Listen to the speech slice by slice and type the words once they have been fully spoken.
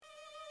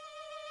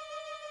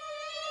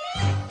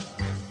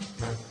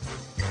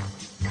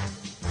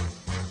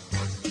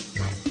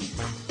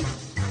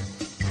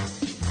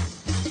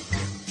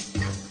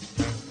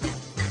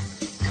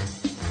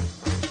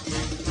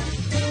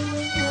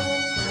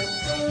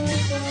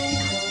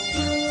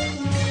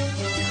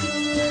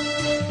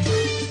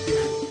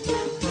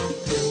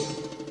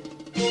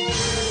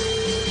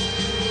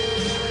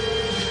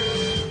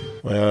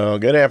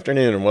good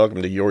afternoon and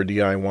welcome to Your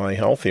DIY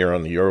Health here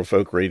on the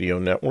Eurofolk Radio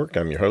Network.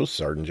 I'm your host,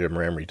 Sergeant Jim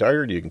Ram,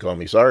 retired. You can call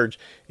me Sarge.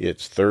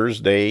 It's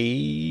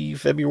Thursday,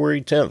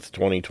 February 10th,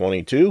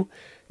 2022,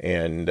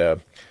 and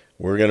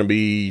we're going to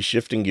be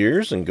shifting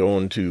gears and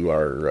going to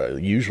our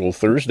usual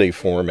Thursday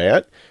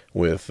format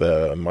with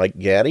Mike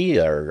Gaddy,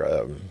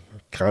 our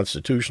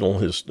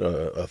constitutional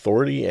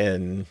authority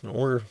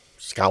or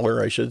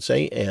scholar, I should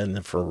say,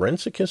 and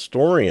forensic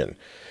historian.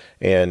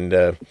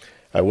 And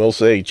I will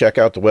say, check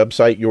out the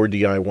website,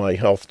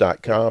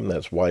 yourdiyhealth.com.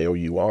 That's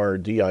Y-O-U-R,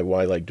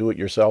 DIY like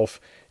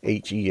do-it-yourself,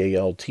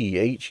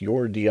 H-E-A-L-T-H,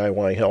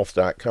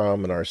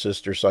 yourdiyhealth.com, and our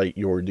sister site,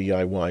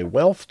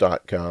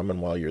 yourdiywealth.com.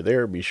 And while you're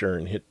there, be sure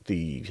and hit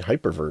the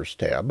Hyperverse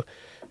tab,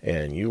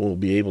 and you will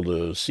be able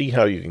to see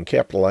how you can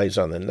capitalize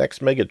on the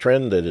next mega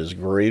trend that is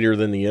greater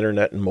than the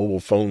internet and mobile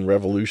phone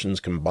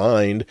revolutions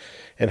combined,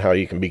 and how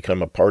you can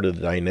become a part of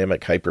the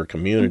dynamic hyper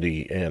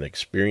community and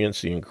experience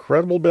the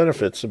incredible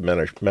benefits of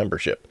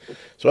membership.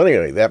 So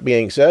anyway, that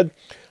being said,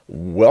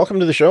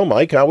 welcome to the show,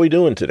 Mike. How are we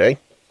doing today?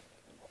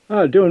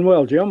 Doing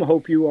well, Jim. I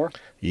hope you are.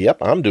 Yep,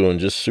 I'm doing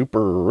just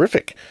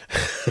superific.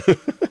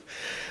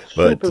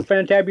 Super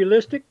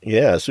fantabulistic?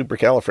 Yeah,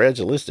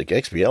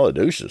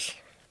 supercalifragilisticexpialidocious.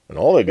 And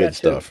all the good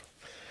stuff.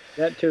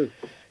 That too.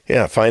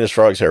 Yeah, finest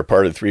frogs hair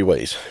parted three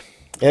ways.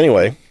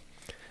 Anyway,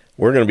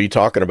 we're going to be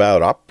talking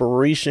about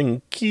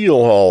Operation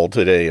Keel Haul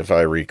today, if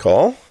I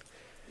recall.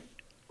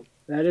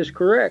 That is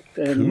correct.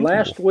 And cool.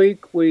 Last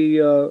week we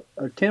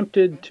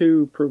attempted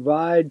to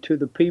provide to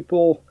the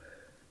people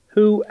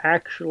who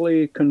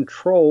actually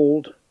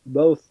controlled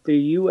both the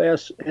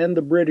U.S. and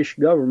the British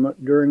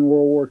government during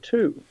World War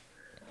II.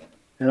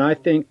 And I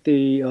think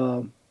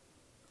the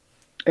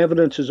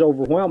evidence is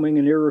overwhelming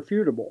and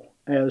irrefutable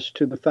as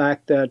to the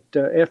fact that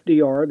the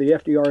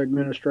FDR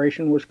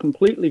administration, was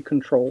completely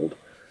controlled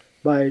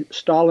by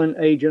Stalin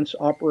agents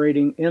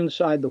operating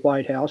inside the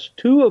White House,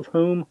 two of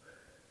whom,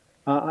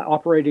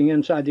 operating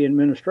inside the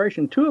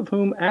administration, two of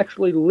whom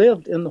actually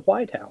lived in the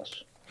White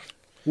House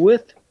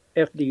with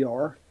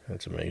FDR.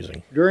 That's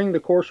amazing. During the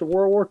course of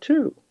World War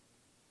II.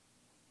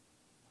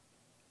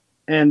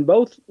 And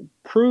both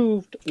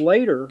proved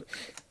later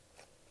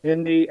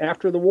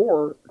after the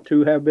war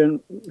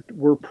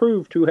were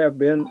proved to have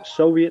been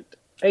Soviet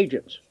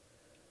agents.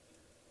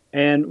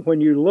 And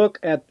when you look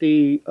at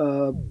the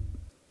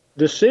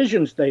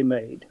decisions they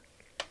made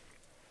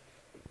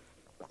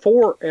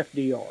for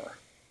FDR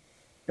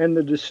and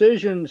the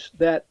decisions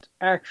that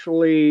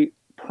actually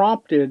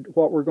prompted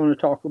what we're going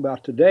to talk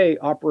about today,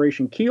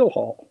 Operation Keel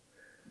Haul,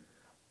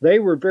 they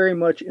were very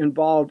much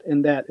involved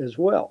in that as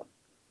well.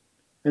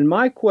 And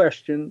my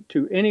question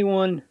to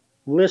anyone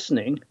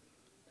listening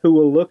who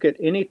will look at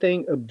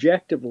anything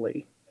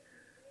objectively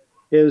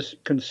is,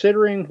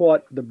 considering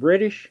what the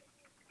British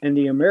and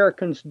the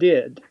Americans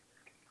did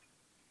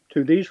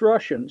to these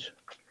Russians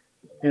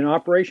in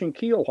Operation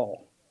Keel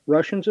Haul,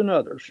 Russians and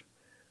others,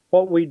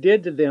 what we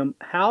did to them,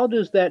 how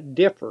does that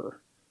differ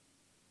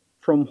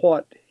from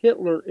what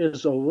Hitler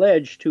is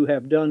alleged to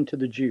have done to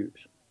the Jews?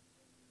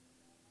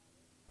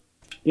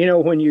 You know,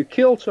 when you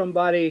kill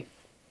somebody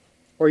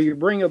or you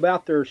bring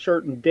about their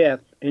certain death,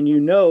 and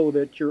you know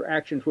that your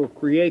actions will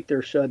create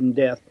their sudden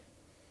death,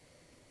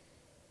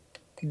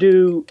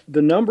 do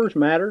the numbers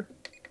matter?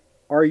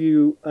 Are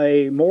you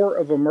more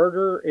of a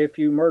murderer if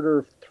you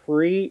murder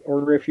 3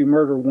 or if you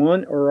murder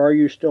 1, or are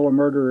you still a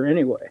murderer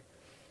anyway?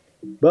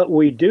 But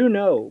we do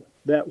know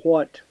that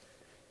what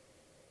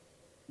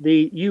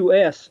the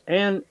U.S.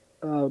 and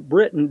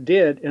Britain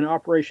did in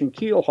Operation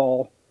Keel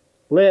Haul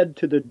led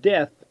to the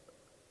death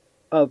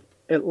of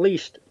at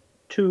least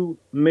 2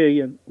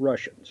 million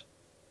Russians.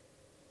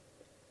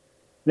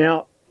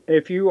 Now,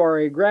 if you are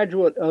a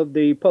graduate of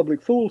the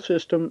public fool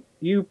system,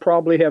 you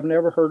probably have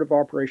never heard of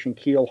Operation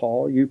Keel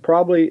Haul. You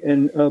probably,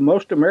 and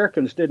most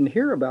Americans didn't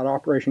hear about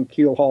Operation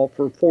Keel Haul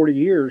for 40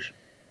 years,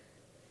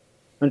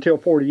 until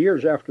 40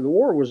 years after the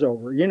war was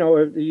over. You know,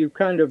 you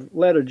kind of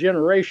let a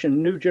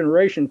new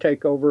generation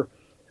take over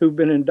who've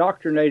been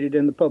indoctrinated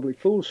in the public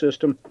fool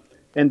system,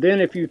 and then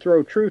if you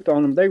throw truth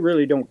on them, they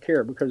really don't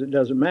care because it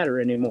doesn't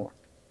matter anymore.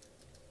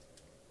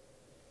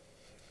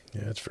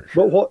 Yeah, that's for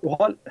sure. But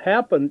what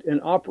happened in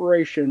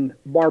Operation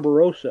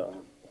Barbarossa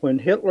when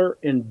Hitler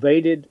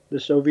invaded the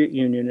Soviet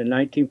Union in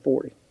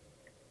 1940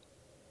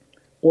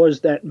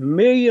 was that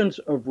millions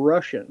of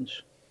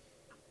Russians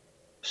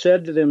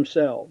said to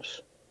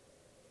themselves,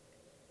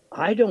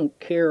 I don't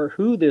care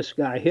who this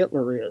guy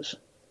Hitler is.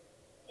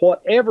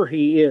 Whatever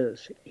he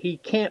is, he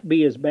can't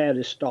be as bad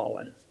as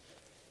Stalin.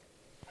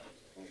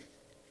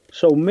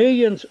 So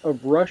millions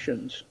of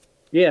Russians,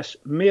 yes,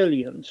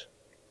 millions,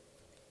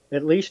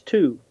 at least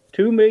 2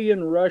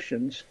 million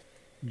Russians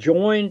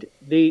joined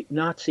the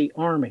Nazi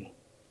army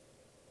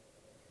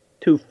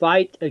to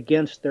fight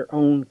against their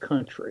own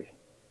country.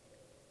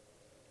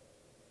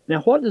 Now,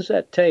 what does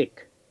that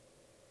take?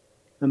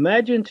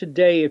 Imagine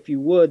today, if you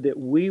would, that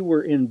we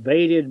were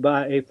invaded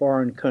by a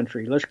foreign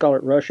country. Let's call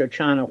it Russia,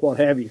 China, what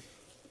have you.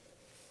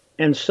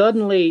 And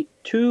suddenly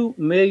 2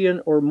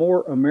 million or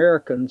more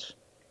Americans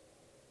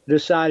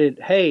decided,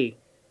 hey,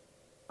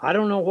 I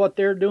don't know what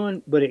they're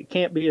doing, but it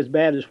can't be as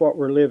bad as what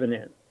we're living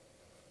in.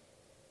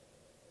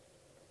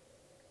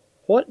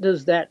 What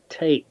does that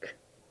take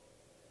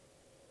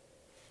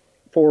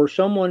for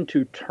someone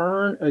to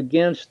turn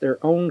against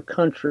their own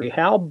country?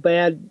 How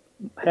bad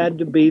had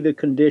to be the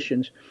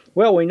conditions?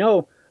 Well, we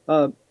know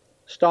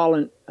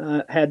Stalin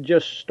had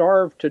just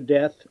starved to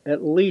death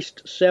at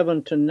least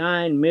 7 to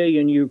 9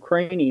 million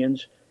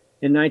Ukrainians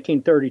in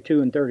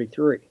 1932 and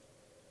 33.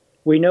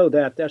 We know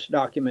that. That's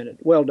documented,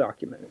 well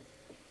documented.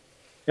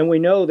 And we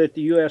know that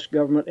the U.S.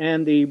 government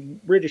and the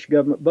British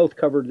government both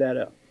covered that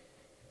up.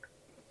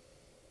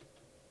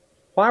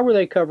 Why were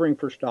they covering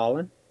for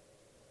Stalin?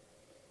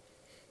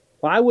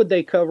 Why would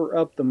they cover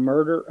up the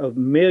murder of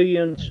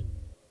millions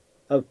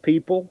of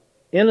people,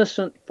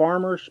 innocent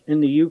farmers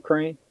in the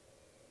Ukraine?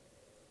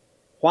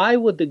 Why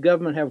would the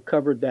government have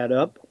covered that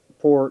up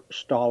for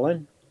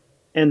Stalin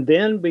and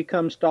then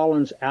become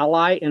Stalin's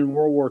ally in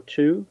World War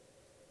II?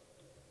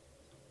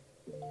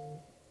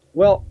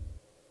 Well,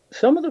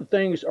 some of the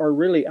things are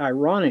really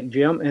ironic,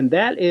 Jim, and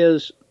that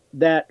is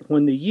that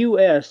when the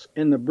U.S.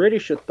 and the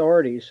British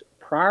authorities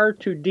prior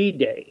to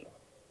D-Day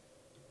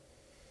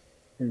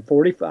in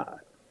 45,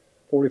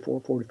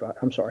 44, 45,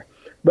 I'm sorry,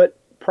 but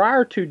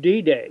prior to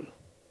D-Day,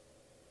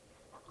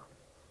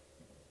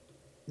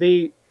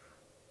 the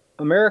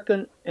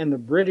American and the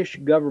British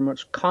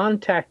governments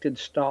contacted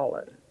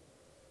Stalin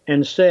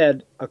and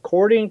said,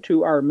 according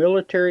to our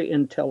military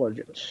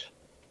intelligence,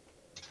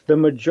 the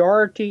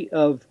majority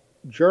of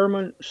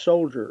German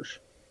soldiers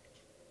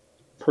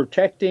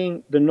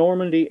protecting the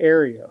Normandy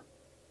area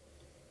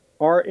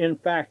are in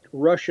fact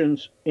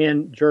Russians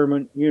in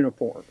German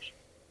uniforms.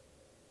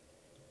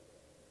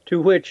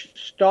 To which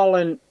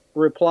Stalin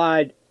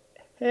replied,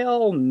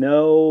 hell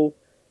no,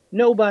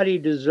 nobody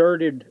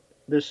deserted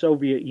the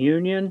Soviet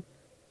Union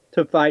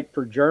to fight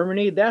for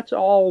Germany. That's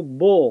all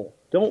bull.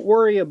 Don't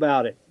worry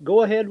about it.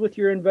 Go ahead with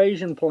your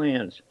invasion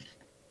plans.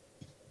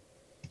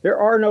 There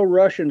are no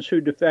Russians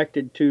who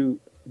defected to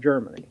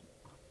Germany.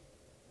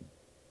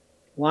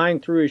 Lying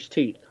through his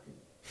teeth,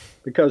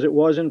 because it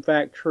was in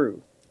fact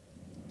true.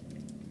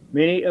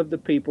 Many of the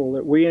people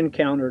that we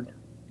encountered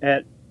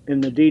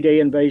in the D-Day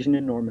invasion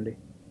in Normandy,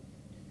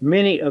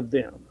 many of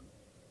them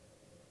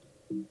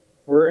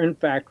were in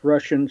fact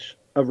Russians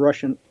of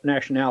Russian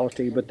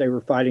nationality, but they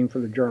were fighting for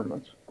the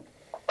Germans.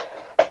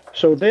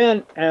 So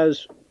then,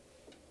 as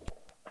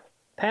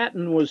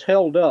Patton was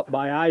held up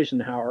by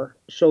Eisenhower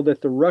so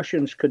that the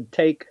Russians could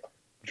take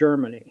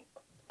Germany,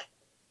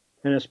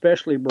 and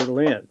especially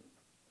Berlin,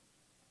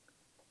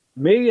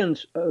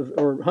 millions of,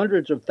 or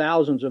hundreds of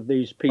thousands of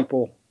these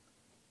people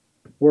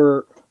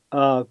were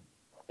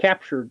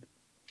captured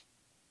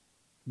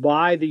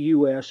by the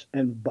U.S.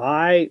 and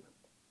by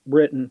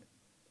Britain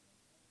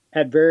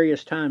at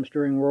various times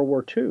during World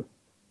War II.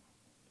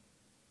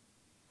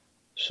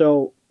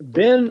 So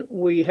then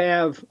we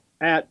have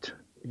at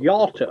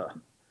Yalta,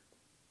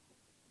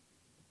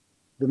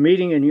 the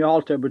meeting in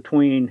Yalta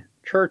between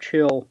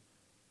Churchill,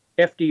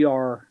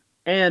 FDR,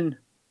 and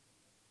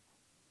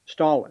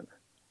Stalin.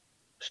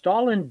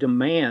 Stalin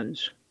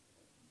demands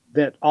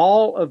that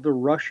all of the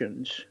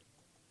Russians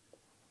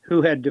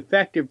who had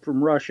defected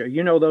from Russia,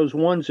 you know, those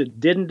ones that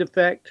didn't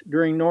defect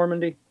during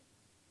Normandy,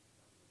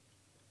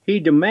 he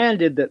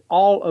demanded that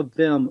all of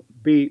them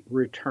be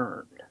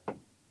returned.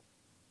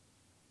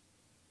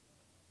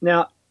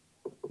 Now,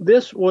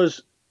 this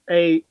was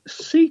a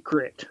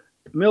secret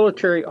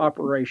military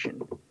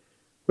operation,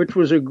 which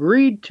was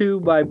agreed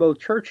to by both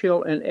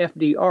Churchill and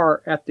FDR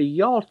at the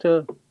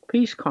Yalta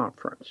Peace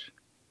Conference.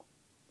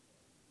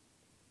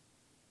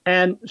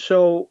 And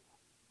so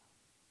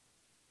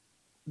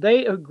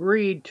they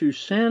agreed to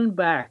send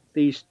back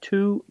these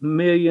 2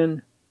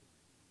 million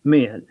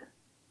men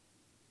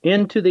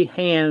into the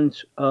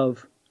hands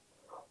of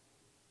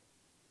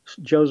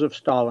Joseph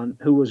Stalin,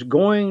 who was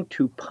going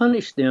to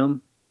punish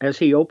them, as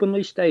he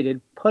openly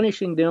stated,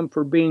 punishing them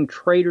for being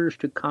traitors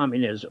to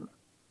communism.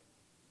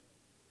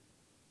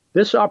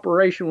 This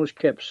operation was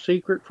kept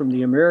secret from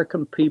the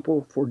American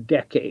people for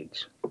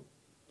decades.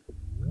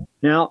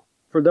 Now,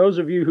 for those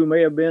of you who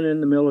may have been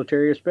in the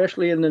military,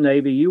 especially in the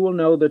Navy, you will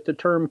know that the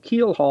term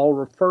keel haul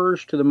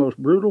refers to the most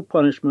brutal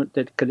punishment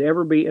that could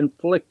ever be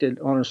inflicted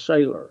on a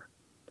sailor,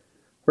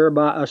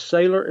 whereby a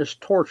sailor is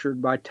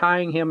tortured by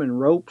tying him in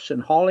ropes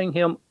and hauling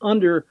him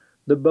under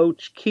the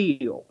boat's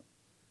keel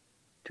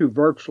to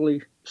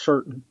virtually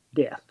certain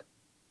death.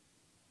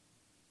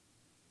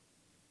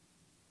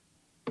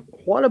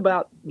 What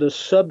about the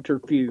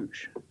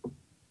subterfuge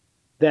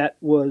that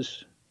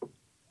was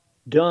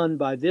done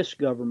by this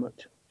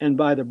government and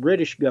by the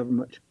British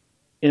government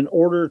in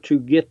order to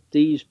get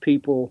these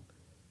people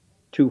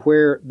to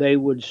where they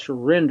would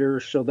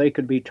surrender so they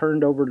could be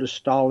turned over to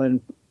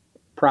Stalin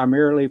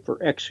primarily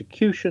for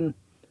execution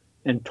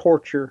and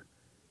torture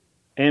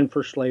and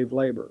for slave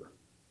labor?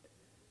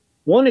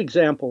 One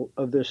example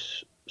of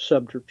this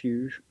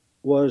subterfuge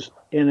was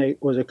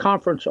a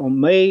conference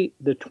on May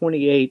the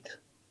 28th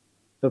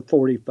of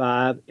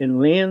 45 in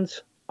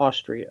Linz,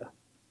 Austria.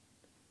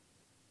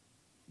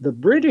 The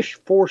British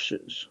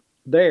forces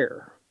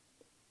there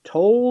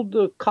told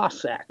the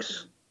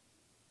Cossacks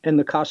and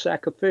the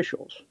Cossack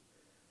officials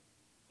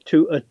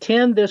to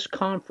attend this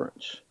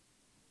conference,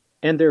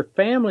 and their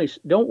families,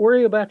 don't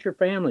worry about your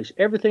families,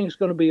 everything's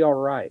going to be all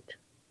right.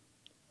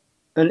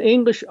 An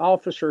English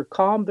officer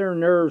calmed their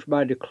nerves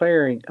by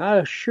declaring, I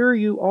assure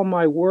you on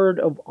my word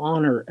of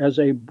honor as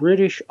a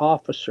British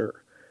officer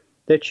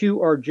that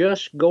you are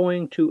just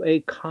going to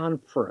a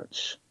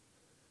conference.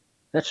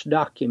 That's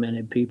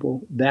documented,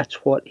 people.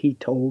 That's what he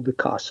told the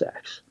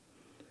Cossacks.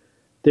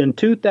 Then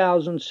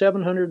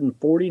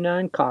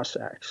 2,749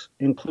 Cossacks,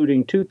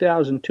 including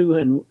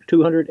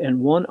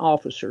 2,201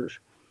 officers,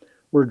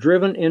 were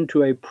driven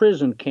into a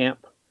prison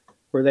camp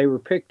where they were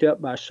picked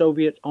up by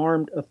Soviet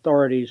armed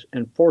authorities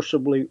and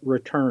forcibly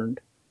returned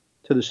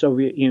to the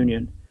Soviet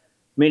Union,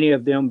 many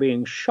of them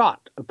being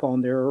shot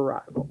upon their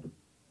arrival.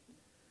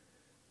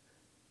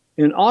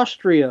 In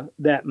Austria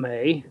that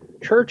May,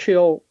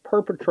 Churchill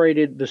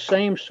perpetrated the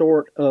same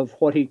sort of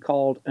what he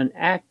called an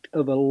act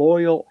of a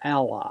loyal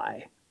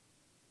ally.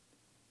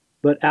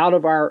 But out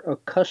of our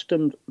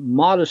accustomed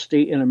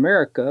modesty in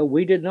America,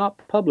 we did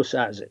not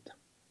publicize it.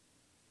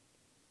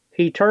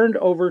 He turned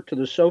over to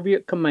the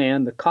Soviet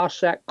command the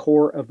Cossack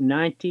Corps of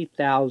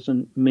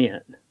 90,000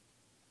 men.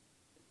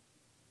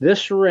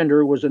 This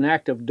surrender was an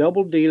act of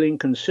double dealing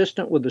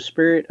consistent with the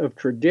spirit of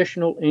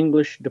traditional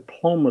English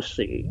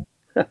diplomacy.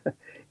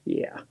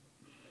 Yeah.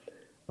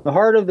 The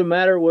heart of the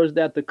matter was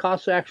that the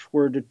Cossacks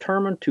were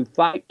determined to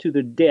fight to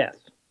the death,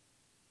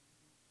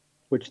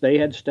 which they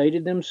had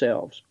stated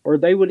themselves, or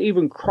they would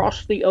even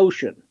cross the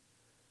ocean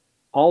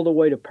all the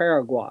way to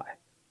Paraguay,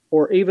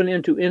 or even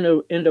into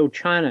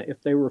Indochina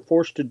if they were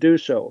forced to do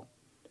so,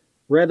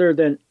 rather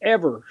than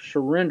ever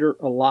surrender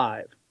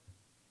alive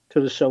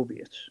to the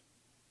Soviets.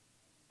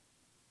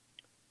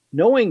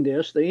 Knowing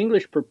this, the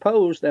English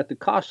proposed that the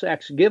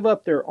Cossacks give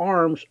up their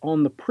arms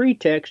on the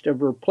pretext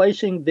of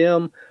replacing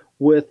them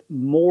with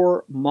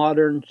more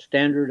modern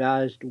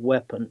standardized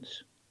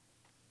weapons.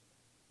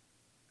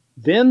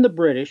 Then the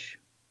British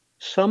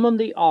summoned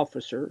the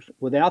officers,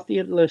 without the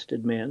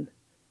enlisted men,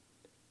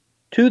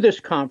 to this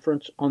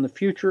conference on the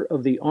future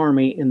of the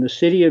army in the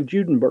city of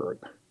Judenburg,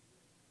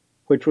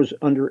 which was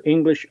under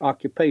English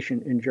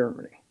occupation in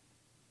Germany.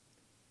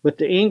 But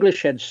the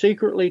English had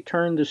secretly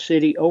turned the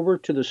city over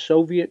to the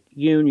Soviet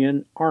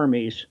Union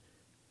armies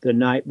the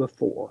night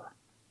before.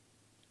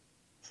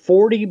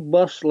 40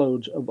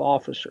 busloads of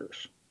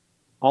officers,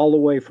 all the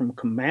way from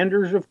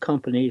commanders of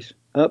companies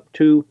up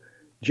to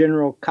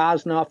General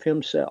Koznov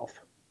himself,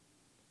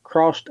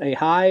 crossed a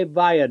high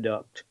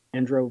viaduct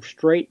and drove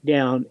straight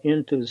down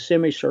into the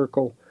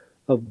semicircle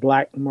of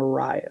Black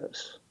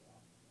Marias,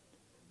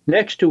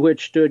 next to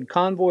which stood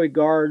convoy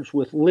guards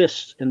with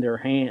lists in their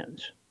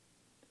hands.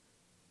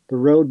 The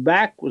road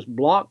back was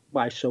blocked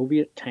by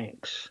Soviet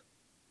tanks.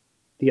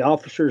 The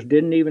officers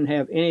didn't even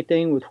have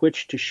anything with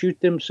which to shoot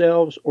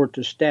themselves or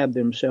to stab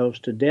themselves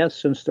to death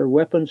since their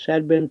weapons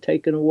had been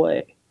taken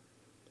away.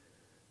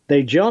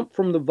 They jumped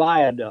from the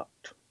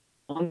viaduct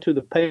onto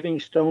the paving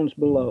stones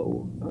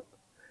below,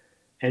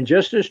 and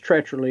just as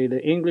treacherously,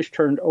 the English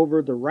turned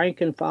over the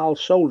rank-and-file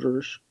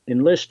soldiers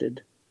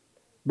enlisted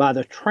by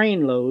the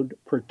trainload,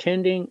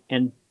 pretending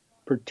and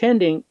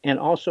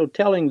also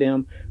telling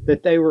them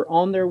that they were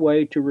on their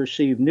way to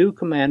receive new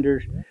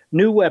commanders,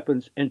 new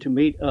weapons, and to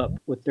meet up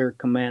with their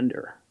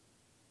commander.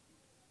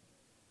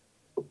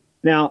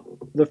 Now,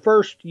 the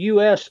first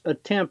U.S.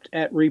 attempt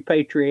at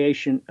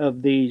repatriation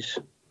of these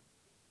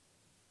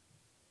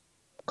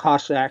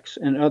Cossacks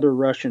and other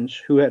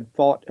Russians who had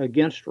fought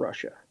against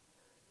Russia,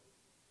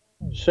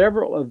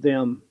 several of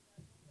them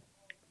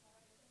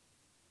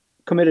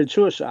committed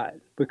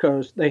suicide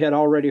because they had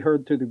already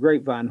heard through the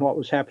grapevine what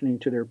was happening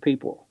to their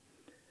people.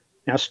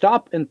 Now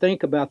stop and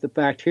think about the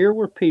fact here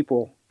were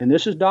people, and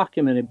this is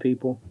documented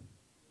people,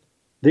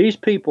 these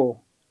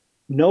people,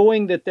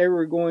 knowing that they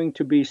were going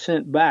to be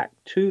sent back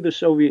to the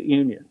Soviet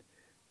Union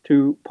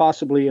to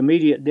possibly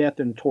immediate death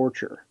and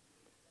torture,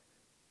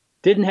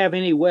 didn't have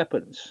any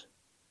weapons.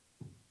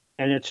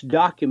 And it's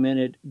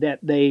documented that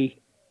they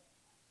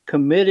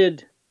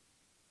committed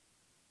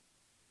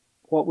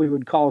what we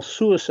would call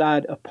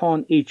suicide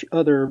upon each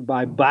other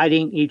by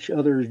biting each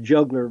other's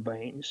jugular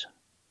veins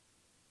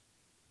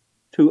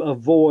to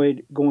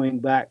avoid going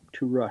back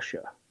to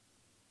Russia.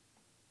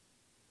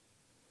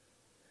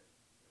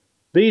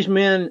 These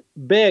men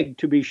begged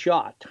to be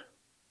shot.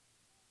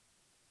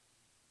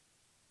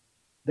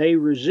 They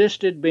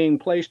resisted being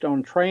placed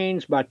on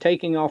trains by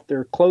taking off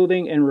their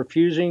clothing and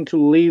refusing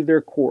to leave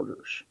their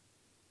quarters.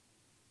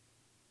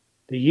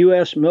 The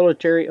U.S.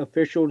 military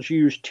officials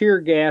used tear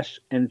gas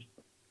and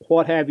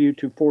what have you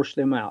to force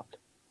them out.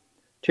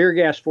 Tear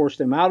gas forced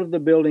them out of the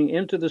building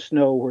into the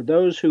snow, where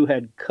those who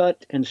had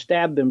cut and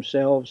stabbed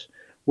themselves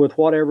with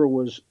whatever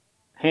was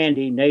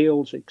handy,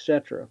 nails,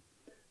 etc.,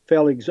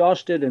 fell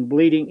exhausted and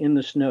bleeding in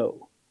the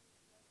snow.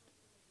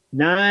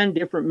 9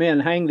 different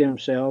men hanged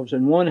themselves,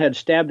 and one had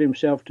stabbed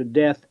himself to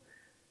death,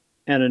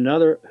 and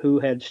another who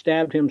had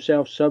stabbed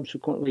himself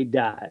subsequently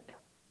died.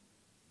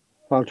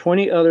 while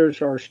 20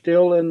 others are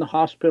still in the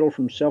hospital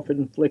from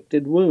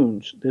self-inflicted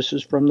wounds. This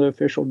is from the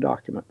official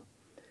document.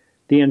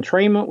 The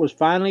entrainment was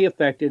finally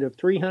effected of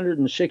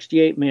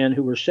 368 men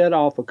who were set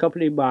off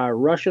accompanied by a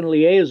Russian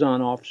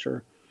liaison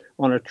officer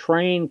on a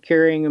train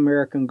carrying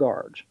American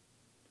guards.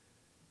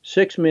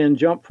 6 men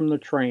jumped from the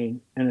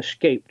train and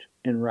escaped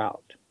en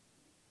route.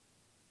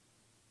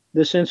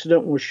 This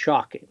incident was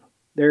shocking.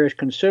 There is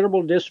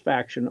considerable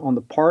dissatisfaction on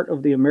the part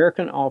of the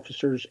American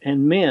officers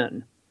and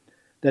men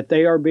that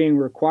they are being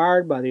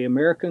required by the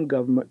American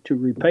government to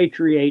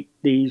repatriate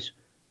these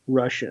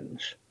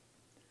Russians.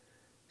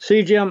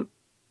 See, Jim,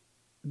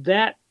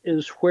 that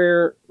is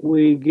where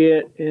we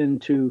get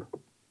into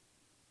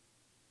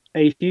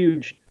a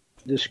huge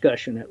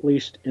discussion, at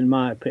least in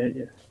my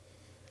opinion.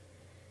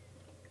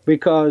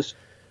 Because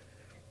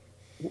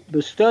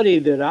the study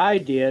that I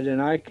did,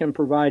 and I can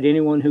provide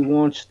anyone who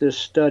wants this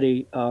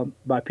study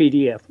by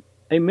PDF,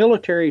 a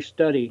military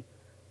study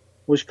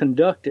was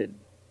conducted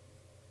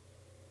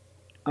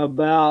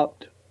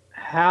about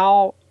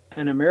how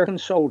an American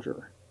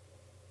soldier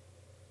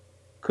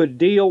could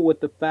deal with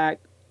the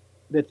fact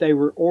that they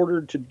were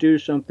ordered to do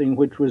something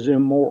which was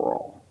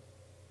immoral.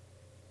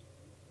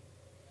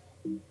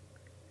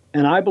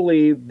 And I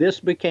believe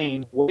this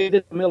became, the way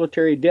that the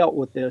military dealt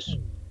with this,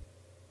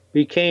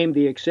 became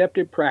the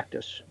accepted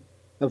practice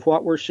of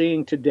what we're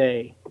seeing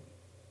today,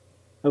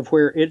 of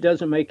where it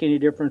doesn't make any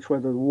difference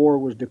whether the war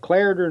was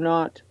declared or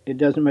not. It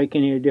doesn't make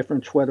any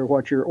difference whether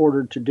what you're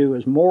ordered to do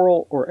is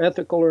moral or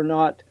ethical or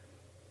not.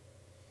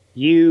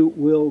 You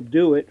will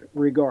do it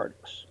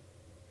regardless.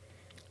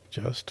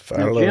 Just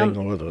following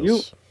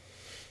orders.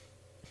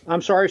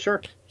 I'm sorry,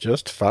 sir?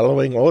 Just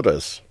following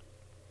orders.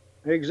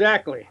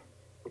 Exactly.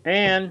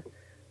 And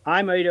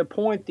I made a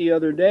point the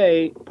other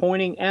day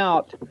pointing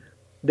out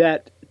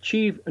that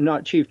U.S.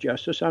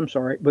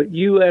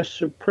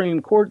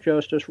 Supreme Court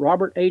Justice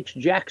Robert H.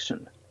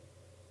 Jackson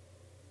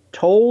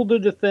told the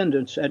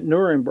defendants at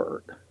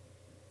Nuremberg,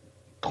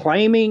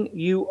 claiming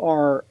you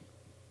are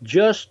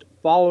just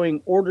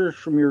following orders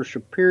from your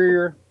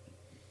superior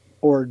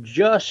or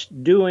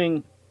just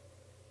doing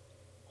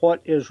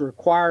what is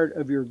required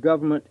of your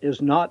government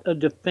is not a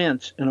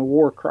defense in a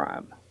war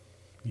crime.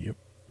 Yep.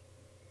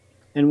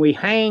 And we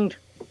hanged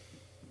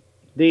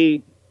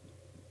the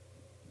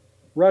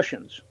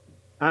Russians.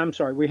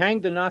 We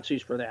hanged the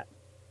Nazis for that.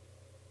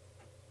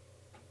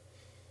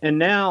 And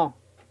now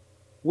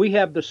we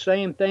have the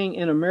same thing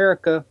in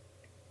America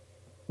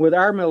with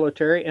our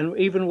military and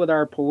even with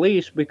our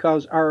police,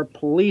 because our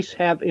police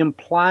have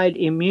implied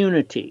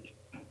immunity.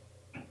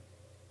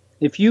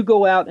 If you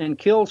go out and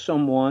kill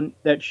someone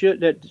that's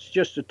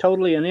just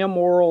an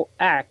immoral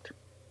act,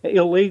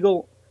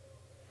 illegal,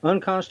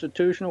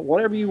 unconstitutional,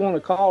 whatever you want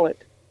to call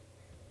it,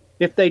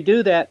 if they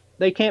do that,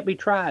 they can't be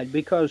tried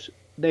because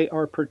they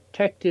are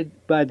protected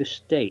by the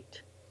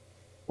state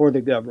or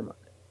the government.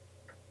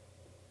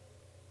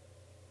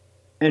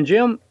 And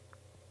Jim,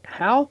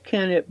 how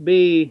can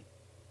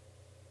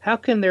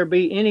there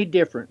be any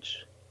difference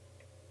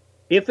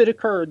if it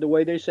occurred the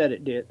way they said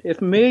it did?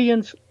 If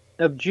millions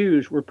of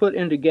Jews were put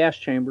into gas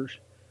chambers,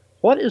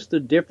 what is the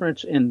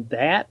difference in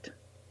that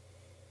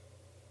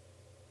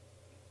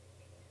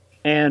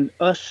and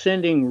us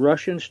sending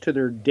Russians to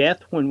their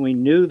death when we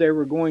knew they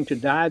were going to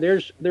die?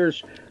 There's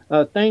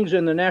things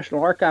in the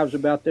National Archives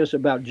about this,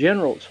 about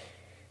generals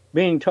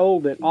being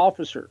told that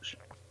officers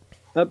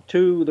up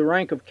to the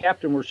rank of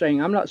captain were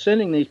saying, I'm not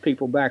sending these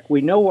people back.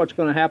 We know what's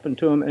going to happen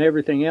to them and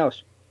everything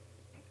else.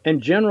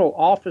 And general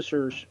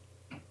officers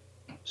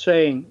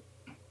saying,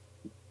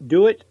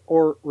 do it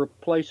or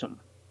replace them.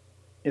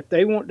 If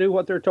they won't do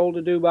what they're told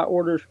to do by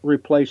orders,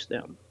 replace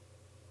them.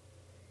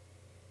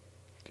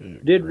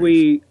 Did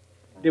we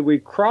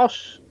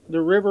cross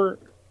the river?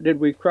 Did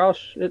we cross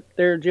it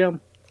there,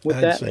 Jim?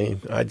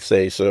 I'd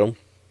say so.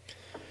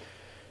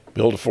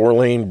 Build a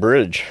 4-lane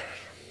bridge.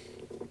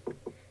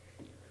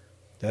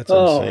 That's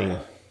insane.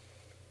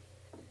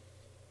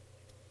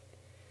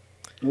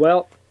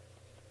 Well,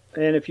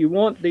 and if you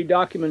want the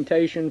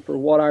documentation for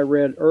what I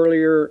read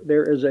earlier,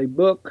 there is a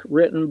book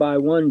written by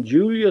one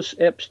Julius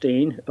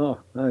Epstein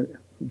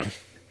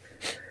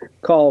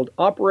called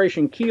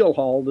Operation Keel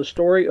Haul, The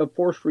Story of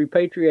Forced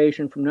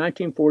Repatriation from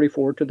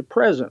 1944 to the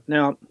Present.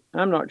 Now,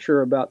 I'm not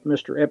sure about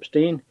Mr.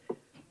 Epstein,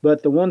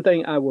 but the one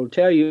thing I will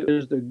tell you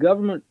is the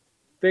government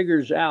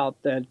figures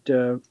out that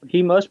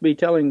he must be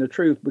telling the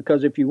truth,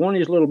 because if you want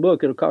his little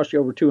book, it'll cost you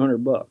over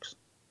 $200.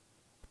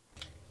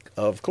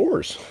 Of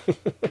course.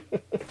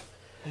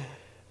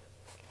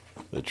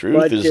 The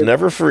truth is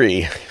never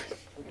free.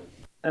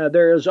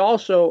 There is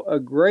also a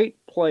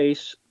great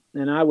place,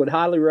 and I would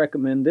highly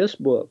recommend this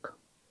book.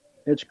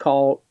 It's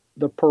called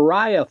The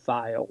Pariah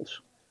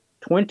Files,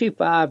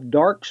 25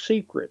 Dark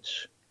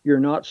Secrets You're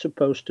Not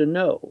Supposed to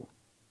Know.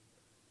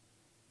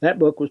 That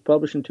book was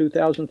published in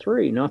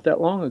 2003, not that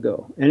long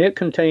ago, and it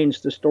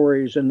contains the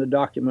stories and the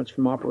documents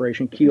from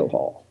Operation Keel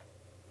Haul.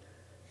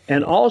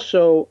 And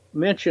also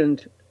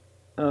mentioned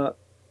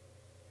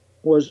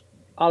was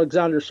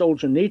Alexander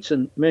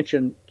Solzhenitsyn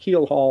mentioned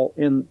Keel Haul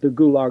in the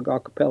Gulag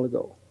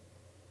Archipelago.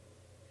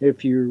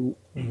 If you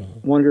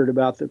wondered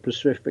about the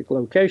specific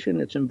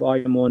location, it's in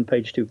Volume 1,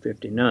 page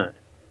 259.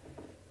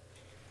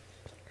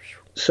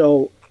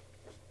 So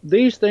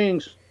these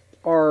things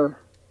are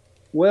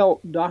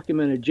well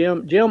documented.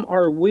 Jim,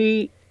 do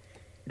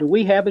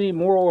we have any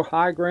moral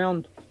high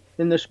ground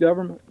in this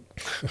government?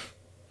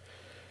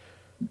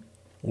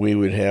 We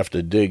would have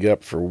to dig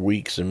up for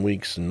weeks and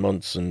weeks and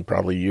months and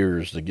probably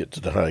years to get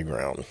to the high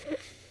ground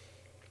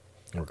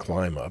or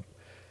climb up.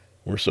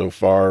 We're so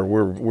far,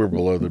 we're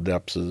below the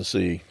depths of the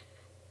sea.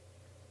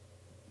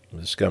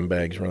 The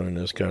scumbags running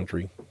this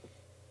country.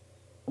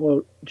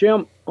 Well,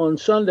 Jim, on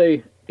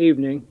Sunday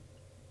evening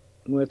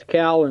with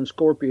Cal and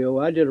Scorpio,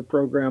 I did a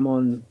program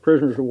on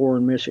prisoners of war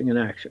and missing in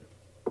action.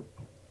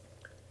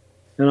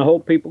 And I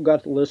hope people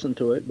got to listen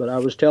to it, but I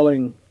was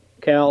telling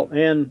Cal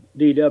and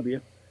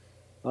DW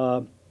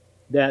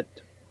that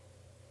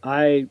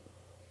I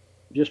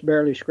just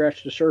barely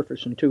scratched the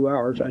surface in 2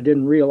 hours. I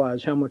didn't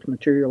realize how much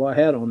material I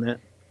had on that.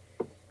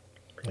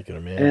 I can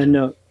imagine.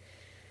 And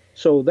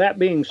so that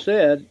being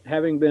said,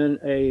 having been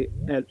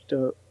at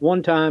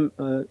one time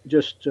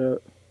just a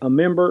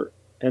member,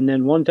 and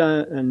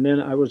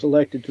then I was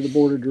elected to the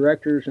board of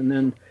directors, and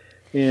then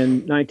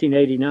in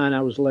 1989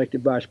 I was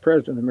elected vice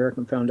president of the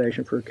American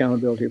Foundation for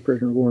Accountability of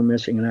Prisoners of War and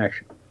Missing in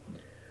Action.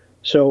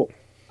 So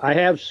I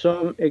have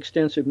some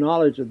extensive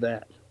knowledge of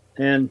that.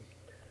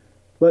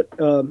 But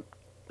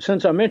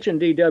since I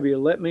mentioned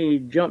DW, let me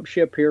jump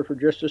ship here for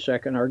just a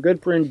second. Our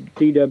good friend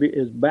DW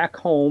is back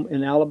home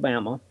in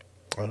Alabama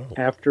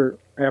after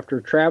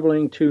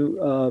traveling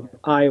to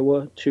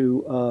Iowa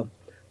to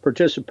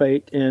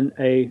participate in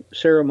a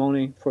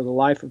ceremony for the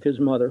life of his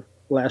mother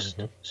last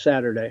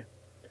Saturday.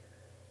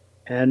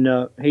 And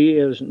he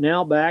is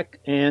now back.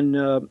 And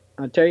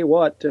I tell you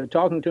what,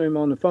 talking to him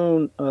on the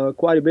phone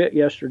quite a bit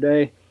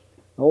yesterday,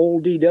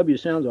 old DW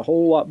sounds a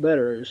whole lot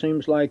better. It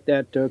seems like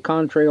that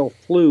contrail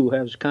flu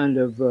has kind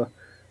of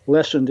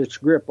lessened its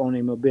grip on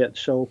him a bit.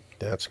 So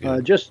that's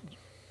good.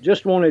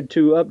 Just wanted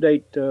to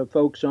update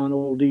folks on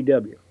old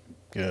DW.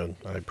 Good.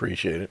 I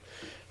appreciate it.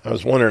 I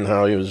was wondering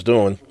how he was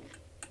doing.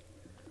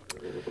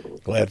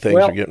 Glad things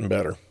are getting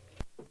better.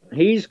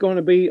 He's going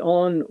to be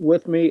on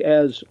with me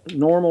as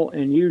normal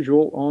and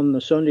usual on the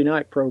Sunday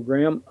night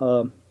program,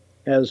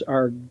 as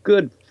our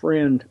good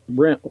friend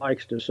Brent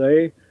likes to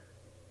say,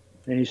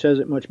 and he says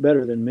it much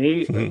better than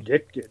me,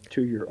 addicted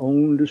to your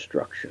own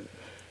destruction.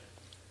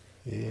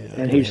 Yeah,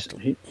 and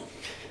he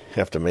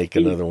have to make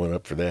another one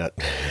up for that.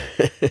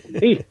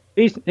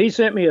 he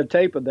sent me a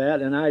tape of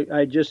that, and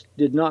I just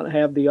did not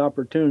have the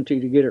opportunity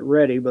to get it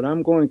ready, but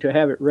I'm going to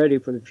have it ready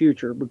for the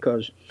future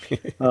because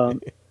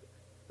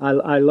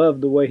I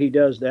love the way he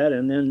does that.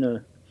 And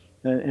then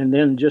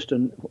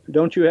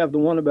don't you have the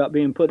one about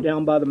being put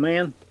down by the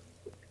man?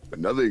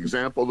 Another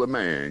example of the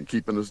man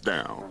keeping us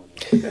down.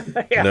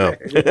 No.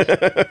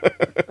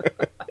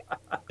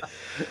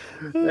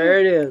 There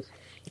it is.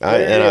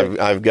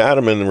 I've got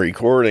him in the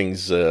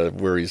recordings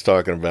where he's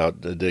talking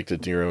about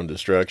addicted to your own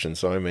destruction,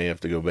 so I may have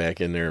to go back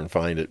in there and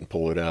find it and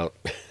pull it out,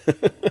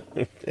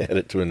 add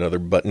it to another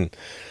button.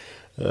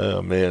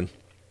 Oh man!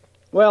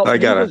 Well,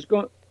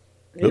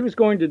 he was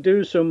going to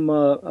do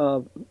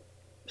some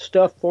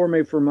stuff for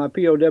me for my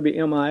POW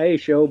MIA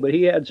show, but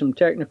he had some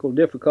technical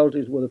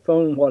difficulties with the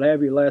phone, what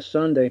have you, last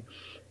Sunday,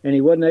 and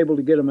he wasn't able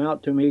to get them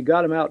out to me. He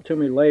got them out to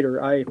me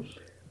later. I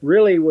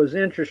really was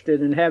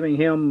interested in having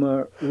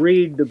him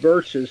read the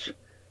verses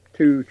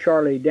to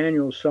Charlie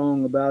Daniels'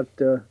 song about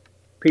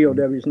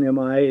POWs and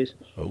MIAs.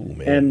 Oh,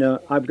 man. And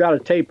I've got a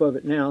tape of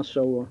it now,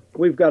 so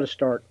we've got to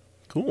start.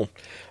 Cool.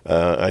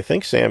 I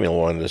think Samuel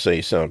wanted to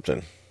say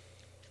something.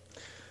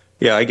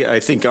 Yeah, I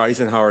think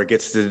Eisenhower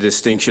gets the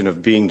distinction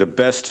of being the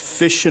best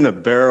fish in a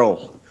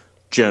barrel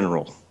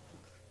general.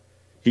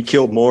 He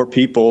killed more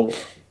people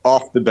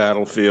off the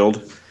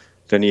battlefield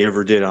than he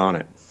ever did on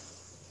it.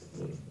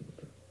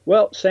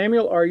 Well,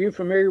 Samuel, are you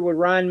familiar with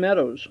Ryan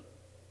Meadows?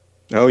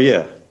 Oh,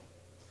 yeah.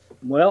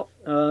 Well,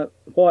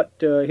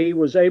 he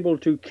was able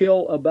to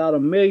kill about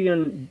 1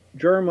 million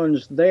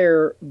Germans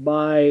there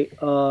by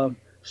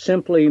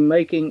simply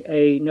making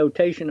a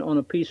notation on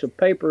a piece of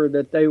paper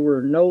that they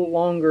were no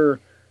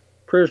longer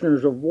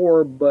prisoners of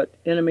war, but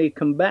enemy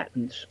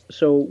combatants.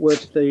 So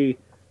with the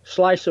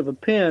slice of a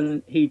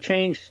pen, he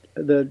changed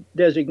the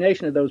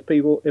designation of those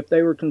people. If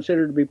they were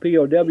considered to be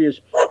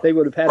POWs, they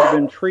would have had to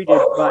been treated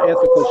by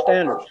ethical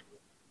standards.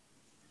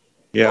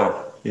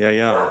 Yeah.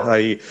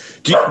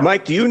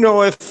 Mike, do you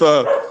know if,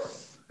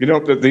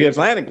 the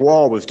Atlantic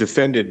Wall was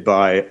defended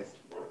by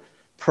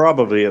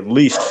probably at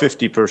least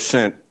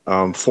 50%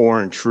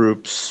 foreign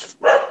troops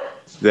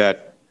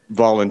that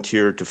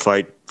volunteered to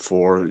fight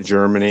for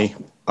Germany.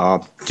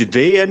 Did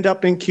they end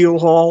up in Keel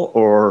Hall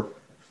or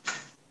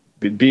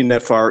being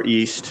that far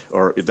east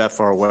or that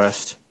far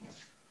west?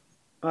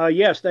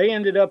 Yes, they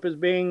ended up as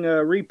being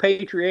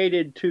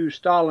repatriated to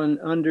Stalin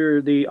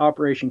under the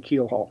Operation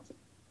Keel Hall.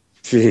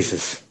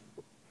 Jesus.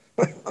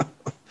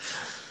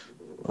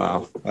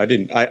 Wow.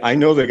 I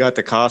know they got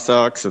the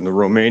Cossacks and the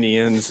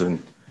Romanians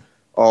and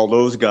all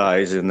those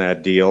guys in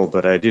that deal,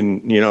 but I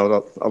didn't,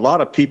 a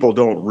lot of people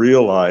don't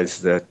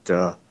realize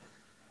that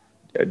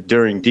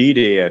during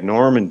D-Day at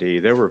Normandy,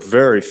 there were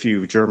very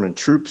few German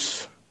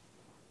troops,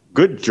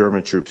 good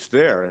German troops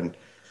there. And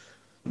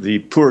the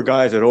poor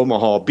guys at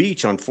Omaha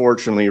Beach,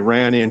 unfortunately,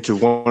 ran into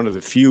one of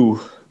the few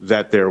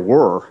that there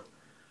were.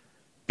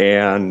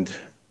 And,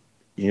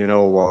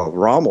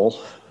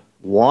 Rommel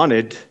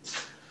wanted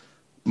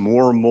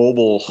more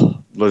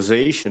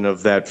mobilization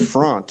of that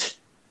front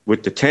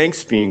with the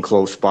tanks being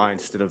close by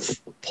instead of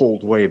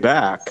pulled way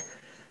back.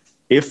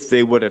 If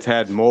they would have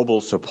had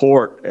mobile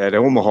support at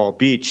Omaha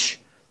Beach,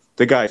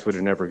 the guys would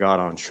have never got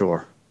on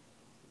shore.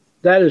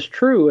 That is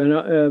true.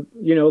 And,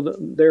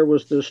 there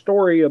was the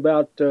story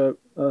about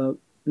no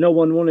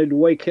one wanted to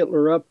wake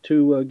Hitler up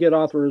to get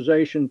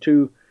authorization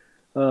to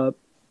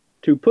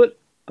put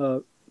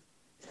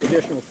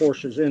additional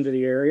forces into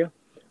the area.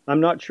 I'm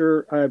not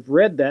sure I've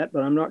read that,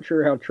 but I'm not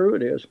sure how true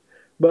it is.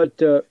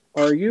 But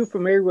are you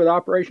familiar with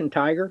Operation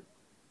Tiger?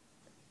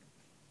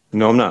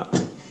 No, I'm not.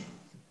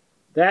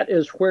 That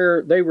is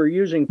where they were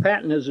using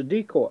Patton as a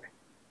decoy.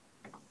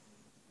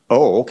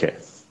 Oh, okay.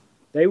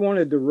 They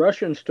wanted the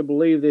Russians to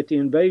believe that the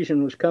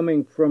invasion was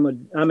coming from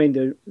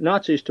the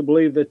Nazis to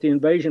believe that the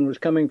invasion was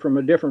coming from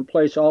a different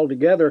place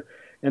altogether.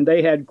 And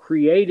they had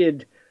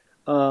created,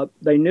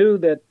 they knew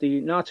that the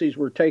Nazis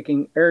were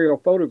taking aerial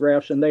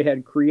photographs, and they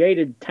had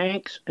created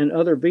tanks and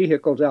other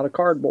vehicles out of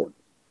cardboard.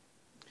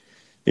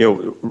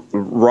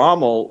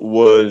 Rommel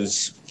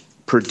was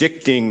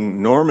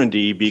predicting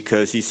Normandy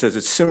because he says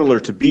it's similar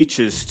to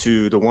beaches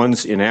to the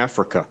ones in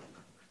Africa.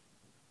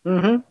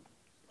 Mm-hmm.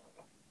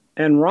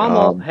 And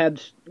Rommel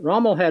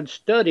had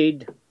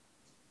studied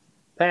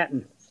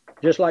Patton,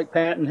 just like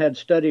Patton had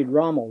studied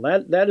Rommel.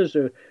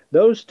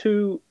 Those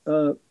two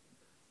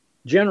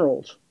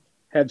generals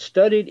had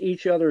studied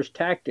each other's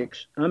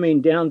tactics.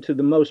 Down to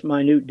the most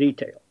minute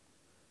detail.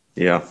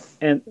 Yeah.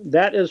 And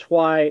that is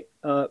why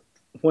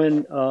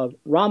when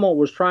Rommel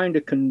was trying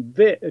to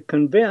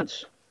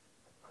convince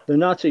the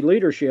Nazi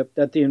leadership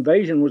that the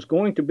invasion was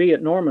going to be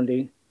at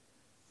Normandy,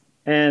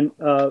 and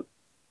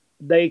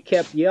they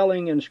kept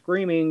yelling and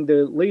screaming,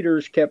 the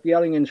leaders kept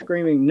yelling and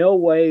screaming, no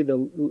way,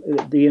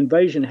 the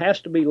invasion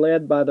has to be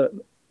led by the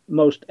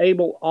most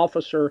able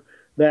officer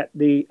that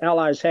the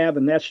Allies have,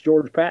 and that's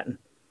George Patton.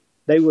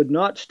 They would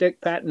not stick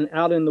Patton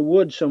out in the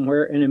woods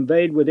somewhere and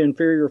invade with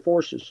inferior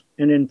forces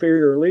and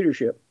inferior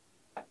leadership.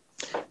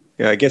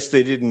 Yeah, I guess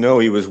they didn't know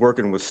he was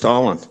working with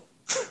Stalin.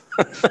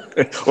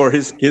 Or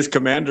his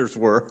commanders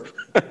were.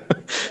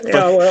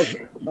 Yeah, well,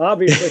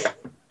 obviously.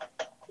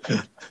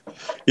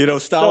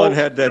 Stalin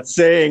had that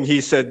saying. He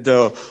said,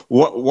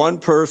 "One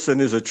person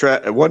is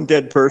one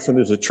dead person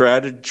is a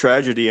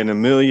tragedy, and a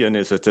million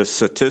is a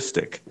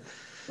statistic."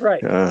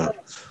 Right.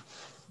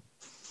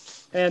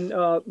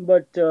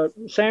 But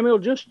Samuel,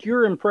 just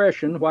your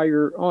impression while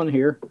you're on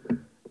here,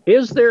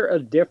 is there a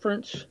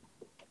difference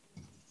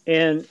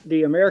in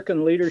the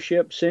American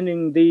leadership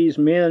sending these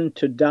men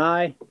to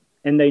die,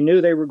 and they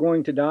knew they were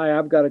going to die?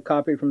 I've got a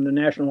copy from the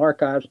National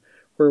Archives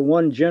where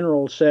one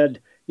general said,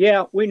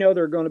 yeah, we know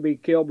they're going to be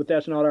killed, but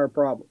that's not our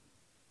problem.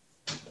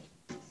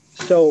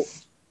 So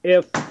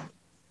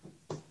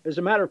as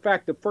a matter of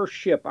fact, the first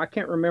ship, I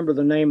can't remember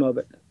the name of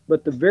it,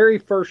 but the very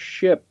first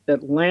ship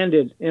that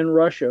landed in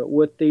Russia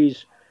with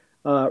these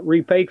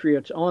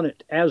repatriates on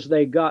it, as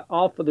they got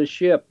off of the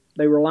ship,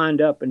 they were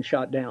lined up and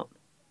shot down.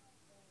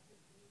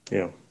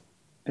 Yeah.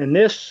 And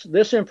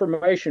this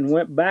information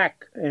went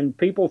back, and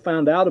people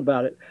found out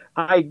about it.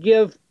 I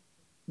give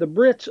the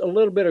Brits a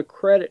little bit of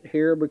credit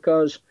here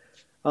because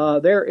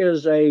there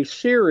is a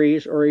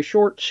series, or a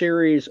short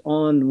series,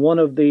 on one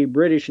of the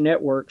British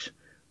networks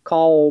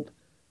called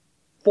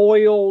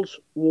Foyle's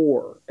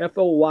War,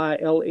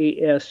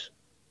 Foyles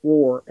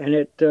War, and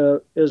it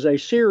is a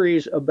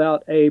series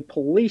about a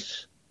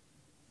police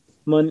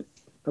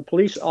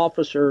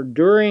officer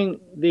during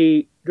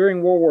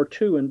World War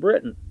II in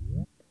Britain.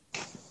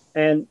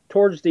 And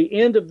towards the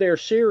end of their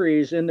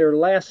series, in their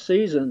last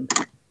season,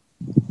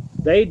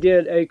 they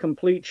did a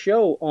complete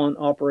show on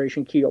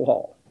Operation Keel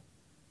Haul.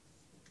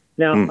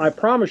 Now, I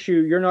promise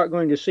you're not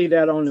going to see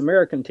that on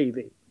American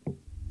TV.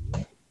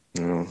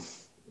 No.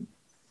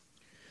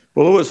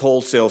 Well, it was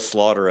wholesale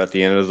slaughter at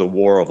the end of the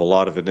war of a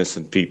lot of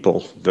innocent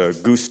people. The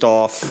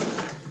Gustav,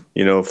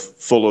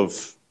 full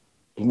of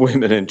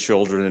women and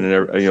children, and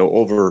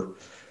over,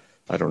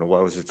 I don't know,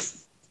 what was it?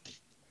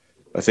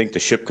 I think the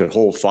ship could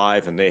hold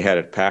 5, and they had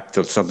it packed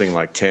to something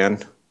like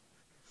 10.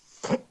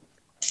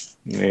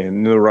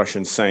 And the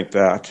Russians sank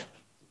that.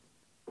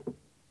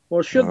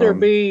 Well, should there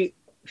be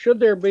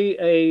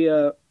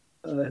a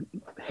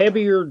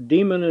heavier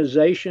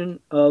demonization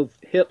of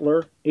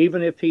Hitler,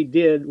 even if he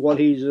did what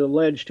he's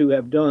alleged to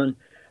have done?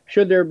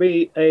 Should there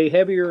be a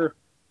heavier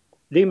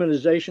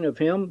demonization of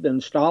him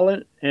than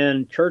Stalin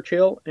and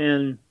Churchill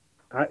and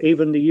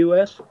even the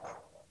U.S.?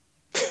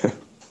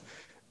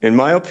 In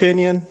my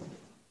opinion,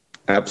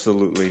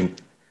 absolutely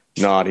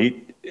not.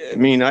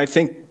 I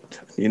think,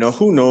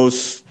 who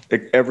knows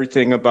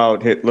everything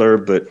about Hitler,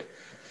 but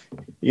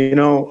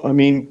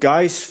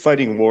guys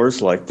fighting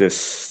wars like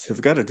this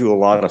have got to do a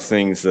lot of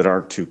things that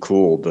aren't too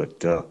cool,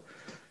 but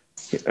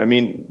I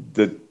mean,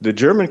 the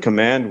German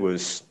command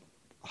was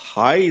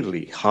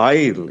highly,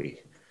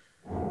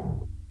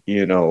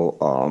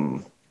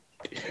 in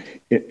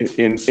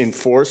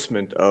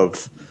enforcement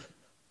of.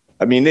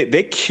 I mean,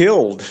 they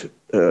killed,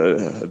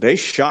 they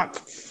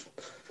shot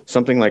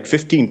something like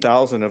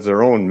 15,000 of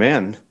their own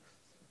men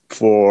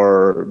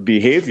for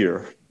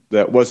behavior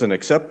that wasn't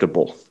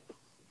acceptable.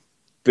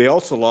 They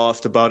also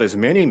lost about as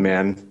many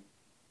men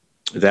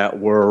that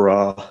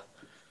were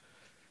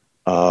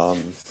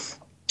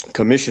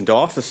commissioned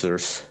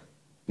officers,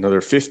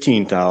 another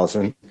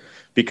 15,000,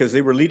 because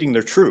they were leading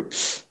their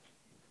troops.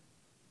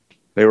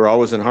 They were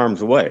always in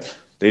harm's way.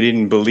 They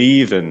didn't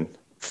believe in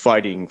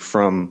fighting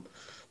from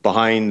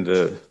behind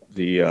the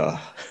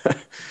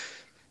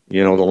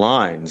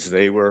lines.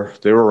 They were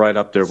right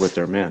up there with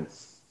their men.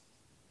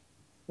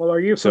 Well, are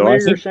you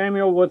familiar,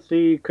 Samuel, with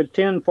the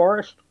Katyn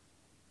Forest?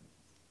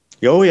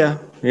 Oh yeah,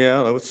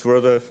 that's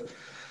where the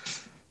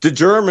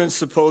Germans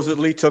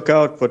supposedly took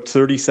out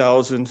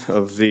 30,000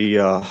 of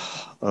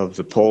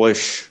the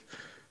Polish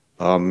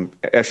upper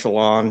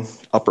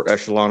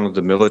echelon of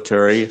the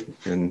military,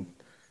 and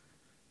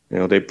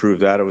they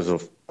proved that it was a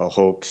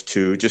hoax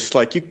too. Just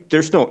like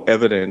there's no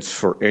evidence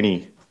for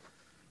any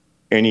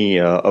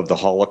of the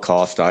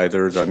Holocaust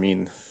either. I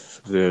mean,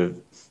 the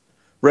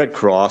Red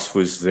Cross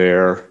was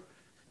there.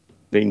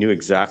 They knew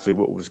exactly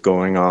what was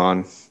going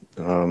on.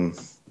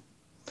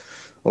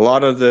 A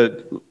lot of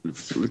the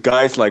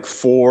guys like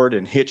Ford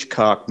and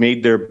Hitchcock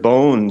made their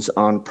bones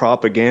on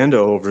propaganda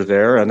over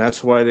there, and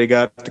that's why they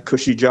got the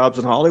cushy jobs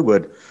in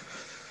Hollywood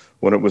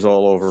when it was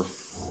all over.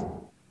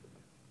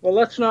 Well,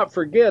 let's not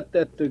forget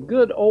that the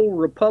good old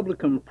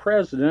Republican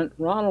president,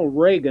 Ronald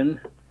Reagan,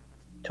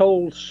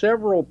 told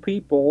several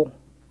people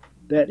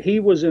that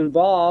he was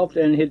involved,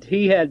 and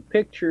he had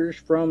pictures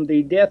from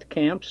the death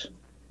camps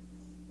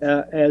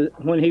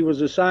when he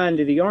was assigned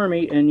to the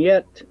Army, and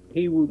yet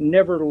he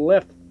never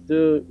left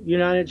the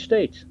United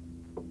States.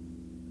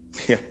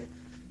 Yeah.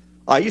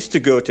 I used to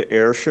go to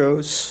air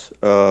shows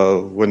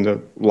when a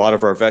lot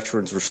of our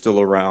veterans were still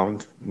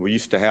around. We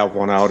used to have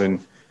one out in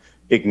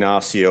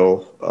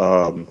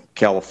Ignacio,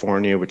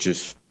 California, which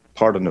is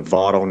part of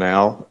Novato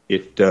now.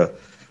 It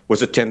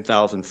was a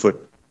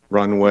 10,000-foot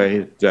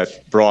runway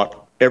that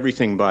brought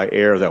everything by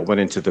air that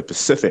went into the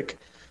Pacific.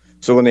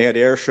 So when they had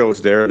air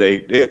shows there,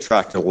 they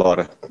attracted a lot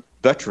of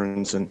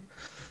veterans. And,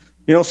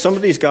 some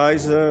of these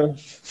guys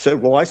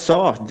said, well, I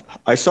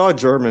saw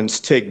Germans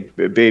take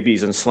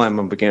babies and slam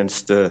them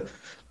against the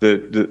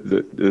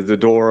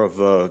door of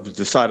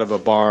the side of a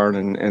barn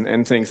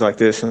and things like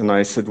this. And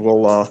I said,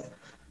 well,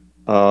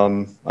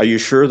 are you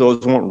sure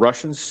those weren't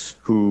Russians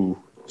who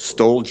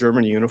stole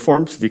German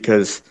uniforms?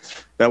 Because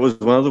that was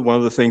one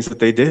of the things that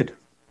they did.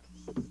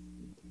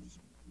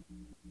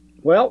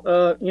 Well,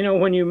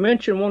 when you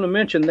want to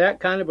mention that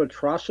kind of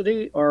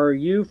atrocity, are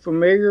you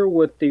familiar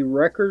with the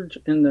records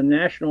in the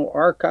National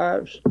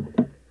Archives,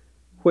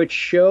 which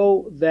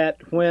show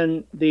that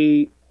when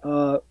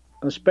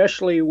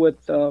especially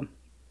with the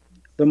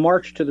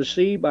March to the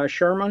Sea by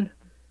Sherman,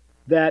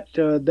 that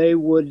they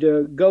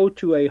would go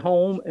to a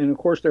home, and of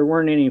course there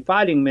weren't any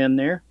fighting men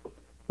there,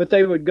 but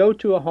they would go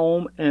to a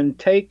home and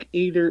take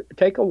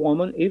a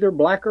woman, either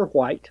black or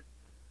white,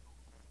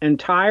 and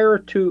tie her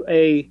to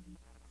a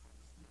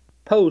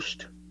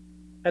post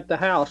at the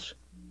house,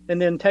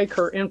 and then take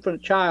her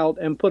infant child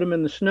and put him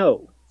in the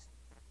snow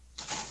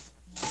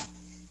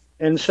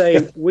and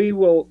say, we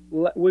will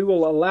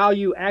allow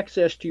you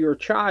access to your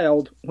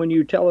child when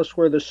you tell us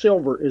where the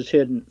silver is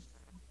hidden.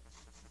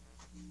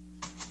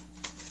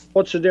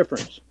 What's the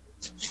difference?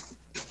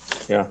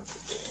 Yeah.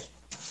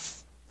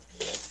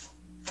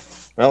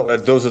 Well,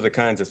 those are the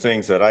kinds of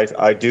things that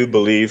I do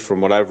believe,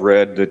 from what I've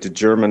read, that the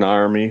German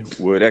army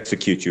would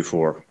execute you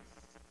for.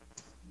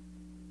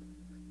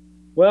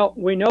 Well,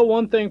 we know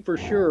one thing for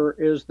sure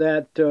is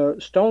that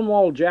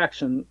Stonewall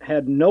Jackson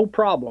had no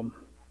problem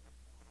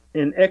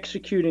in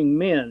executing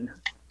men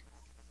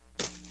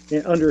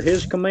under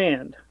his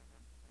command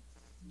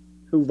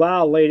who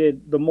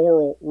violated the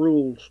moral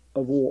rules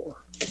of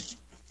war,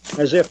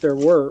 as if there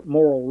were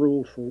moral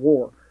rules for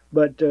war.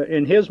 But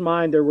in his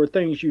mind, there were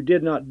things you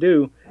did not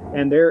do,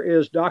 and there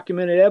is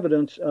documented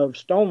evidence of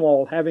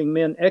Stonewall having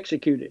men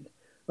executed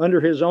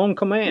under his own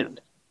command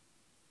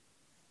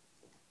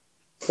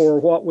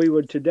for what we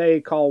would today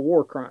call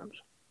war crimes.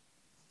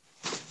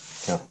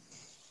 Yeah.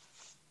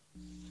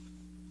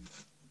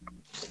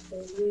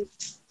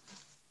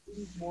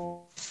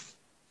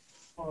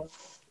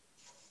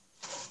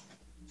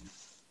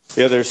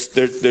 Yeah,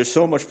 there's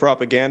so much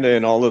propaganda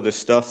in all of this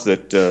stuff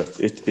that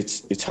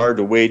it's hard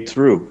to wade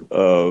through.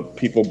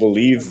 People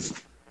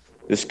believe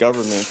this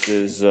government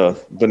is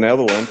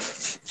benevolent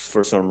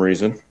for some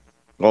reason.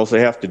 All they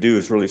have to do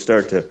is really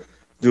start to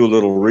do a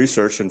little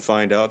research and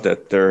find out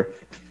that their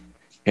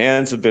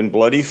hands have been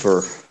bloody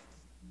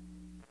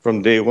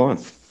from day one.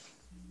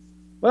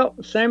 Well,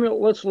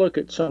 Samuel, let's look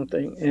at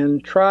something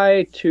and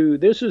try to.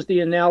 This is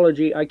the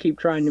analogy I keep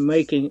trying to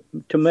make, and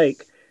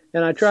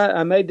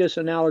I made this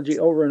analogy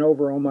over and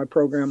over on my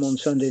program on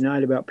Sunday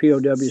night about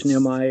POWs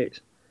and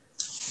MIAs.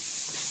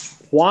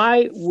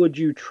 Why would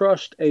you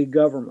trust a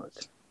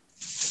government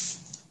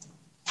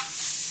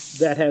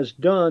that has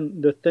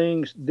done the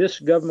things this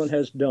government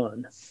has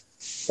done?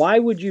 Why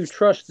would you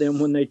trust them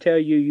when they tell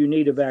you you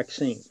need a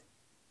vaccine?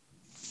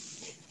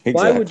 Exactly.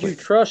 Why would you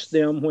trust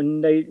them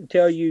when they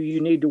tell you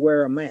you need to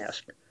wear a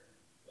mask?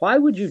 Why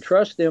would you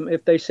trust them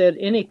if they said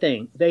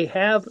anything? They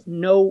have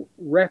no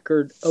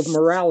record of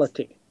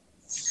morality.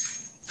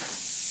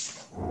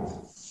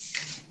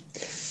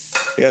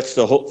 Yeah, it's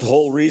the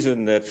whole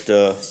reason that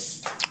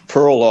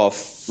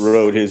Perloff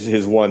wrote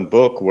his one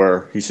book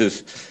where he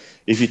says,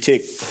 if you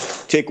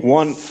take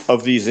one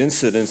of these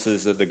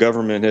incidences that the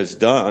government has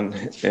done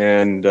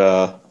and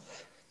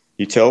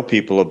you tell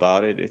people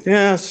about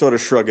it, sort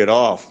of shrug it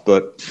off.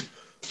 But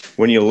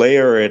when you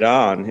layer it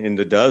on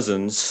into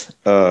dozens,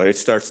 it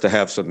starts to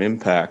have some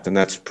impact. And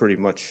that's pretty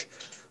much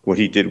what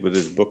he did with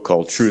his book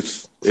called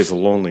Truth is a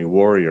Lonely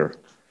Warrior.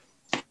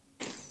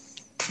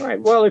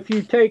 Right. Well, if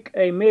you take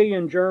 1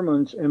 million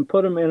Germans and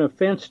put them in a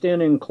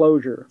fenced-in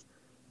enclosure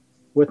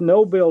with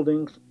no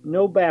buildings,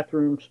 no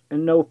bathrooms,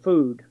 and no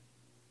food,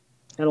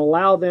 and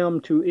allow them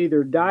to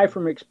either die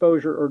from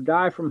exposure or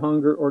die from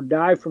hunger or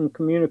die from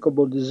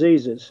communicable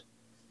diseases,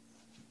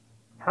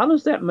 how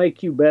does that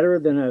make you better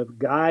than a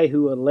guy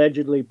who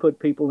allegedly put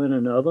people in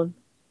an oven?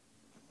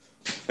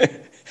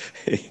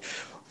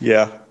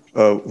 Yeah.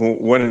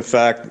 When in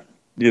fact,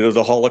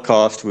 the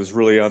Holocaust was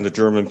really on the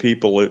German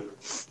people. It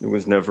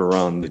was never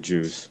on the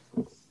Jews.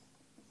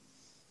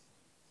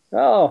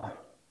 Oh,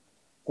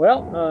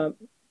 well,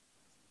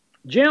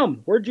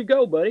 Jim, where'd you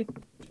go, buddy?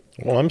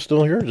 Well, I'm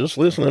still here, just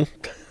listening.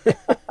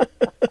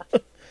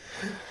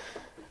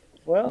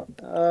 Well,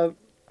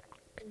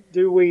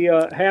 do we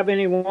have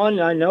anyone?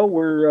 I know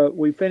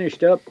we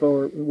finished up,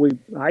 or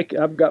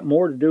I've got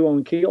more to do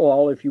on Keel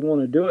Hall if you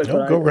want to do it.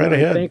 No, go right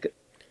ahead.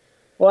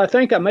 I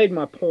think I made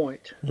my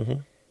point. Mm-hmm.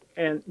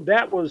 And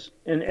that was,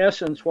 in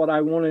essence, what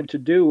I wanted to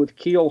do with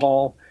Keel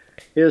Hall,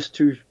 is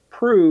to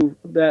prove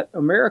that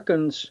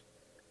Americans,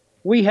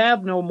 we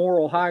have no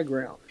moral high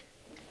ground.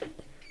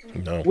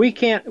 No. We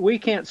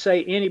can't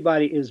say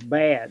anybody is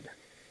bad.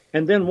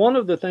 And then one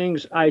of the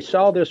things I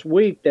saw this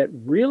week that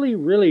really,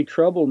 really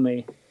troubled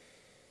me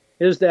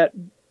is that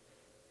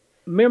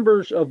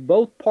members of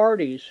both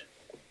parties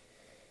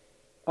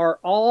are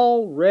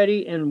all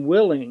ready and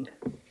willing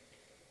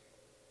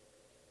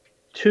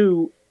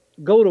to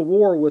go to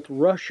war with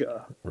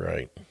Russia.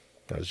 Right.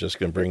 I was just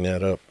going to bring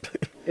that up.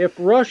 If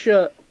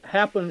Russia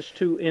happens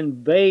to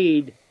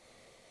invade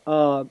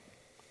the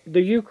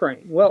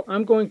Ukraine, well,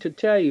 I'm going to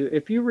tell you,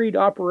 if you read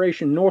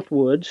Operation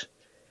Northwoods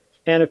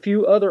and a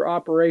few other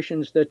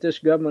operations that this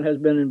government has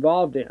been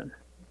involved in,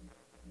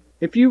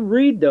 if you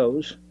read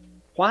those,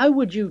 why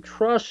would you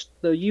trust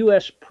the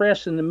U.S.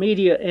 press and the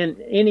media and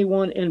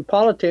anyone in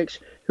politics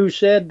who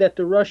said that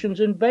the Russians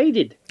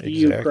invaded the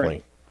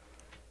Ukraine?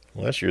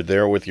 Unless you're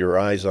there with your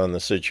eyes on the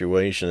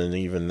situation, and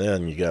even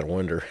then, you got to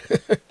wonder.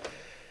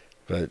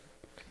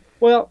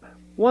 Well,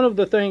 one of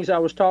the things I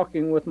was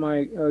talking with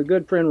my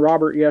good friend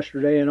Robert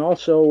yesterday, and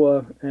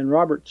also, and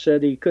Robert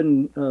said he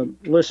couldn't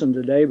listen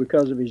today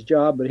because of his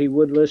job, but he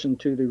would listen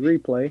to the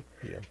replay.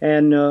 Yeah.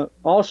 And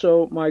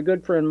also my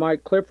good friend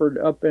Mike Clifford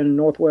up in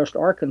Northwest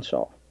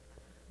Arkansas.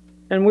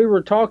 And we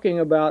were talking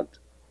about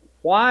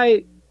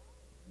why,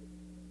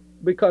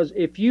 because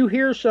if you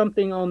hear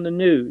something on the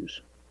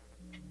news,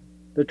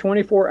 the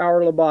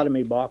 24-hour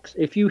lobotomy box,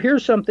 if you hear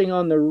something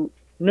on the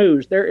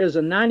news, there is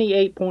a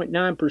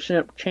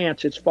 98.9%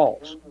 chance it's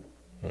false.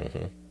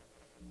 Mm-hmm.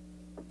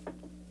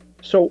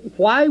 So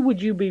why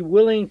would you be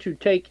willing to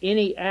take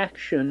any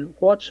action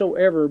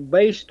whatsoever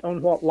based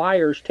on what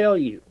liars tell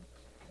you?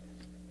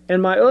 And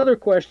my other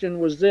question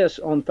was this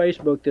on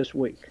Facebook this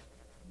week.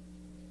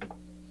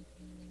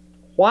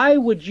 Why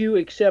would you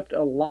accept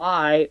a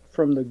lie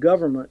from the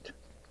government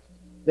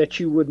that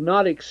you would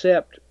not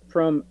accept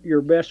from your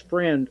best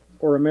friend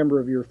or a member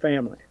of your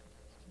family?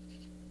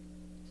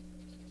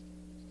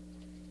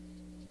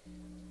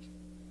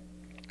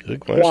 Good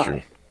question.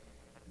 Why?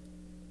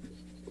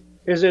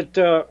 Is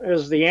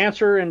the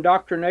answer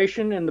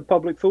indoctrination in the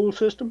public fool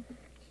system?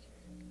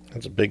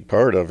 That's a big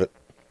part of it.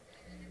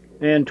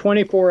 And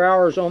 24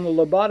 hours on the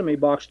lobotomy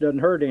box doesn't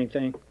hurt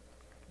anything.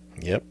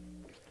 Yep.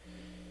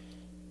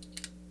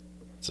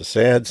 It's a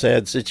sad,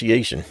 sad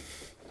situation.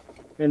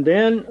 And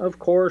then, of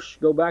course,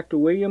 go back to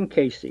William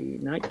Casey,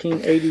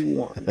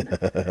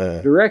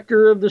 1981,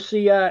 director of the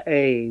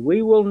CIA.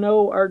 We will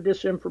know our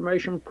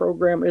disinformation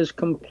program is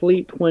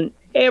complete when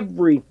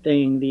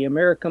everything the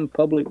American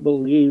public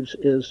believes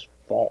is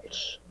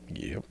false.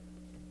 Yep.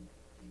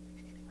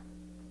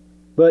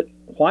 But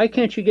why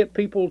can't you get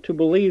people to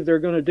believe they're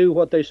going to do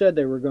what they said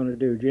they were going to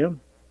do, Jim?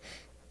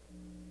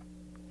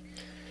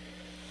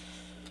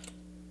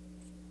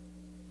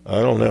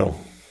 I don't know.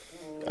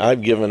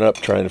 I've given up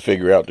trying to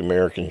figure out the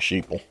American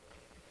sheeple.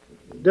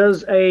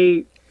 Does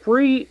a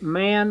free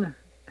man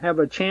have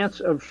a chance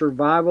of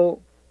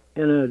survival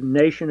in a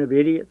nation of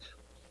idiots?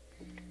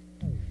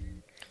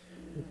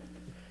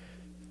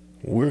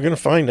 We're going to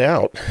find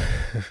out.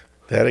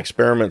 That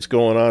experiment's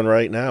going on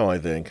right now, I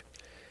think.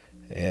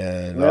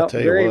 And I'll Well,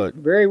 tell you very, what,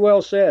 very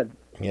well said.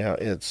 yeah,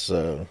 it's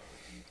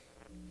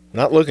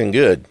not looking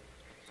good.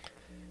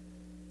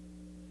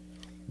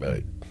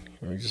 But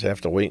we just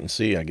have to wait and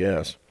see, I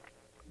guess.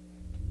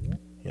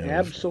 You know,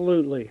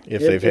 Absolutely.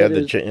 if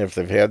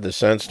they've had the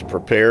sense to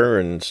prepare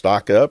and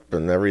stock up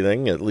and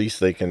everything, at least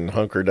they can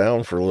hunker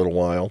down for a little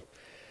while.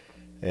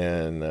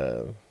 And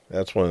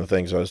that's one of the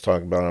things I was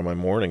talking about on my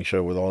morning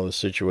show with all the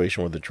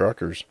situation with the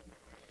truckers.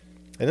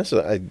 And this is,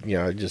 a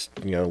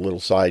little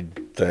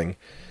side thing.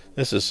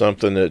 This is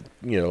something that,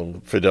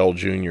 Fidel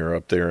Jr.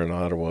 up there in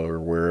Ottawa or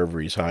wherever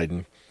he's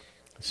hiding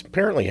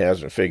apparently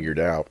hasn't figured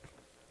out.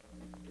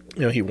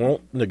 He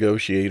won't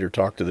negotiate or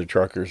talk to the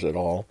truckers at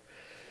all.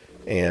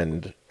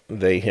 And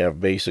they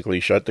have basically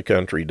shut the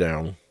country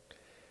down.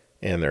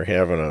 And they're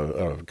having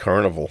a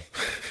carnival,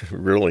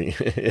 really,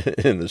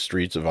 in the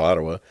streets of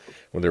Ottawa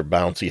with their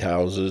bouncy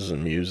houses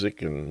and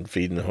music and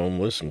feeding the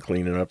homeless and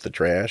cleaning up the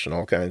trash and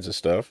all kinds of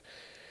stuff.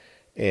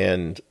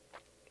 And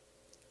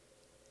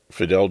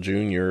Fidel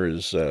Jr.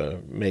 is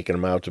making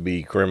them out to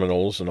be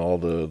criminals, and all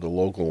the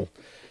local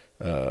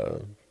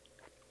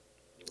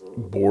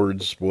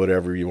boards,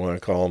 whatever you want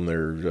to call them,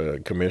 their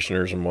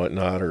commissioners and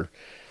whatnot, are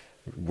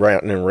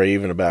ranting and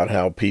raving about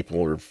how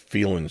people are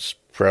feeling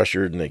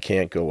pressured and they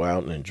can't go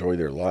out and enjoy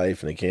their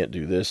life and they can't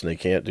do this and they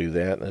can't do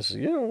that. And I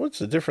said, what's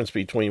the difference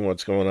between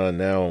what's going on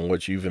now and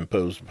what you've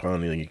imposed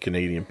upon the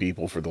Canadian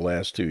people for the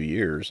last 2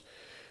 years?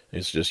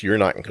 It's just you're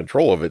not in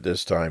control of it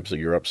this time, so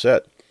you're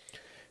upset.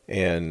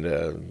 And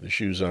the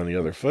shoe's on the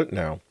other foot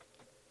now.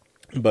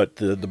 But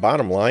the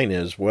bottom line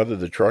is, whether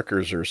the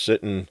truckers are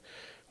sitting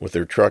with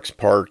their trucks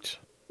parked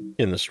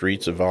in the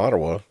streets of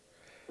Ottawa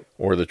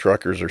or the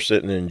truckers are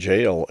sitting in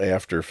jail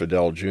after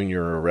Fidel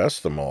Jr. arrests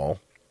them all,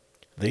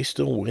 they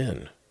still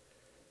win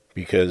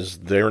because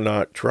they're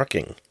not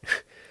trucking.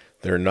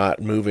 They're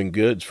not moving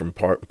goods from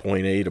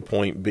point A to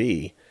point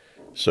B.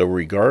 So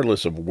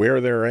regardless of where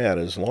they're at,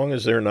 as long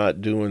as they're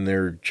not doing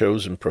their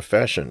chosen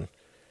profession,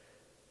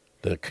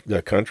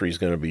 the country's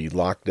going to be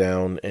locked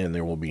down and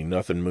there will be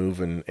nothing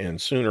moving. And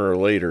sooner or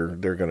later,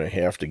 they're going to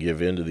have to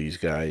give in to these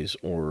guys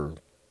or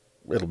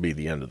it'll be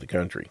the end of the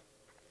country.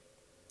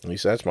 At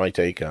least that's my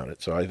take on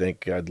it. So I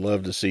think I'd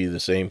love to see the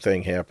same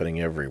thing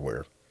happening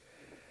everywhere.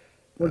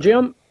 Well,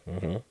 Jim,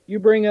 you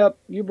bring up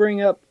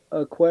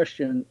a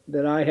question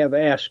that I have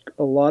asked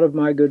a lot of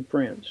my good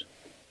friends.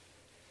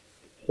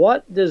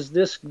 What does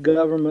this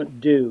government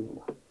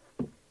do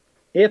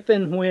if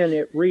and when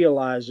it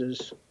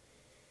realizes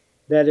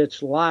that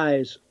its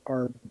lies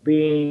are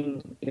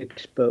being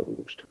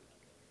exposed?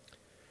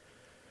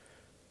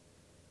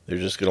 They're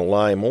just going to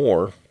lie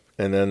more,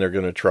 and then they're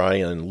going to try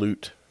and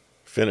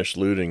finish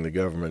looting the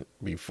government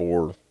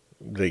before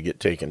they get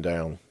taken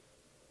down.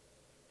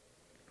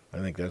 I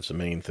think that's the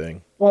main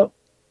thing. Well,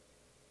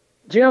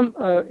 Jim,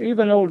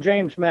 even old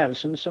James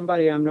Madison,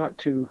 somebody I'm not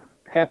too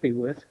happy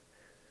with,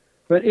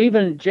 but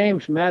even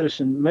James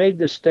Madison made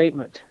the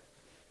statement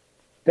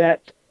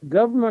that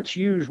governments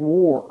use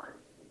war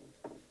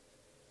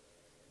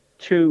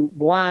to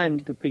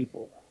blind the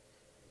people.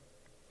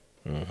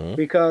 Mm-hmm.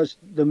 Because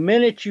the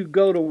minute you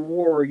go to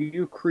war,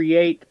 you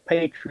create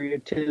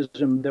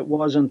patriotism that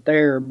wasn't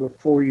there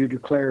before you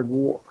declared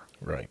war.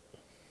 Right.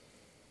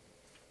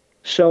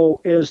 So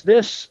is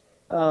this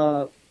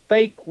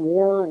fake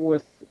war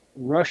with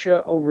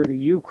Russia over the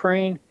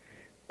Ukraine,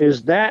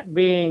 is that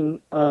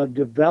being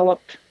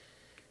developed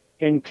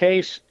in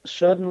case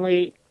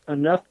suddenly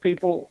enough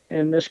people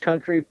in this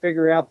country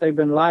figure out they've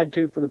been lied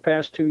to for the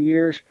past 2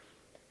 years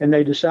and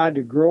they decide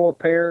to grow a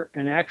pair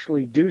and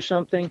actually do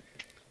something?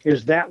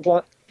 Is that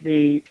what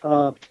the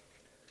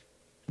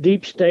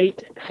deep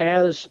state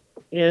has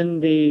in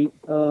the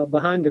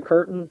behind the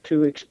curtain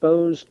to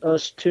expose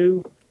us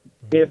to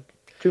if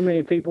too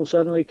many people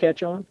suddenly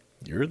catch on?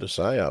 You're the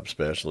PSYOP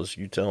specialist.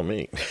 You tell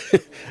me.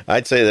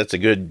 I'd say that's a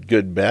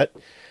good bet.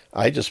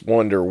 I just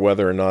wonder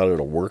whether or not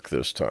it'll work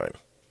this time.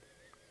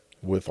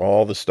 With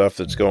all the stuff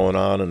that's going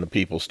on and the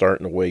people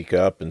starting to wake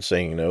up and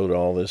saying no to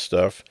all this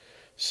stuff,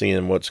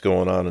 seeing what's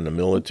going on in the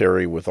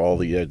military with all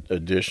the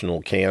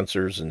additional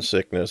cancers and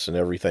sickness and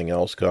everything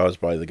else caused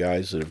by the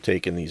guys that have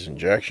taken these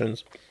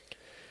injections,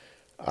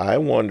 I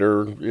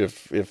wonder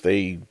if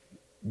they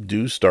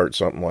do start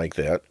something like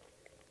that,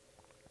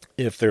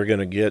 if they're going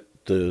to get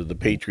the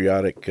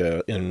patriotic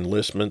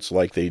enlistments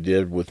like they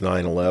did with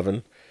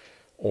 9/11,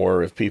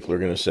 or if people are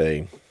going to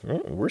say,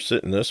 we're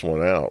sitting this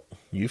one out.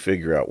 You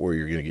figure out where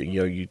you're going to get.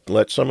 You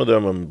let some of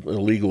them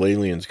illegal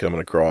aliens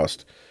coming across,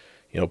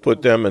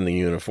 put them in the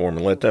uniform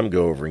and let them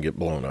go over and get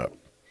blown up.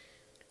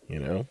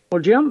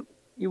 Well, Jim,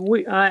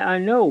 I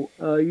know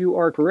you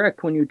are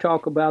correct when you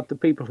talk about the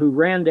people who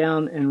ran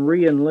down and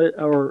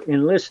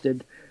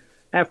enlisted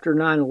after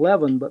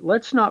 9/11, but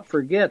let's not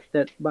forget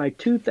that by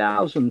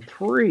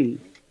 2003,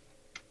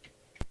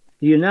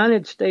 the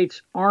United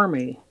States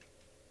Army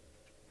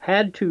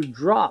had to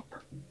drop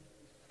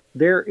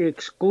their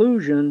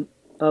exclusion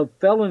of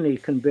felony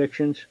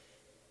convictions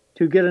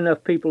to get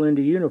enough people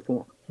into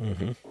uniform.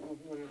 Mm-hmm.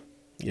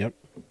 Yep.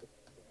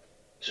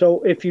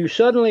 So if you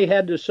suddenly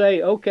had to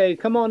say, okay,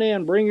 come on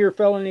in, bring your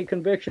felony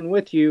conviction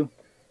with you,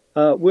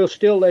 we'll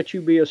still let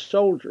you be a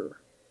soldier.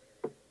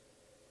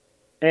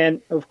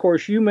 And of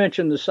course, you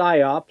mentioned the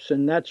PSYOPs,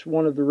 and that's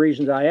one of the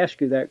reasons I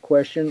asked you that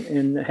question.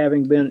 And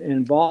having been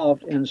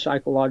involved in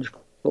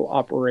psychological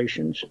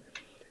operations,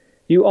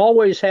 you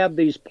always have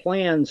these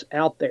plans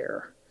out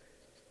there.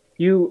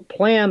 You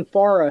plan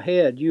far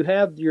ahead. You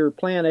have your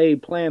plan A,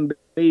 plan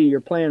B,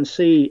 your plan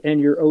C, and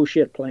your oh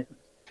shit plan.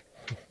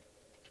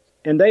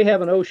 And they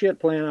have an oh shit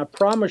plan, I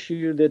promise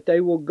you, that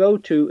they will go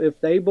to if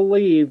they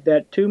believe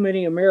that too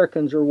many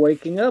Americans are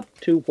waking up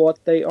to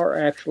what they are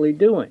actually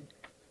doing.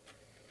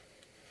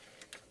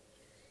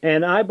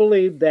 And I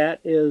believe that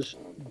is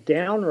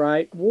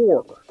downright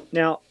war.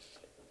 Now,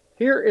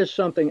 here is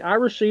something. I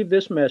received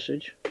this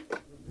message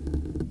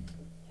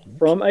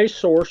from a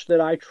source that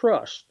I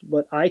trust,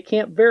 but I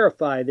can't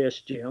verify this,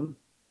 Jim.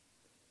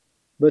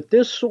 But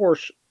this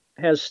source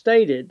has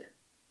stated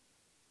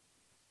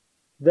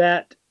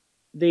that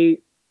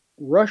the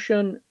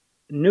Russian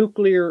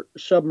nuclear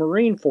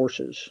submarine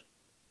forces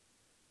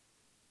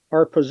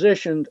are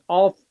positioned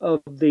off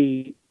of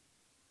the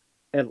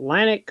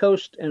Atlantic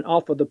coast and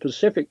off of the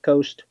Pacific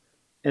coast,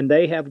 and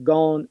they have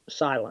gone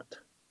silent.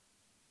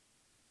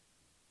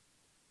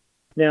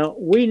 Now,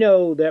 we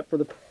know that for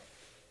the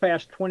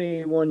past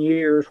 21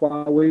 years,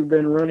 while we've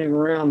been running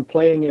around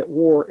playing at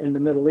war in the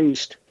Middle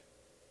East,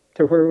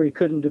 to where we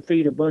couldn't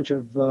defeat a bunch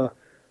of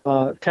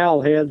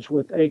towel heads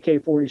with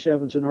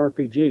AK-47s and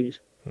RPGs.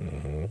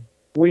 Mm-hmm.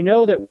 We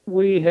know that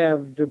we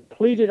have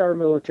depleted our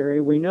military.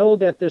 We know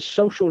that this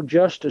social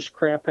justice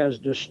crap has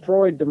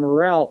destroyed the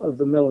morale of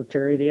the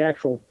military, the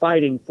actual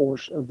fighting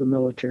force of the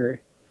military.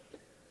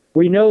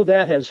 We know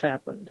that has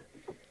happened.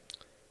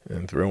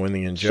 And throw in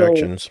the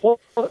injections.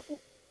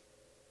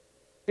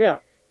 Yeah.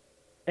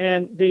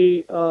 And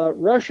the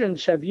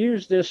Russians have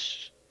used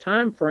this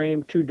time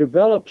frame to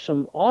develop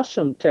some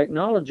awesome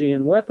technology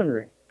and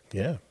weaponry.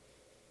 Yeah.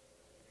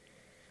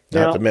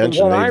 Not to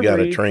mention they've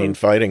got a trained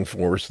fighting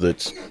force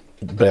that's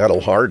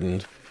battle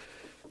hardened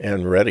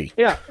and ready.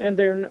 Yeah, and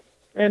they're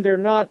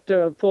not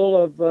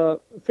full of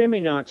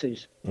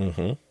feminazis.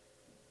 Mm-hmm.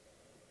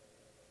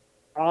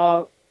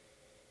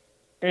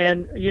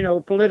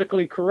 And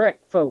politically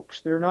correct folks.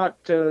 They're not.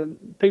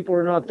 People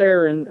are not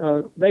there,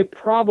 and they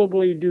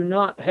probably do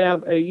not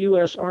have a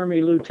U.S.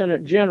 Army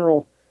Lieutenant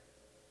General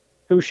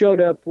who showed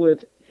up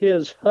with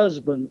his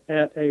husband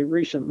at a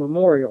recent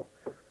memorial.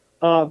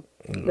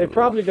 They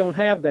probably don't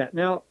have that.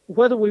 Now,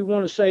 whether we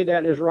want to say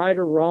that is right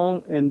or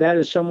wrong, and that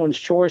is someone's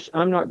choice,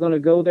 I'm not going to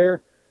go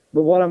there.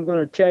 But what I'm going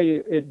to tell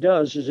you it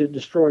does is it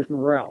destroys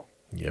morale.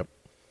 Yep.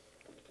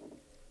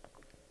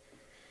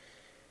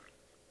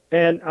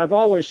 And I've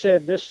always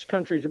said this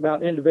country's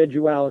about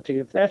individuality.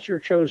 If that's your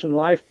chosen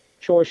life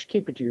choice,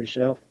 keep it to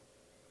yourself.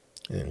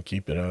 And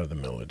keep it out of the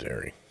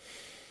military.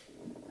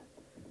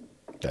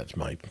 That's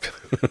my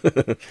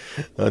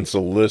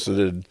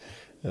unsolicited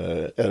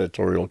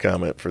editorial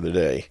comment for the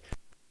day.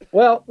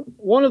 Well,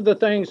 one of the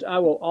things I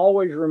will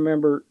always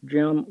remember,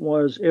 Jim,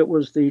 was it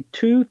was the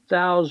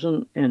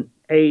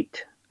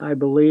 2008, I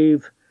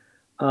believe,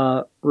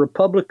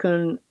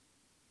 Republican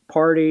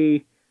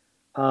Party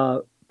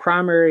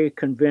primary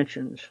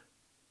conventions.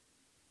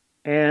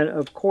 And,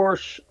 of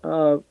course,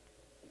 John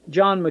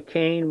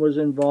McCain was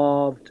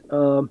involved.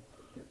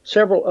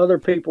 Several other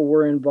people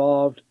were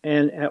involved.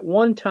 And at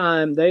one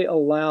time, they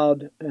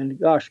allowed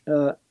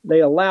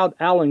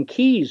Alan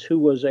Keyes, who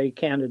was a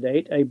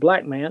candidate, a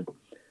black man,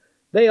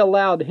 they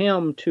allowed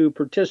him to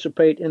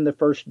participate in the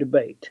first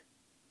debate.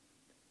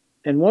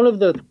 And one of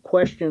the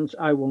questions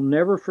I will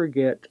never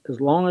forget as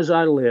long as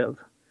I live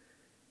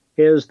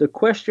is the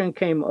question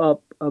came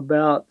up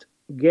about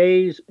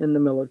gays in the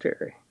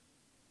military.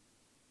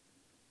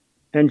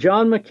 And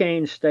John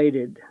McCain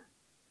stated,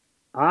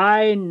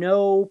 I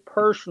know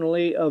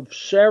personally of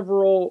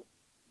several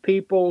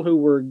people who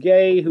were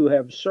gay who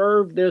have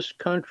served this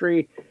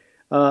country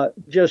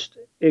just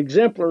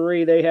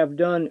exemplary. They have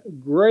done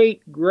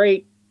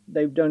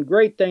they've done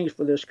great things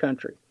for this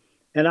country.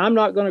 And I'm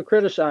not going to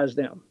criticize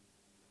them.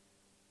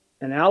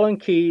 And Alan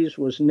Keyes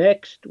was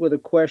next with a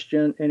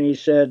question, and he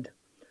said,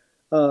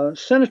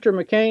 Senator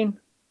McCain,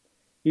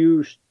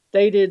 you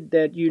stated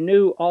that you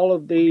knew all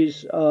of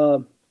these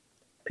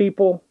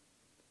people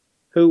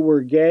who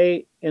were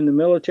gay in the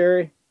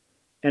military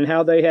and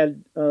how they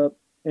had, and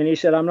he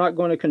said, I'm not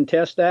going to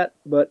contest that,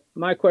 but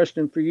my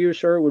question for you,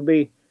 sir, would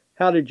be,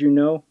 how did you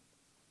know?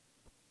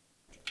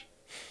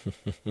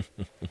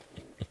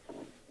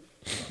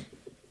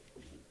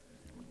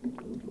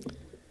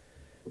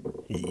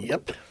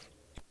 Yep.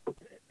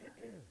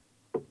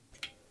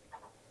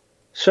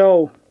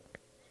 So,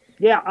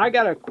 yeah, I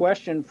got a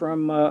question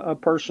from a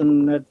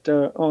person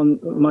that on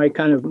my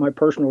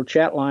personal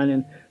chat line,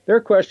 and their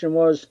question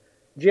was,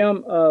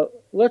 Jim,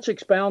 let's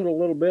expound a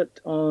little bit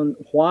on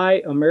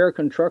why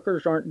American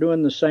truckers aren't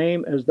doing the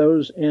same as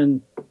those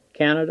in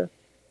Canada.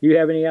 Do you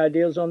have any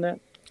ideas on that?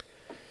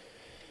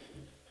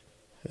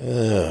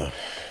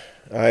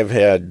 I've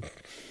had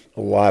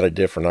a lot of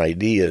different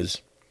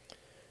ideas.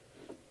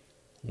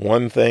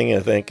 One thing I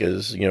think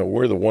is,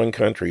 we're the one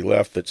country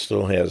left that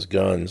still has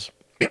guns.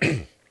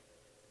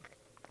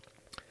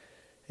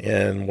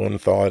 And one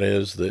thought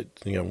is that,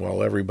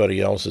 while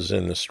everybody else is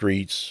in the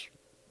streets,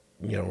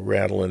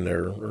 rattling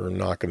or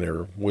knocking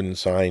their wooden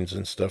signs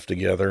and stuff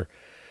together,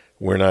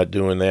 we're not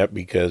doing that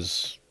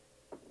because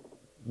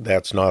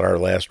that's not our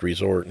last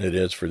resort, and it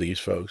is for these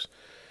folks.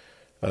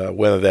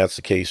 Whether that's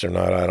the case or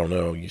not, I don't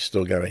know. You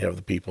still got to have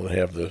the people that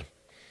have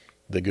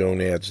the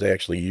gonads to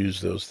actually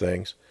use those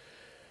things.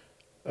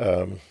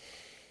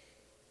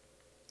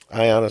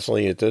 I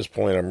honestly, at this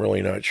point, I'm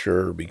really not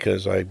sure,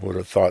 because I would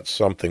have thought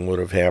something would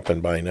have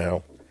happened by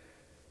now.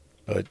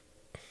 But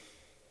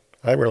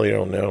I really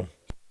don't know.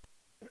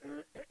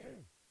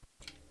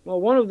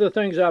 Well, one of the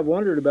things I've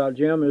wondered about,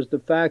 Jim, is the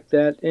fact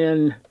that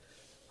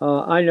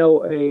I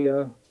know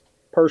a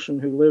person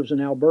who lives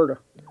in Alberta,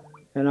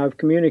 and I've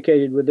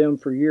communicated with them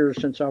for years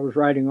since I was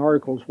writing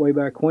articles way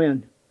back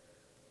when.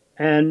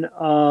 And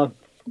I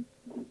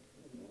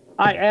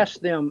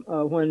asked them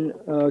when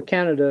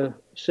Canada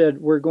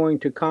said, we're going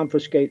to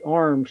confiscate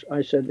arms,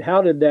 I said,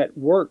 how did that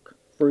work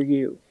for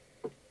you?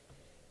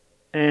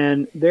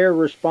 And their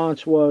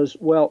response was,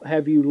 well,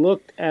 have you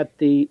looked at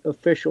the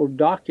official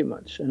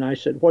documents? And I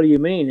said, what do you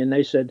mean? And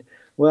they said,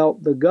 well,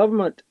 the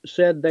government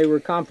said they were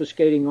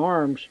confiscating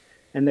arms,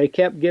 and they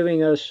kept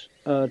giving us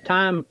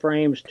time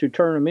frames to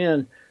turn them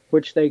in,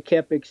 which they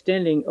kept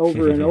extending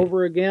over and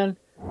over again.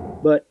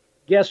 But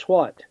guess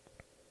what?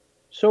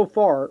 So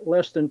far,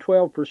 less than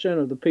 12%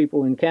 of the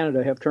people in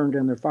Canada have turned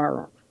in their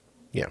firearms.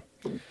 Yeah,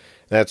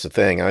 that's the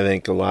thing. I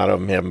think a lot of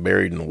them have them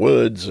buried in the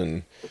woods,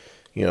 and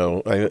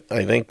I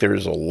think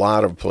there's a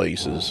lot of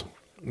places,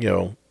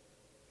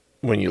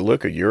 when you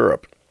look at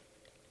Europe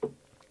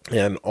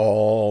and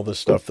all the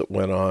stuff that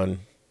went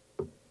on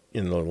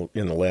in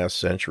the last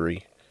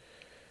century,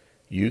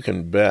 you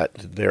can bet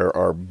there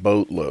are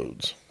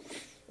boatloads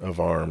of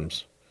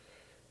arms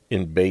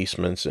in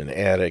basements and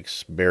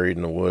attics, buried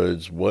in the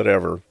woods,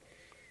 whatever,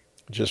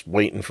 just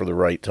waiting for the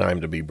right time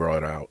to be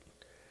brought out.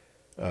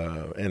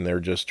 And they're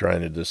just trying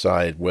to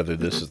decide whether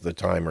this is the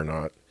time or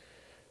not.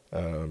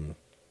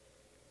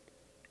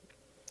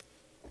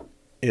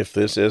 If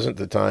this isn't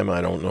the time,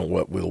 I don't know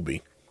what will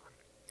be,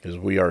 because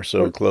we are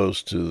so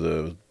close to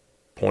the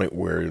point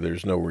where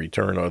there's no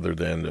return other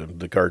than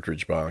the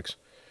cartridge box.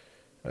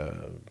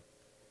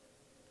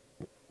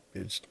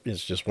 It's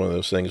just one of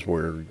those things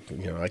where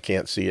I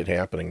can't see it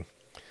happening.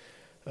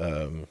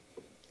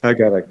 I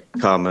got a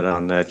comment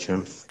on that,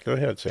 Jim. Go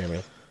ahead,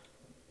 Samuel.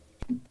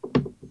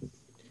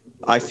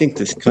 I think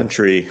this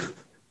country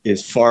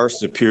is far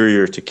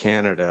superior to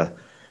Canada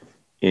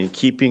in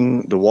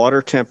keeping the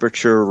water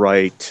temperature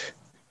right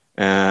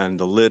and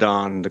the lid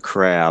on the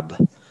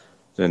crab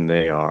than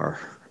they are.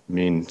 I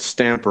mean,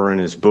 Stamper in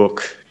his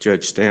book,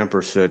 Judge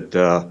Stamper said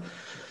the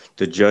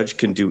judge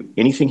can do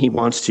anything he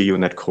wants to you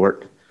in that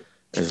court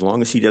as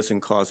long as he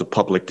doesn't cause a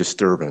public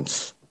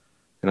disturbance.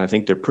 And I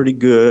think they're pretty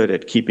good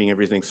at keeping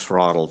everything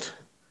throttled.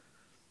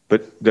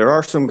 But there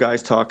are some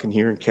guys talking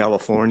here in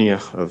California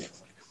of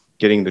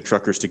getting the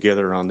truckers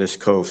together on this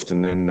coast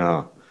and then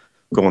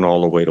going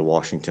all the way to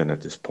Washington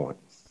at this point.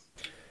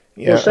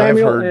 Yeah, well,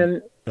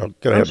 Samuel,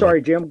 I'm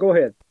sorry, Jim, go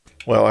ahead.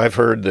 Well, I've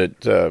heard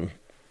that,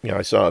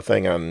 I saw a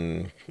thing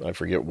on, I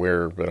forget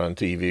where, but on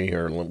TV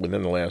or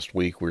within the last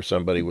week, where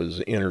somebody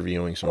was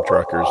interviewing some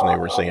truckers and they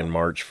were saying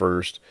March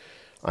 1st.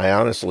 I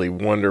honestly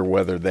wonder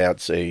whether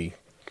that's a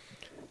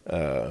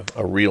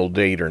real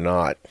date or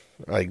not.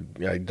 I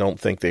don't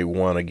think they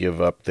want to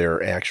give up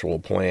their actual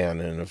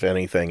plan, and if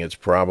anything, it's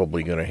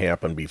probably going to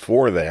happen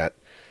before that,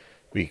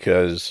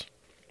 because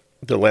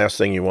the last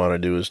thing you want to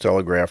do is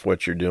telegraph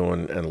what you're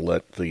doing and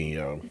let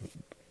the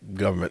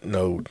government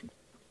know,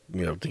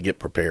 to get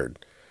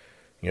prepared.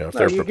 If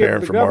they're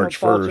preparing for March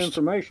 1st.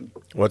 Information.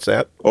 What's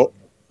that? Oh,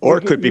 or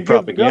it could be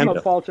propaganda. Give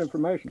the false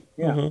information.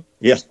 Yeah. Mm-hmm.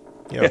 Yes.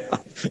 Yeah.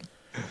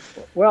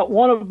 Well,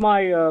 one of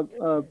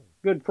my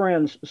good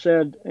friends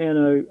said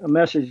in a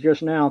message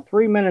just now,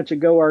 3 minutes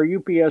ago, our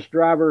UPS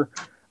driver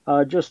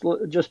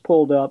just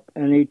pulled up,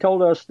 and he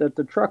told us that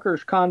the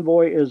truckers'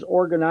 convoy is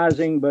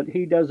organizing, but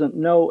he doesn't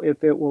know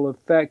if it will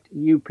affect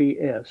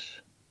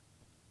UPS.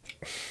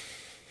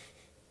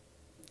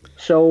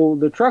 So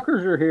the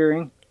truckers are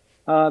hearing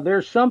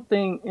there's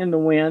something in the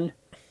wind.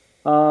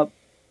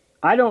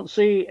 I don't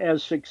see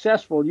as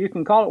successful. You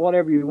can call it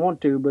whatever you want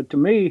to, but to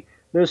me,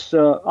 this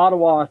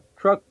Ottawa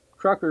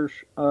truckers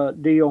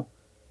deal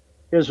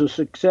is a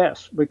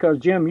success, because,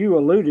 Jim, you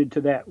alluded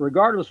to that.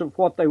 Regardless of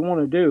what they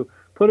want to do,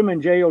 put them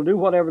in jail, do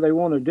whatever they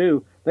want to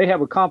do, they have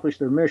accomplished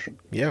their mission.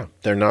 Yeah,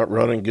 they're not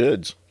running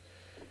goods.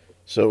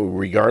 So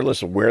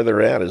regardless of where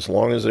they're at, as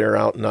long as they're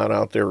not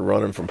out there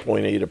running from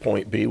point A to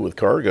point B with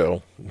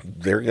cargo,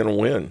 they're going to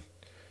win.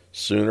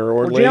 Sooner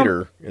or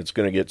later, Jim, it's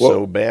going to get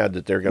so bad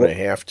that they're going to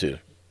have to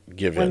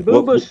give in.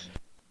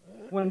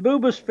 When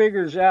Boobas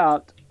figures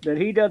out that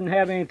he doesn't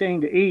have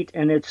anything to eat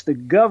and it's the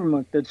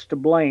government that's to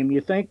blame, you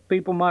think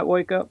people might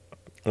wake up?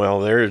 Well,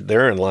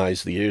 therein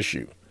lies the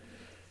issue.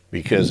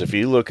 Because if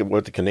you look at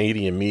what the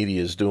Canadian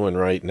media is doing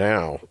right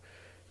now,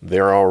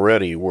 they're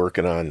already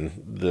working on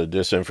the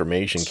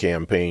disinformation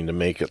campaign to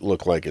make it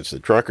look like it's the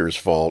truckers'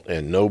 fault,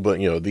 and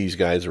nobody, these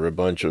guys are a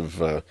bunch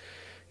of,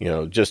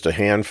 just a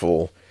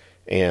handful,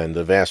 and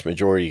the vast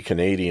majority of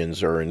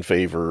Canadians are in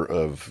favor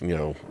of,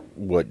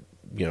 what,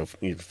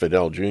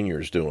 Fidel Jr.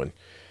 is doing.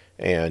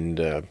 And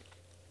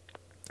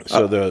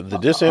so the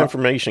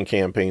disinformation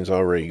campaign's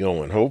already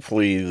going.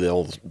 Hopefully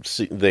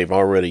they've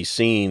already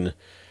seen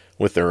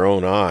with their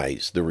own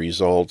eyes the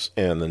results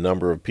and the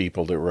number of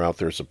people that were out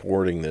there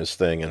supporting this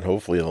thing, and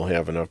hopefully they'll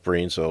have enough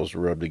brain cells to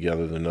rub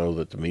together to know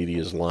that the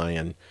media is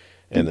lying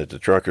and that the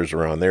truckers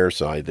are on their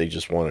side. They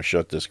just want to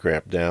shut this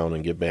crap down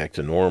and get back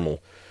to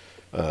normal.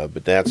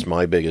 But that's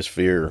my biggest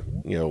fear,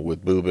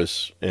 with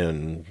Boobas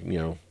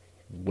and,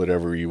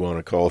 whatever you want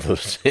to call the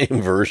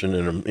same version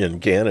in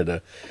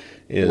Canada,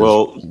 is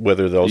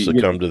whether they'll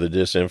succumb to the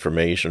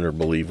disinformation or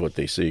believe what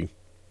they see.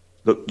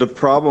 The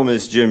problem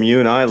is, Jim,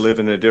 you and I live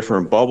in a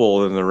different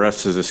bubble than the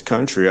rest of this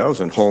country. I was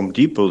in Home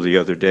Depot the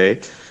other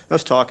day. I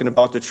was talking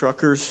about the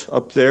truckers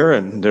up there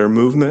and their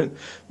movement.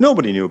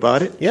 Nobody knew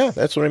about it. Yeah,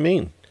 that's what I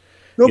mean.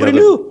 Nobody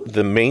knew.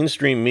 The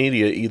mainstream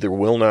media either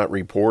will not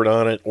report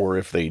on it, or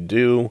if they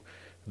do,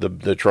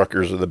 the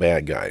truckers are the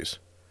bad guys.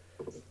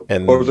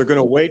 Or they're going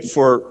to wait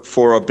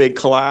for a big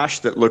clash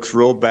that looks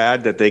real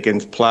bad that they can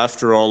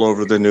plaster all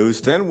over the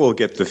news. Then we'll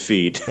get the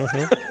feed.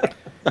 Mm-hmm.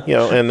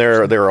 And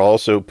they're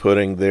also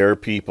putting their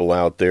people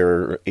out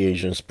there,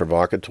 agents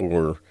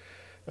provocateur,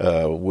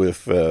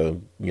 with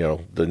the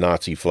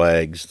Nazi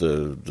flags,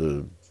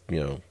 the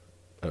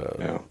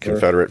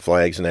Confederate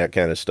flags and that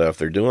kind of stuff.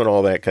 They're doing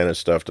all that kind of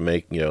stuff to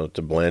make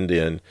to blend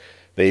in.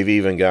 They've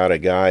even got a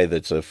guy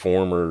that's a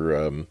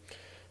former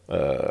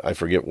I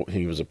forget,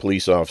 he was a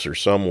police officer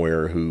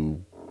somewhere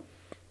who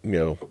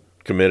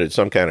committed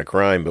some kind of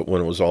crime, but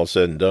when it was all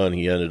said and done,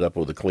 he ended up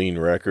with a clean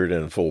record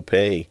and full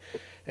pay.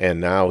 And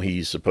now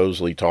he's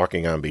supposedly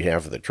talking on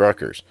behalf of the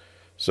truckers.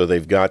 So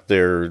they've got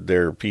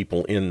their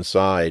people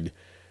inside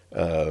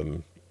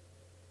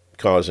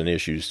causing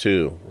issues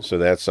too. So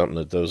that's something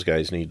that those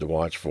guys need to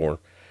watch for.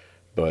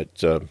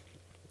 But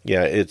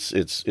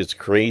it's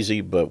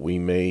crazy, but we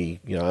may,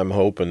 I'm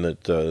hoping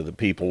that the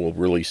people will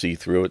really see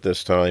through it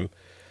this time.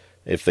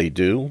 If they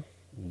do,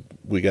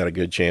 we got a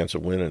good chance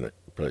of winning it.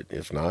 But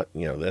if not,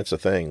 that's the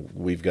thing.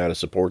 We've got to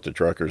support the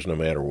truckers no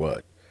matter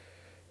what.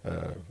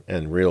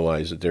 And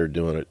realize that they're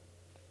doing it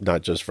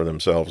not just for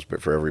themselves,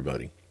 but for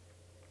everybody.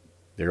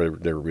 They're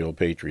real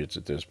patriots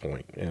at this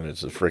point, and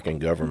it's the frickin'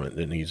 government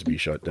that needs to be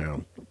shut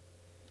down.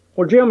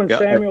 Well, Jim and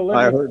Samuel,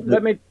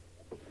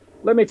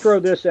 let me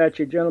throw this at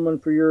you, gentlemen,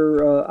 for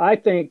your. I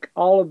think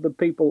all of the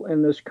people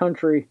in this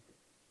country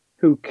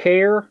who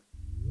care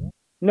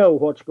know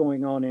what's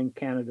going on in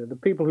Canada. The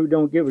people who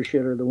don't give a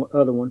shit are the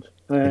other ones,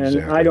 and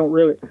exactly. I don't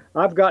really.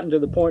 I've gotten to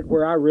the point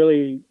where I'm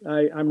really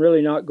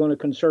not going to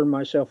concern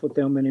myself with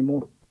them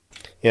anymore.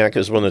 Yeah,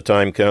 because when the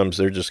time comes,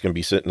 they're just going to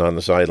be sitting on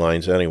the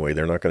sidelines anyway.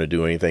 They're not going to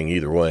do anything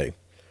either way.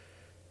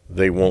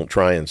 They won't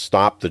try and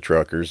stop the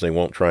truckers. They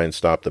won't try and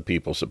stop the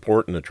people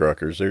supporting the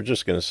truckers. They're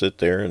just going to sit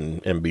there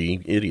and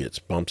be idiots,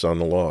 bumps on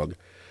the log.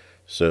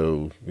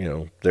 So,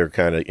 they're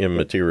kind of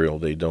immaterial.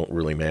 They don't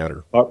really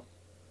matter.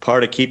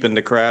 Part of keeping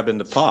the crab in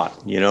the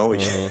pot,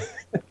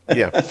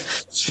 Yeah.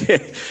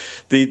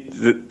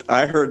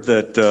 I heard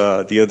that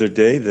the other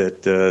day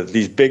that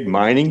these big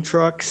mining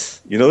trucks,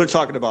 they're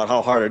talking about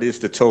how hard it is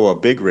to tow a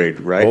big rig,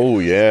 right? Oh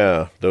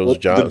yeah, those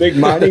jobs. The big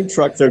mining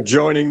trucks are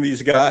joining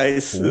these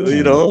guys.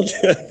 Ooh.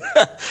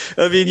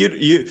 I mean,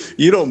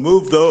 you don't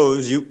move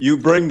those. You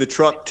bring the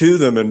truck to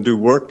them and do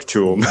work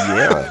to them.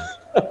 Yeah.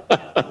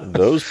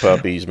 Those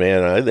puppies,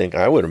 man.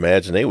 I would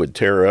imagine they would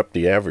tear up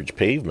the average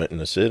pavement in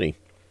the city.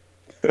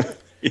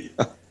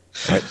 Yeah.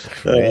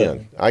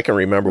 I can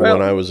remember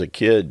when I was a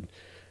kid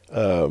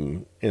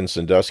in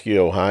Sandusky,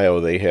 Ohio,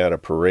 they had a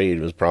parade.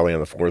 It was probably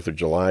on the 4th of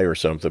July or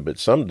something, but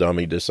some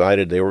dummy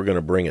decided they were going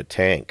to bring a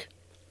tank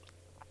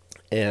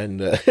and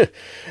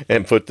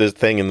put this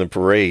thing in the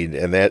parade.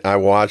 And that I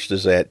watched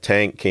as that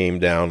tank came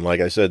down.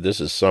 Like I said, this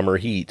is summer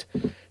heat,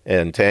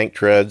 and tank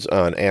treads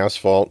on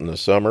asphalt in the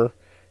summer.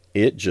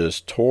 It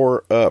just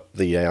tore up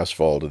the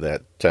asphalt of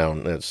that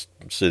town, that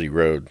city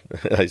road.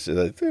 I said,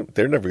 I think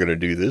they're never going to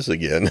do this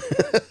again.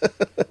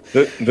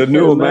 The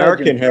New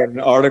American had an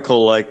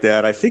article like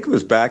that. I think it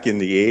was back in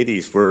the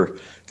 80s, where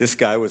this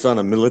guy was on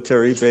a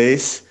military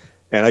base,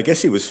 and I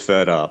guess he was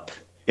fed up.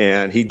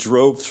 And he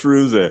took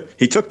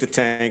the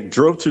tank,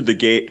 drove through the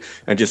gate,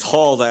 and just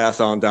hauled ass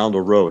on down the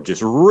road,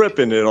 just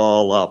ripping it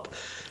all up.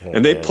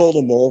 And they pulled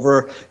him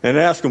over and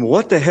asked him,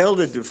 what the hell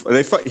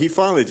he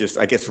finally just,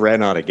 I guess,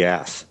 ran out of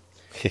gas.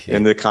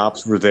 And the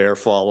cops were there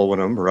following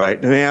him, right?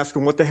 And they asked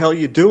him, what the hell are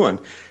you doing?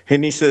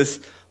 And he says,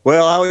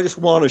 well, I just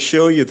want to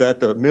show you that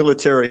the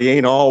military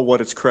ain't all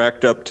what it's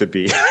cracked up to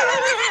be.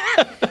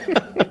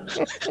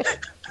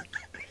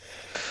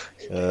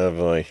 Oh,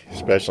 boy.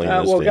 Especially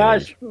in this well, day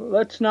guys, age.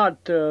 let's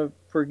not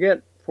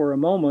forget for a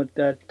moment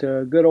that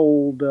good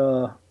old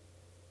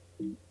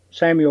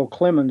Samuel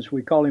Clemens,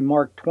 we call him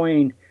Mark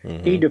Twain,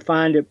 He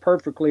defined it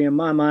perfectly in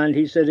my mind.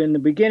 He said, in the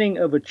beginning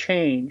of a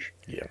change,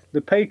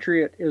 the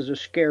patriot is a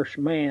scarce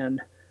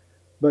man,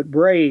 but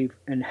brave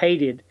and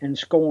hated and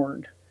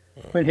scorned.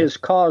 When his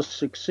cause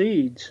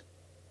succeeds,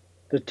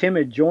 the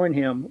timid join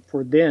him,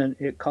 for then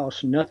it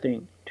costs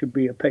nothing to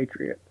be a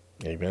patriot.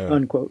 Amen.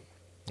 Unquote.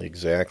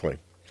 Exactly.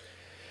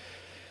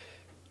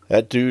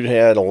 That dude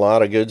had a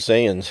lot of good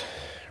sayings.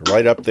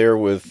 Right up there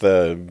with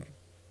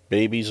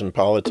babies and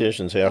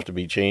politicians have to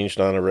be changed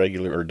on a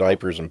regular, or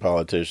diapers and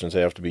politicians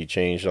have to be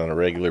changed on a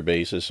regular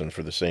basis, and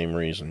for the same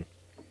reason.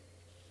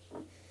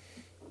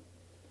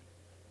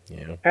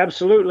 Yeah.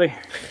 Absolutely.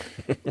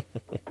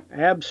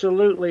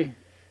 Absolutely.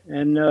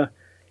 And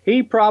he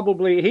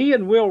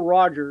and Will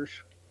Rogers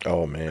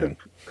Oh, man.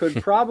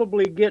 could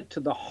probably get to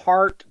the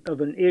heart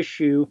of an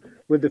issue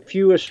with the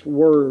fewest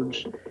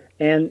words.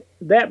 And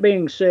that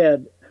being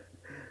said,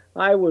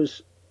 I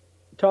was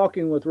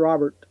talking with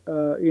Robert,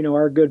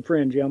 our good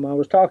friend Jim. I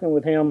was talking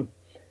with him,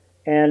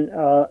 and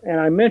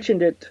I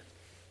mentioned it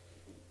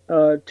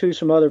to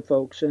some other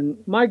folks. And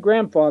my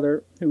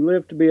grandfather, who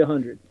lived to be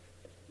 100,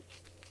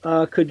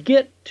 could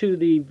get to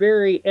the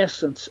very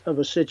essence of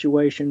a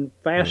situation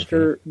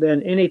faster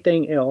than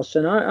anything else.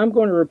 And I'm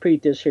going to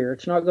repeat this here.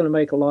 It's not going to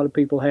make a lot of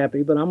people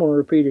happy, but I'm going to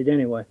repeat it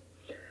anyway.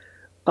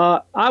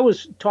 I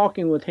was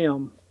talking with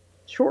him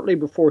shortly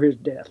before his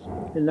death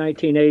in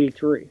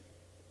 1983.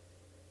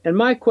 And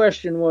my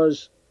question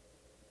was,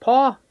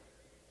 Pa,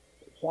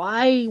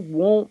 why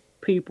won't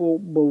people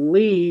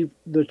believe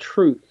the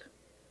truth?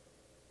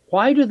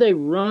 Why do they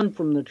run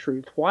from the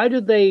truth? Why do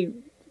they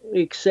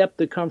accept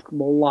the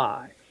comfortable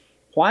lie?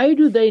 Why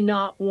do they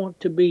not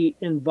want to be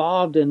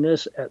involved in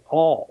this at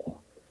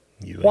all?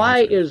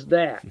 Why is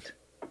that?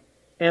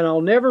 And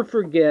I'll never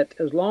forget,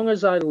 as long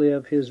as I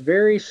live, his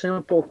very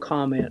simple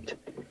comment.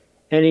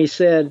 And he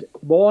said,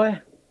 boy,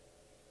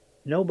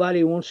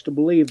 nobody wants to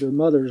believe their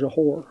mother's a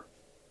whore.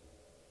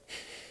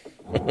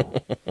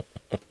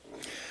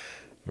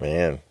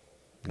 Man,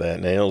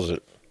 that nails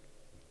it.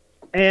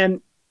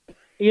 And,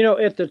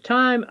 at the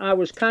time I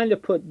was kind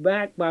of put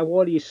back by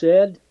what he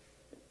said,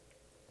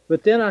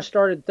 but then I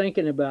started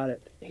thinking about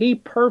it. He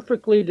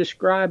perfectly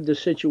described the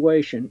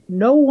situation.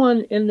 No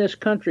one in this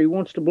country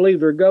wants to believe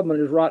their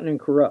government is rotten and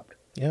corrupt.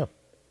 Yeah.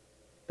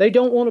 They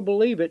don't want to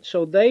believe it,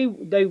 so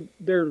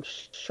they're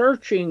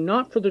searching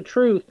not for the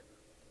truth,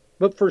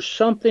 but for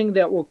something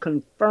that will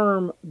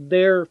confirm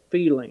their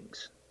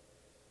feelings.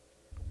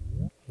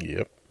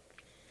 Yep.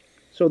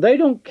 So they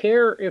don't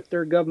care if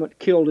their government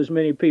killed as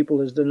many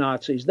people as the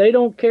Nazis. They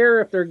don't care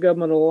if their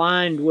government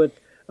aligned with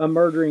a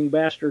murdering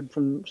bastard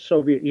from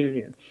Soviet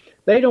Union.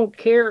 They don't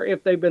care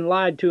if they've been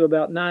lied to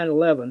about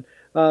 9/11,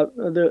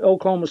 the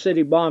Oklahoma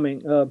City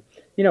bombing,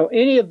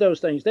 any of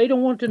those things. They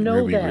don't want to know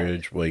Ruby that.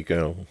 Ridge,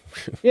 Waco.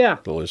 Yeah.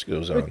 The list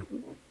goes on.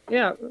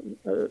 Yeah.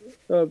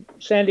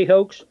 Sandy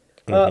Hoax.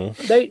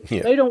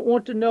 They don't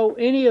want to know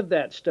any of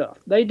that stuff.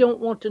 They don't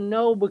want to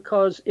know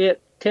because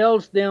it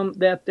tells them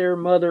that their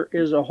mother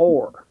is a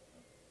whore.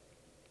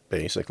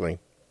 Basically.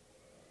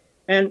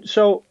 And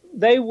so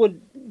they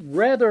would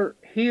rather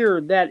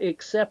hear that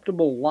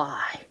acceptable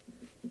lie.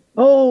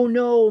 Oh,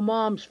 no,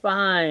 Mom's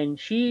fine.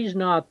 She's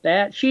not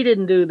that. She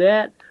didn't do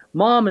that.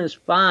 Mom is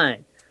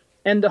fine.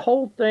 And the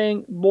whole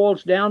thing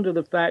boils down to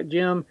the fact,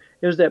 Jim,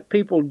 is that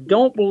people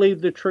don't believe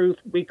the truth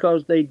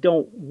because they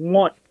don't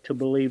want to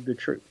believe the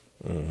truth.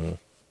 Mm-hmm.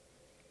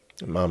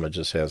 Mama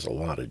just has a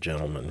lot of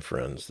gentlemen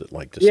friends that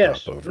like to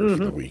stop over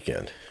for the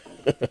weekend.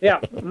 Yeah.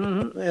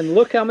 Mm-hmm. And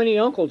look how many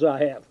uncles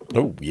I have.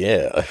 Oh,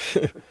 yeah.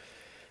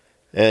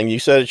 And you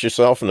said it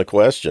yourself in the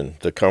question,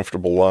 the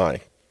comfortable lie.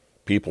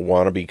 People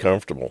want to be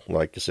comfortable.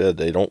 Like you said,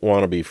 they don't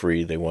want to be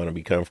free. They want to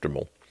be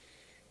comfortable.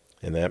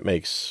 And that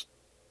makes,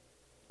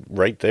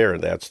 right there,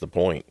 that's the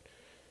point.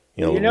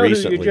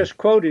 Recently, who you just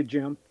quoted,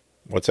 Jim?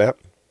 What's that?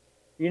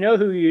 You know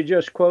who you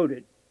just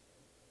quoted?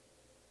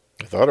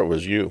 I thought it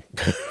was you.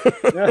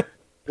 No,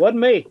 wasn't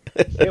me.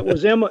 It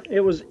was Emma. It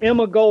was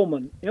Emma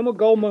Goldman. Emma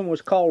Goldman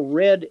was called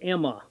Red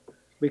Emma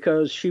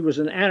because she was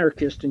an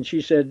anarchist, and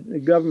she said the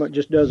government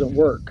just doesn't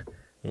work.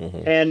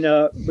 Mm-hmm. And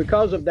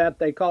because of that,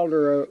 they called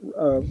her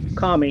a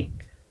commie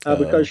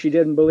because she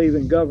didn't believe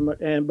in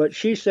government. But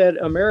she said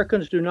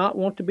Americans do not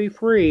want to be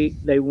free;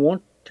 they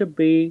want to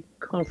be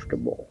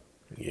comfortable.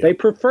 Yep. They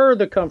prefer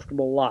the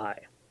comfortable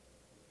lie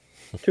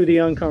to the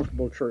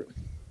uncomfortable truth.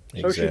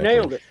 So exactly. she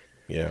nailed it.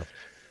 Yeah.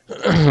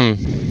 Well,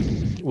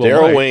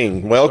 Daryl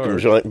Wayne,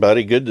 welcome,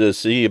 buddy. Good to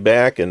see you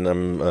back, and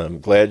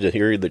I'm glad to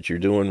hear that you're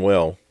doing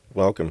well.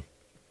 Welcome.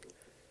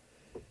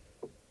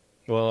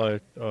 Well,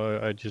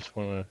 I just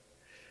want to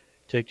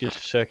take just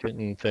a second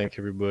and thank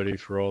everybody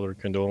for all their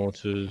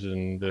condolences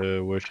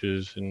and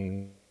wishes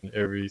and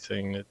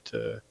everything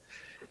that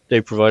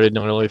they provided,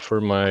 not only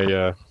for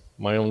my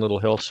my own little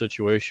health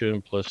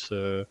situation, plus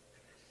my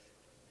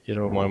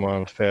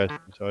mom's passing.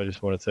 So I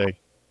just want to thank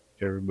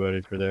everybody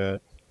for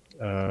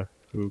that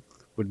who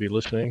would be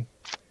listening.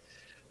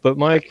 But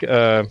Mike,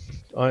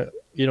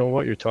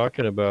 what you're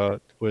talking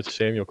about with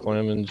Samuel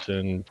Clemens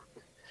and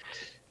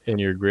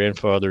your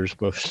grandfather's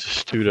most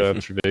astute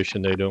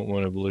observation, they don't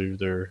want to believe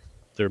their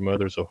their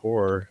mother's a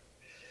whore.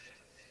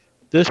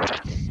 This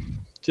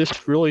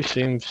really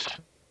seems.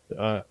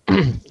 I'll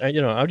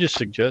just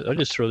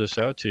throw this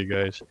out to you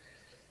guys.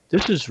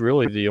 This is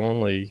really the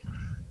only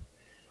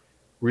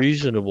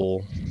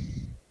reasonable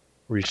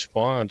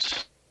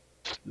response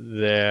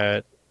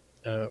that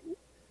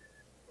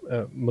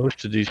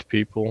most of these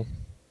people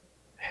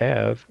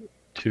have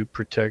to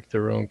protect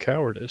their own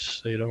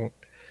cowardice. They don't.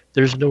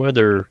 There's no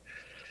other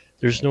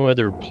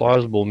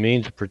plausible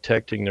means of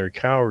protecting their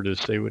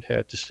cowardice. They would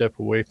have to step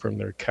away from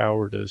their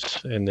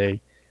cowardice, and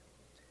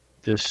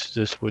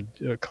this would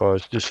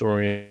cause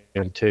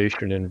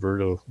disorientation and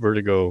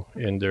vertigo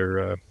in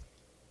their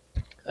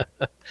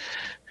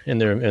in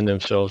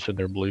themselves and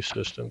their belief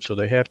system. So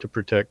they have to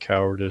protect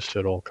cowardice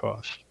at all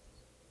costs.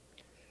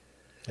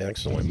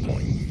 Excellent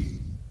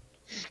point.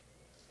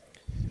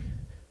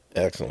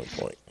 Excellent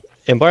point.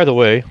 And by the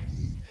way,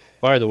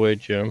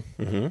 Jim,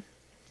 Mm-hmm.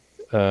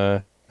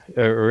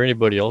 Or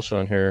anybody else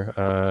on here,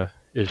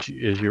 is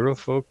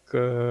Eurofolk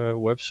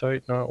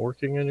website not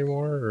working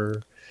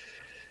anymore?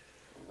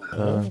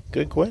 Or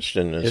Good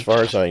question. As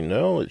far as I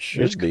know, it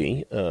should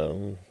be.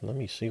 Let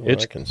me see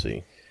what I can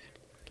see.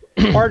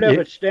 Part of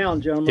it's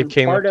down, gentlemen. It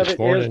came Part up of this it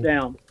morning. is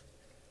down.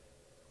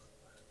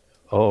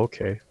 Oh,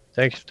 okay.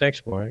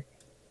 Thanks, Mike.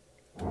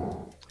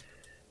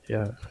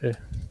 Yeah.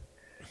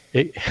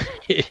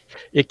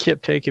 It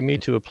kept taking me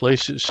to a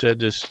place that said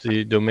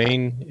the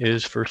domain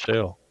is for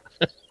sale.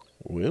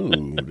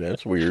 Woo,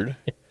 that's weird.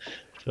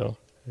 So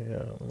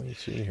Yeah, let me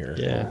see here.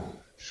 yeah.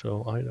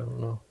 So I don't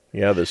know.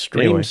 Yeah, the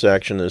stream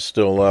section is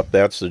still up.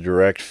 That's the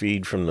direct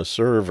feed from the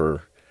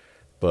server.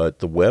 But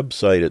the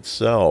website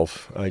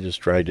itself, I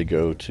just tried to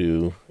go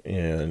to,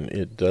 and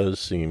it does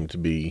seem to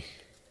be,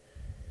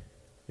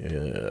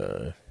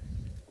 if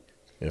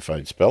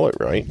I'd spell it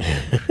right.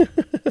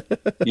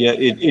 Yeah,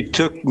 it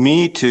took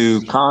me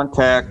to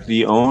contact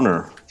the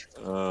owner.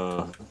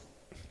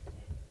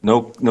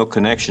 No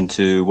connection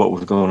to what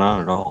was going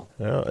on at all.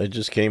 Well, it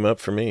just came up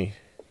for me.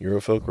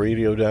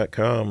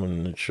 Eurofolkradio.com,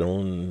 and it's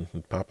showing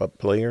pop-up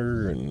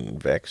player, and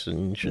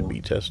vaccine should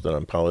be tested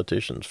on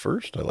politicians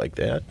first. I like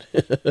that.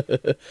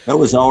 That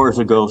was hours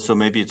ago, so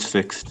maybe it's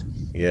fixed.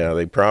 Yeah,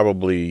 they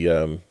probably,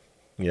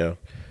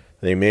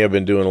 they may have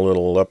been doing a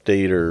little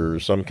update or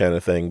some kind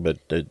of thing, but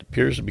it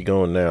appears to be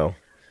going now.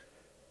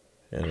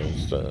 And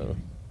it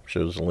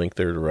shows a link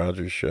there to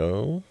Roger's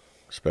show.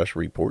 Special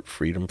report,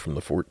 freedom from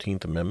the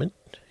 14th Amendment.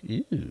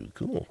 Ew,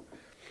 cool.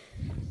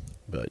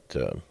 But,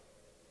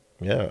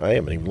 yeah, I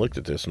haven't even looked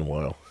at this in a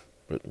while.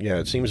 But, yeah,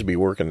 it seems to be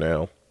working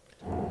now.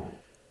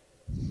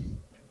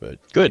 But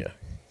Good.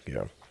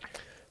 Yeah,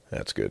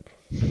 that's good.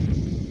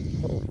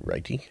 All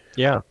righty.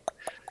 Yeah.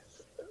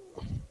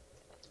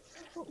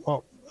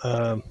 Well,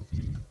 I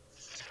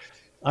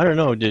don't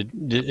know.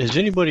 Has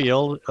anybody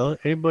else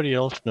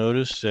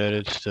noticed that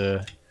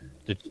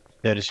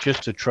it's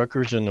just the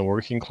truckers and the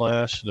working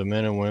class, the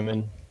men and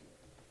women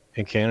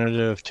in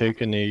Canada, have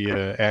taken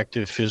the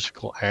active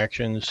physical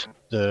actions?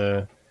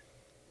 They're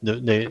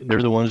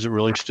the ones that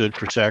really stood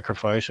for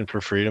sacrifice and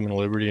for freedom and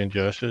liberty and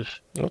justice.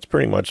 That's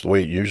pretty much the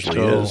way it usually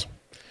is.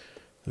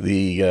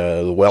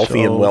 The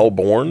wealthy and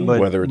well-born,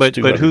 whether it's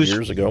 200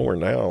 years ago or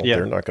now,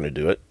 they're not going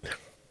to do it.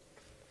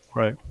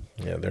 Right.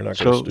 Yeah, they're not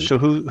going to. So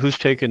who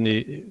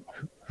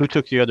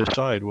took the other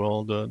side?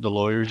 Well, the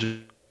lawyers,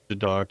 the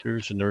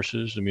doctors, the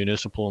nurses, the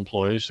municipal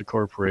employees, the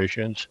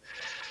corporations,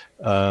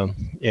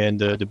 and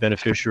the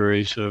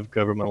beneficiaries of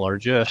government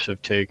largesse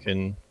have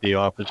taken the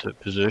opposite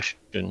position.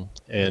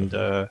 And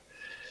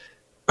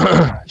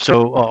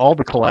so all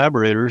the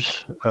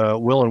collaborators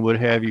will and would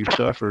have you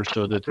suffer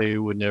so that they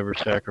would never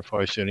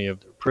sacrifice any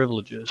of their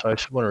privileges. I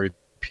just want to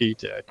repeat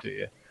that to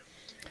you.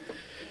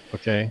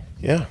 Okay?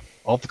 Yeah.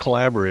 All the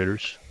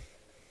collaborators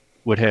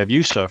would have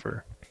you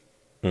suffer.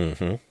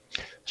 Mm-hmm.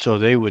 So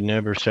they would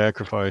never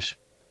sacrifice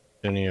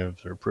any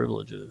of their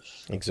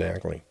privileges.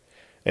 Exactly.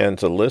 And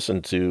to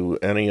listen to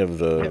any of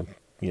the,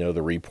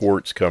 the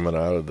reports coming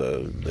out of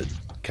the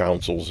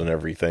councils and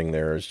everything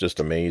there, it's just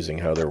amazing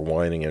how they're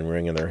whining and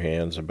wringing their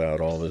hands about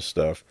all this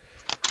stuff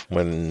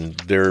when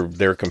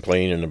they're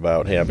complaining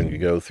about having to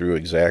go through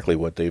exactly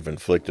what they've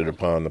inflicted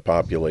upon the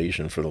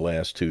population for the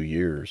last 2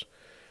 years.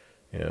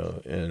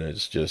 And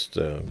it's just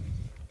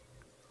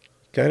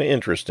kind of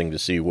interesting to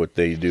see what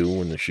they do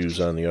when the shoe's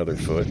on the other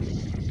foot.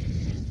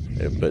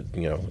 But,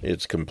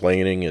 it's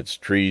complaining, it's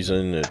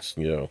treason, it's,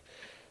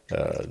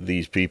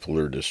 these people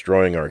are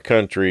destroying our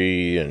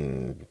country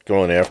and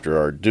going after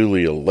our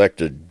duly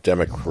elected,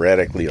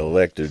 democratically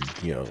elected,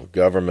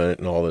 government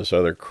and all this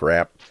other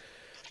crap.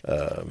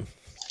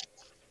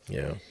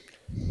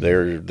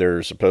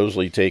 They're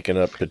supposedly taking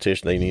up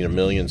petition. They need 1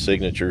 million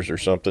signatures or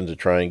something to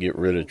try and get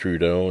rid of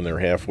Trudeau, and they're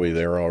halfway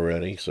there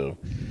already. So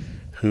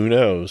who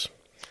knows?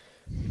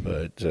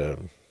 But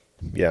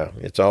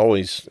it's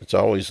always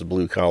the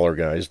blue collar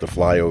guys, the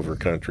flyover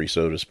country,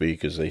 so to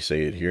speak, as they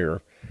say it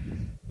here,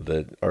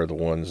 that are the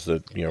ones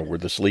that were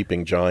the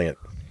sleeping giant.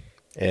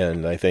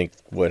 And I think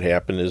what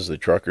happened is the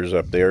truckers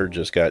up there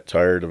just got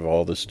tired of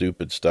all the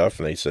stupid stuff,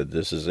 and they said,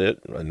 "This is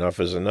it. Enough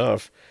is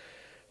enough.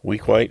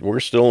 we're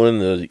still in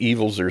the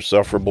evils are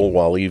sufferable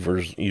while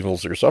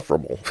evils are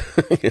sufferable,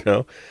 you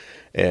know,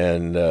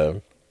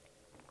 and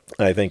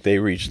I think they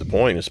reached the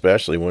point,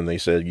 especially when they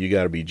said you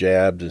got to be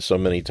jabbed so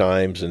many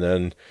times, and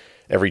then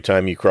every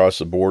time you cross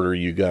the border,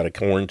 you got to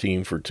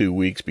quarantine for 2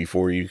 weeks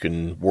before you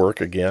can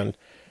work again.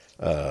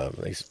 I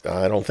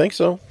don't think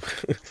so.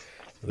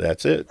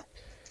 That's it.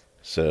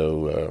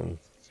 So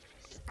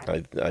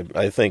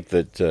I think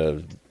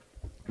that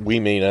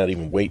we may not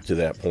even wait to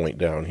that point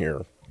down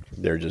here.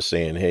 They're just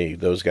saying, hey,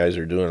 those guys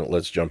are doing it.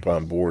 Let's jump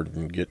on board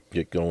and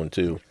get going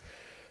too.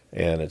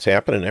 And it's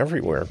happening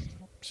everywhere.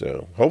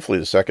 So hopefully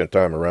the second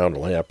time around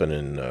will happen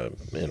in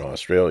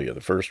Australia.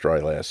 The first try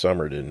last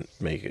summer didn't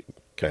make it,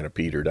 kind of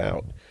petered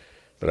out.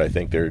 But I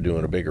think they're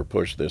doing a bigger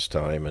push this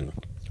time, and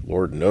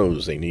Lord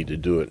knows they need to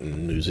do it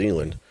in New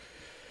Zealand.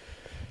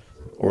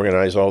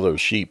 Organize all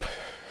those sheep,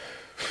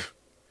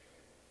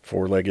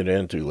 4-legged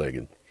and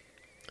 2-legged.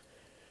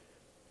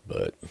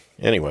 But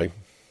anyway,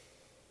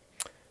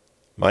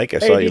 Mike, I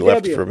saw you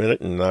left for a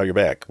minute, and now you're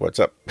back. What's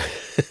up?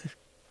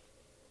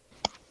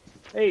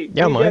 Hey,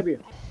 yeah, Mike.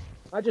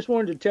 I just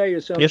wanted to tell you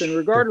something. Yes.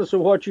 Regardless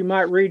of what you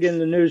might read in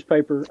the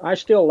newspaper, I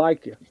still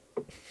like you.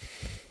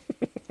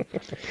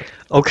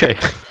 Okay.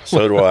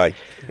 So do I.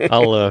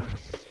 I'll.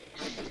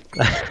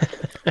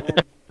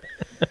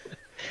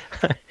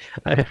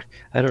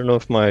 I don't know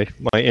if my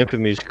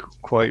infamy's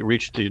quite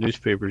reached the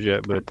newspapers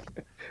yet, but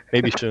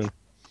maybe soon.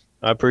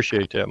 I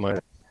appreciate that, Mike.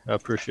 I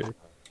appreciate it.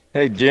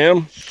 Hey,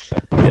 Jim.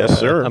 Yes,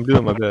 sir. I'm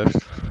doing my best.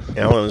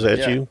 Alan, is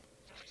that you?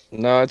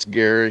 No, it's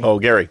Gary. Oh,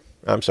 Gary.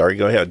 I'm sorry.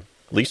 Go ahead.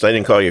 At least I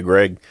didn't call you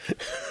Greg.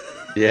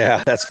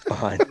 Yeah, that's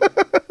fine.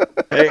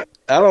 Hey,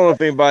 I don't know if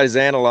anybody's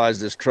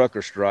analyzed this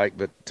trucker strike,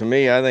 but to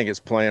me, I think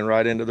it's playing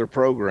right into their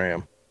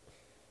program.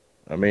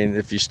 I mean,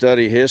 if you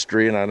study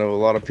history, and I know a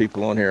lot of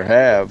people on here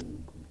have,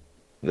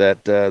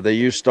 that they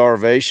use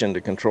starvation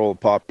to control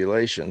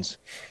populations.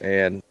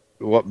 And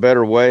what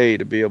better way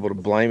to be able to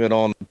blame it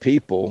on the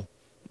people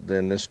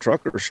than this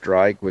trucker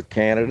strike with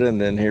Canada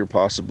and then here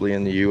possibly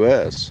in the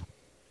U.S.?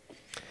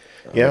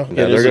 Yeah, Now, it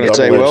they're is a going to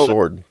say, double-edged well,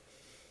 sword.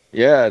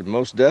 Yeah,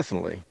 most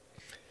definitely.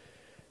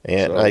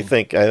 And So- I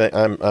think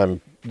I'm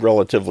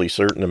relatively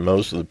certain that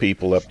most of the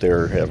people up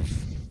there have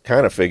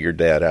kind of figured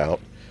that out.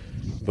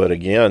 But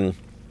again,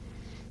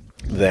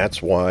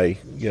 that's why,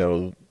 you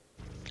know,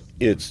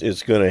 it's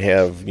going to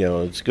have, you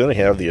know, it's going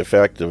to have the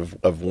effect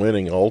of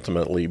winning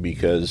ultimately,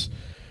 because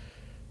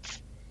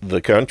the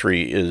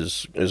country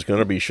is going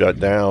to be shut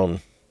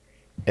down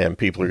and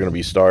people are going to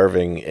be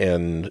starving.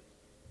 And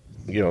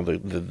you know,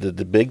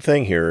 the big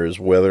thing here is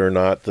whether or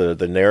not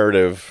the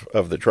narrative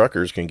of the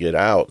truckers can get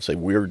out and say,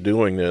 we're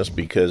doing this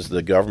because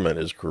the government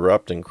is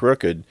corrupt and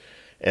crooked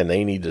and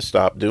they need to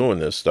stop doing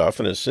this stuff.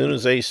 And as soon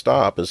as they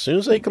stop, as soon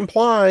as they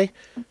comply,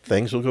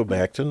 things will go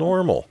back to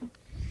normal.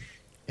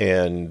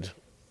 And,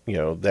 you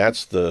know,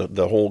 that's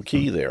the whole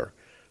key there.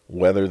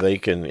 Whether they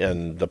can,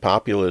 and the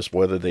populace,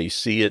 whether they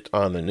see it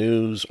on the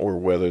news or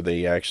whether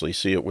they actually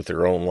see it with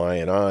their own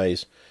lying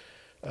eyes,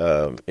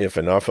 if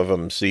enough of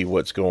them see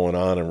what's going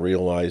on and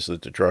realize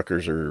that the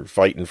truckers are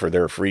fighting for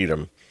their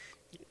freedom,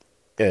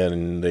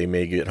 and they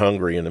may get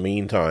hungry in the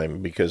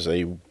meantime because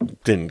they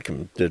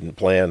didn't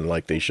plan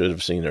like they should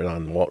have seen it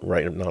on the wall,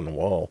 right on the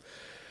wall.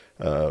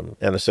 And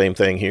the same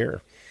thing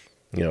here.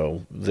 You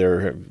know,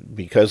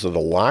 because of the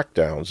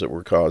lockdowns that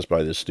were caused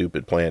by this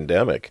stupid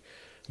pandemic,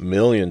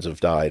 millions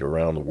have died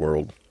around the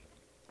world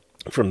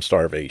from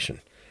starvation.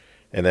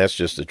 And that's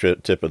just the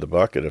tip of the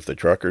bucket. If the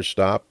truckers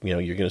stop, you know,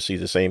 you're going to see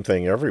the same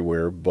thing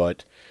everywhere.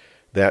 But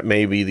that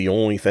may be the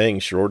only thing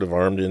short of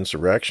armed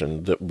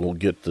insurrection that will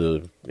get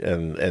and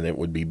it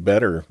would be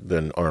better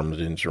than armed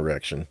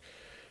insurrection.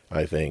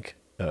 I think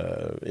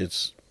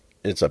it's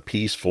a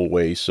peaceful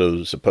way,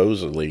 so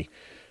supposedly,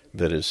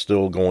 that is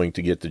still going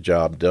to get the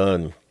job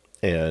done.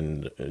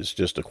 And it's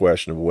just a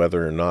question of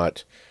whether or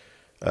not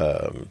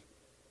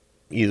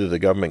either the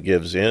government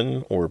gives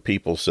in or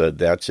people said,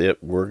 that's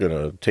it, we're going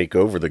to take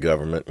over the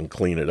government and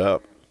clean it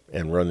up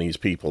and run these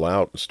people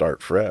out and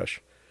start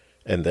fresh.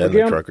 And then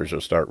the truckers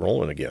will start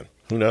rolling again.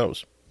 Who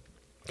knows?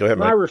 Go ahead,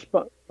 Mike.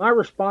 My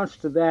response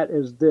to that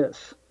is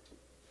this,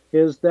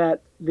 is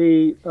that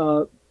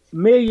the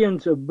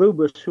millions of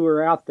boobas who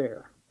are out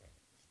there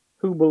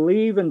who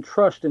believe and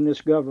trust in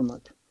this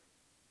government,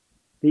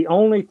 the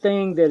only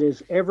thing that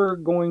is ever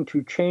going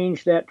to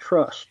change that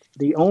trust,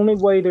 the only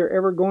way they're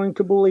ever going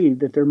to believe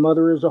that their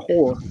mother is a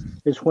whore,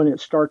 is when it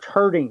starts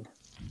hurting.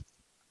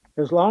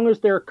 As long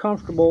as they're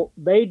comfortable,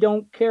 they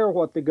don't care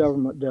what the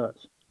government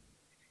does.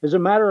 As a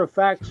matter of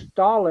fact,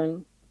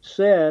 Stalin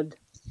said,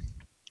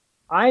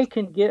 I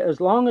can get,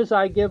 as long as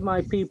I give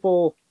my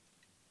people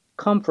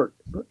comfort,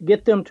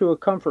 get them to a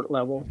comfort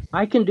level,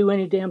 I can do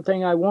any damn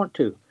thing I want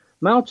to.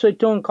 Mao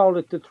Zedong called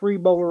it the 3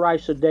 bowl of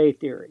rice a day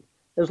theory.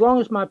 As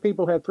long as my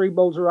people have 3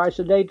 bowls of rice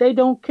a day, they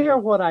don't care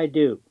what I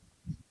do.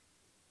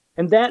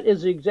 And that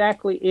is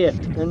exactly it.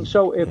 And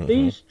so if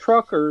these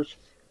truckers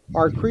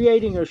are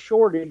creating a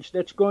shortage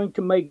that's going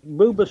to make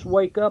boobas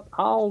wake up,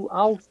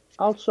 I'll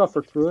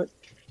suffer through it.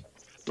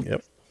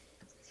 Yep.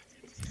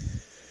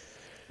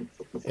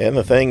 And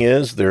the thing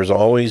is,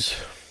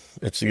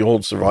 it's the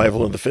old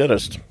survival of the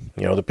fittest.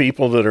 The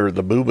people that are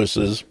the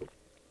boobuses,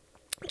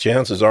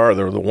 chances are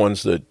they're the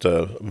ones that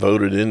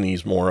voted in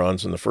these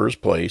morons in the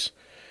first place.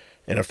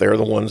 And if they're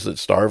the ones that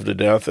starve to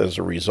death as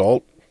a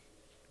result,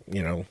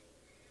 I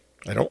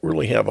don't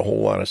really have a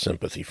whole lot of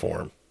sympathy for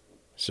them.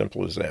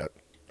 Simple as that.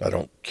 I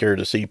don't care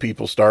to see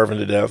people starving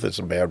to death. It's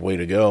a bad way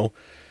to go.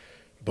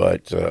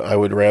 But I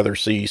would rather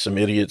see some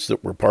idiots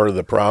that were part of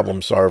the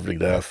problem starve to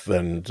death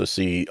than to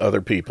see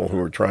other people who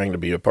are trying to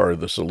be a part of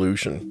the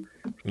solution,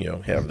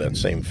 have that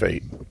same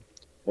fate.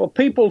 Well,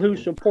 people who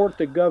support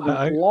the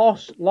government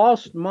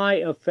lost my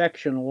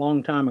affection a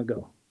long time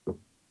ago.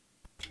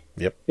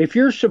 Yep. If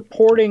you're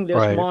supporting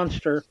this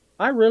monster,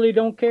 I really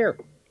don't care.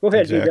 Go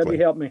ahead, Exactly.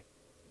 DW, help me.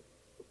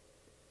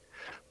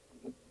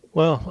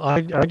 Well,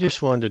 I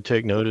just wanted to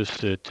take notice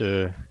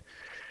that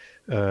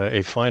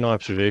a fine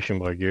observation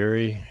by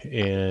Gary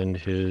and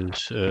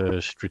his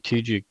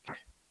strategic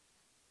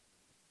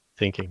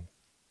thinking,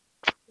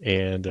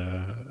 and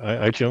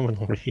I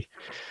genuinely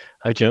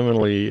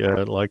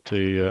like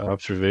the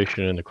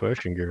observation and the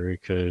question, Gary,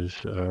 because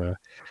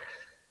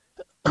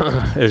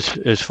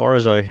as far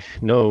as I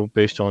know,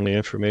 based on the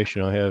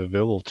information I have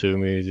available to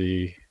me,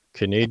 the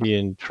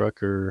Canadian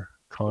trucker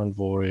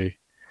convoy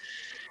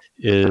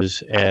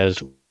is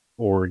as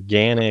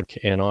organic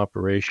an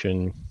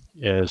operation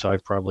as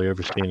I've probably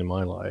ever seen in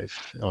my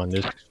life on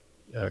this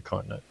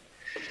continent.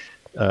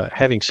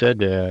 Having said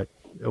that,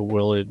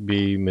 will it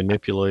be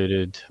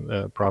manipulated,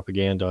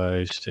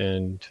 propagandized,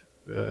 and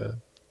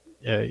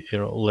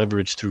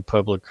leveraged through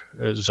public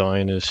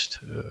Zionist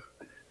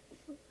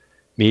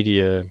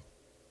media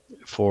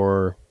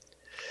for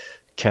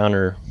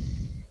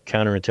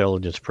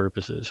counterintelligence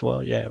purposes?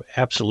 Well, yeah,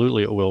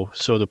 absolutely it will.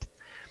 So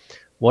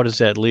what does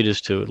that lead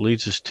us to? It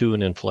leads us to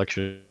an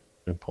inflection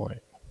point.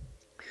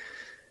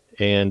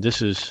 And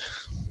this is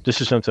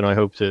something I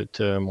hope that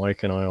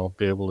Mike and I will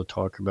be able to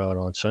talk about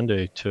on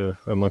Sunday,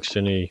 amongst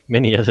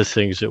many other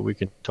things that we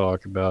can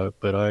talk about.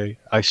 But I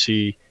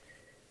see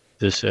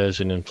this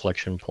as an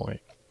inflection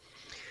point,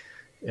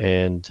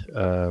 and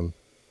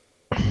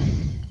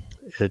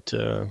it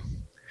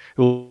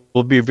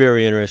will be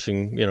very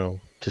interesting,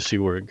 to see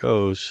where it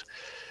goes.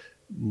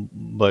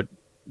 But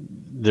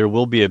there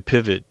will be a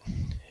pivot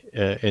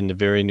in the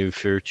very near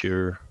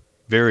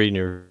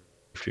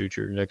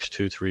future, next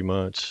 2-3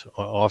 months,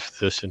 off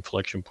this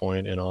inflection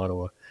point in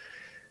Ottawa,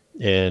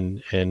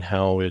 and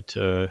how it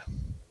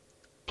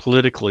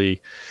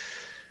politically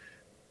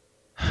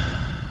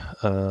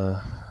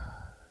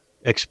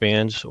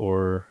expands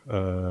or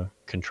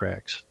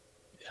contracts.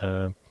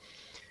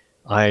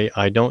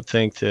 I don't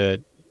think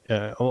that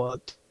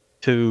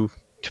to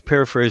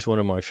paraphrase one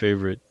of my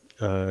favorite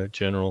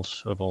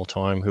generals of all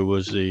time, who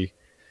was the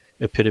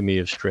epitome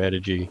of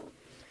strategy.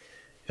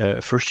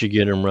 First you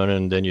get them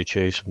running, then you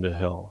chase them to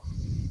hell.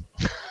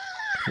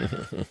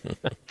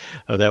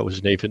 That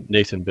was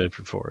Nathan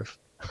Bedford Forrest,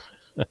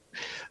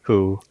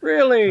 who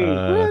really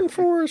run,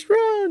 Forrest,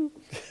 run.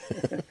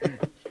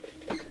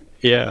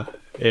 Yeah,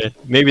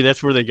 maybe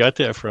that's where they got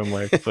that from,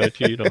 Mike. But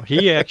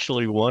he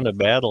actually won a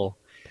battle.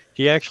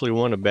 He actually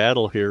won a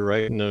battle here,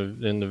 right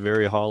in the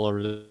very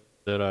holler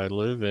that I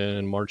live in,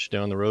 and marched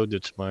down the road.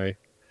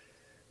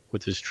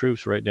 With his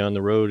troops right down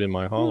the road in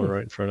my holler,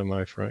 right in front of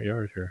my front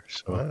yard here.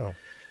 So,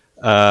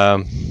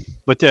 wow.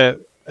 But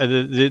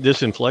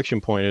this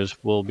inflection point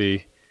will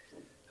be,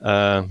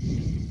 on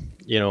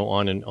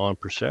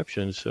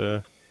perceptions.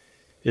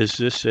 Is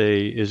this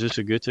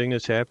a good thing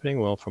that's happening?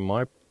 Well, from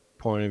my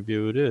point of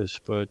view, it is.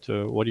 But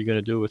what are you going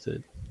to do with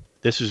it?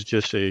 This is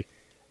just an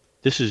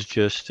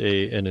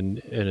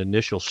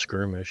initial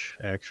skirmish.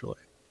 Actually,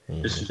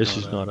 this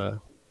is not a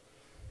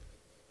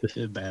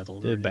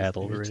battle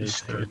or anything.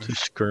 It's a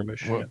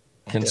skirmish. Well,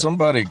 can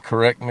somebody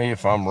correct me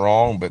if I'm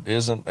wrong, but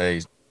isn't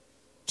a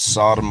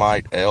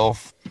sodomite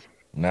elf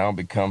now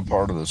become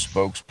part of the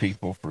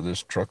spokespeople for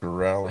this trucker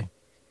rally?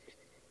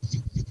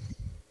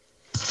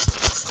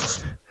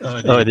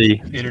 The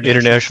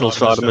International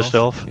Sodomist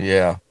Elf?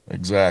 Yeah,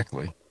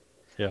 exactly.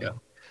 Yeah.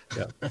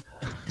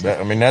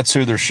 That's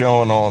who they're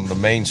showing on the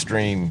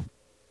mainstream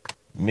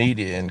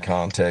media in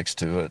context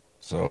to it.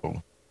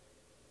 So,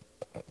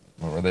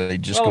 or are they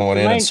just going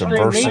in and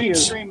subversing?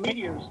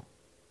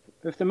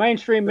 If the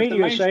mainstream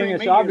media is saying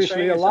it's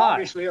obviously a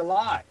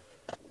lie.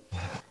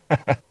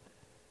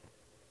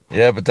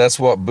 Yeah, but that's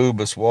what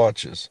Boobus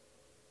watches.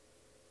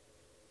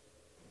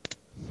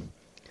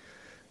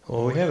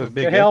 Well, we have a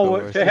big to hell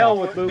with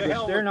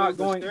Boobus. They're not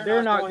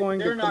going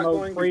to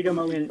promote freedom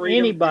in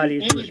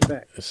anybody's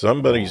respect.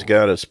 Somebody's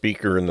got a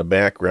speaker in the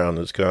background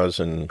that's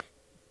causing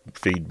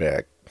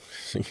feedback.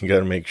 So you got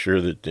to make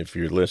sure that if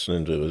you're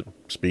listening to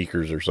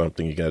speakers or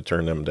something, you got to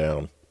turn them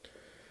down.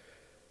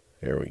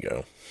 There we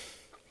go.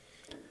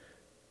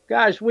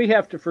 Guys, we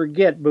have to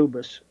forget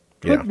Boobus.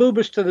 Put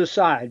Boobus to the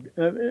side.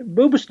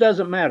 Boobus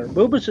doesn't matter.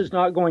 Boobus is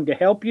not going to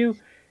help you.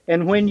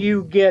 And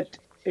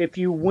if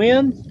you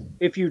win,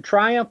 if you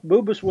triumph,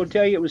 Boobus will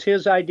tell you it was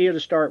his idea to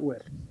start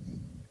with.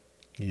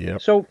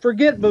 Yep. So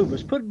forget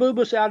Boobas. Put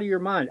Boobas out of your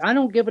mind. I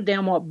don't give a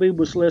damn what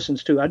Boobas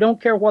listens to. I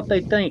don't care what they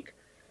think.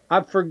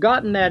 I've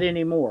forgotten that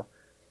anymore.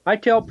 I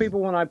tell people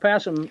when I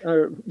pass them,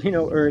 or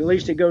at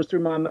least it goes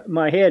through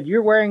my head,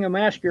 you're wearing a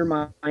mask, you're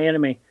my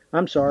enemy.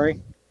 I'm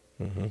sorry.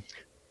 Mm-hmm.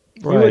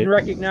 You wouldn't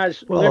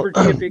recognize Liberty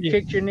if it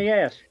kicked you in the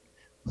ass.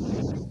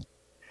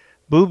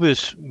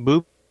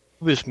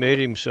 Boobas made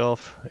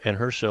himself and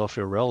herself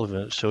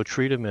irrelevant, so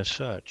treat him as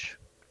such.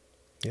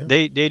 Yeah.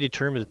 They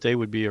determined that they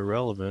would be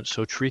irrelevant,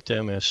 so treat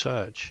them as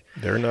such.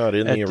 They're not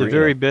in the arena. At the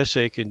very best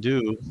they can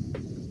do,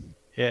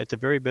 at the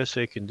very best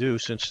they can do,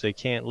 since they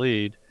can't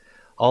lead,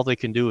 all they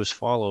can do is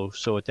follow.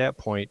 So at that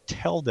point,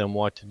 tell them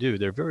what to do.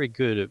 They're very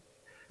good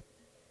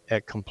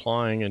at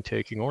complying and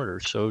taking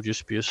orders. So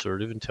just be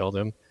assertive and tell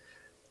them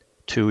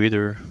to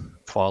either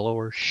follow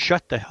or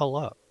shut the hell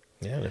up.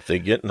 Yeah, and if they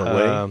get in the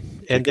way,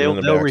 and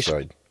they'll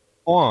respond.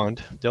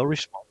 They'll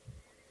respond.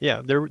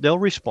 Yeah, they'll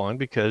respond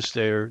because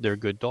they're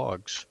good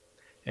dogs,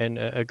 and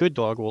a good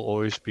dog will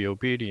always be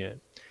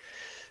obedient.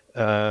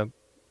 But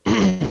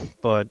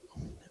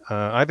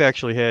I've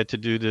actually had to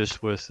do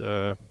this with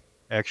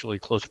actually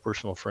close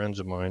personal friends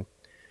of mine,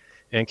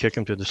 and kick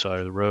them to the side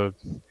of the road,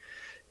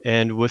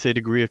 and with a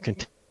degree of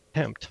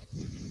contempt.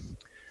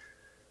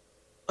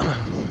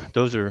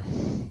 Those are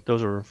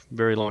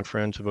very long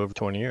friends of over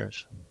 20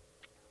 years.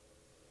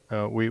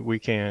 We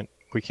can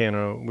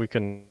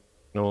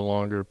no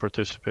longer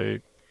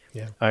participate.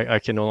 Yeah. I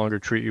can no longer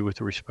treat you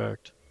with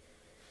respect.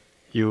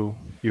 You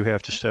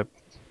have to step.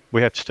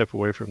 We have to step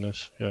away from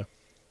this. Yeah.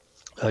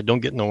 Don't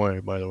get in the way,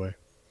 by the way.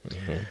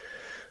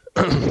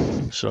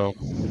 Mm-hmm. So.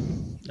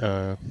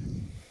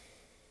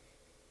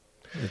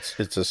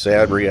 It's a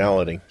sad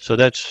reality. So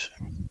that's.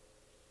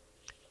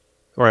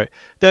 All right.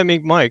 That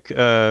means, Mike,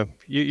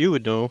 you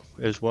would know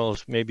as well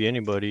as maybe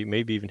anybody,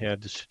 maybe even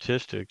have the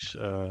statistics.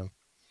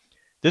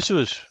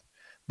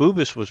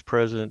 Boobas was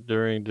present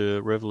during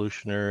the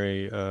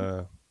Revolutionary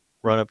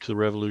run up to the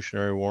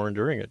Revolutionary War and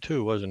during it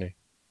too, wasn't he?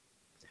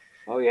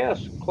 Oh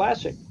yes,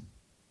 classic.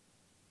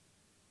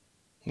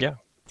 Yeah.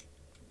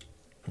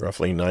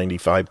 Roughly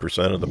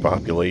 95% of the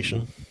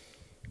population.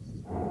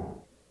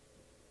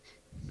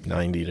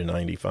 90 to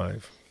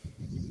 95.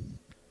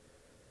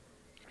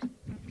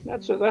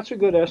 That's a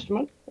good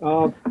estimate.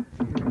 There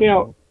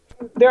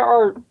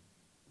are,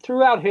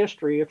 throughout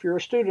history, if you're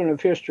a student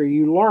of history,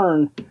 you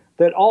learn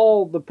that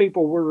all the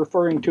people we're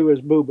referring to as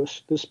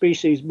Boobas, the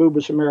species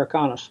Boobas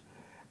americanus,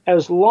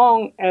 as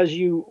long as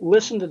you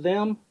listen to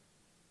them,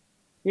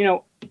 and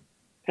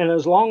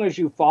as long as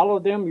you follow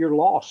them, you're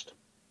lost.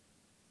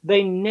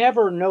 They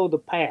never know the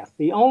path.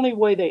 The only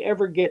way they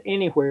ever get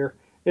anywhere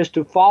is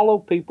to follow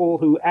people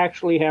who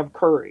actually have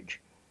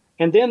courage.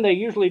 And then they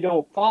usually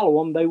don't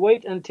follow them. They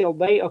wait until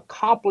they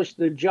accomplish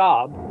the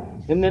job,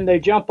 and then they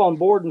jump on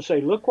board and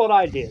say, look what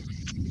I did.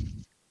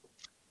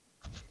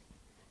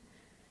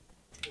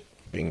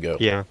 Bingo.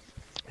 Yeah.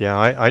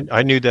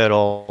 I knew that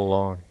all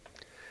along.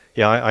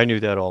 Yeah, I knew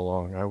that all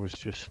along. I was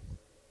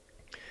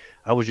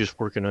just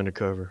working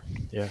undercover.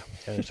 Yeah,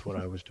 that's what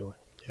I was doing.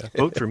 Yeah,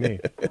 vote for me.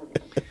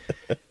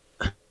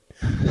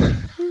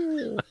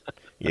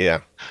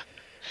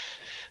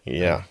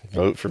 Yeah,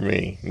 vote for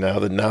me. Now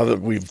that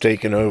we've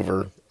taken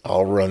over,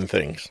 I'll run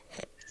things.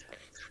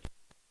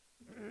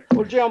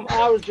 Well, Jim,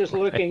 I was just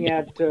looking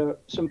at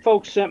some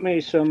folks sent me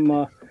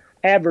some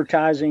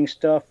advertising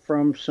stuff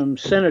from some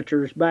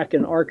senators back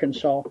in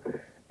Arkansas,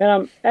 and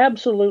I'm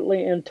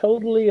absolutely and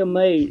totally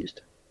amazed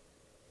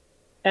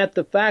at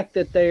the fact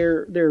that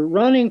they're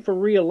running for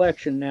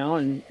re-election now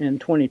in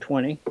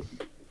 2020.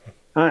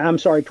 I'm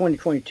sorry,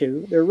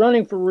 2022. They're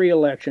running for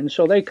re-election,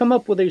 so they come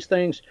up with these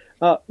things.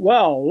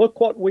 Well, look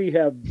what we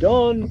have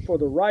done for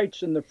the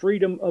rights and the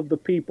freedom of the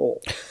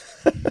people.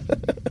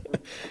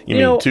 You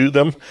mean to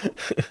them?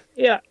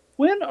 Yeah.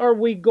 When are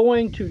we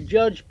going to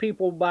judge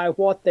people by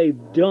what they've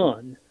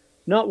done,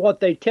 not what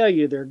they tell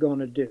you they're going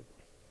to do?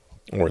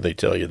 Or they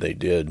tell you they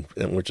did,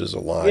 which is a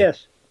lie.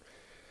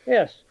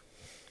 Yes.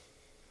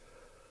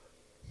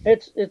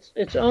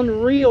 It's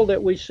unreal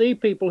that we see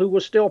people who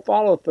will still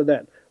follow for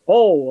that.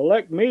 Oh,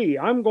 elect me.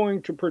 I'm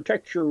going to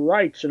protect your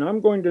rights, and I'm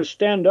going to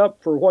stand up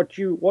for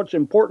what's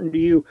important to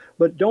you.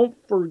 But don't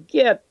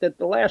forget that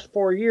the last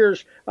 4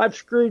 years, I've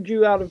screwed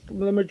you out of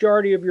the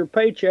majority of your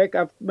paycheck.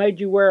 I've made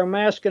you wear a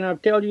mask, and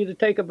I've told you to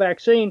take a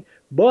vaccine.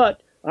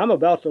 But I'm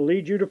about to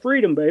lead you to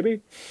freedom,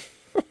 baby.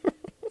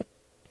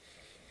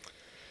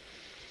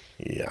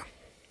 Yeah.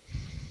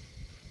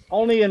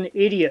 Only an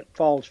idiot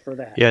falls for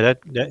that. Yeah,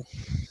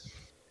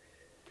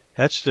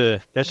 that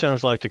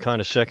sounds like the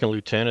kind of second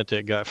lieutenant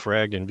that got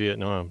fragged in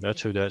Vietnam.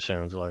 That's who that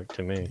sounds like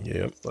to me.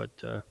 Yep. But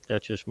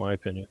that's just my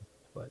opinion.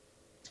 But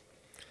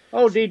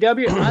oh,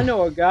 DW, I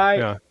know a guy.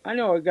 Yeah. I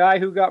know a guy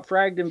who got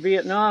fragged in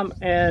Vietnam,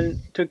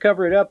 and to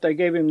cover it up, they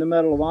gave him the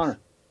Medal of Honor.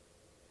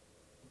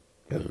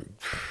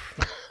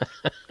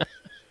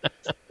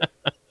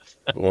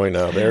 Boy,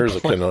 now there's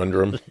a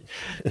conundrum.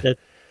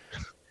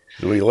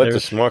 Do we let the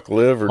schmuck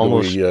live, or do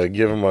we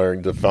give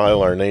him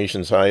defile our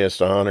nation's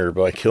highest honor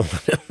by killing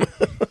him?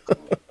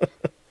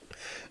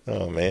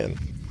 Oh, man.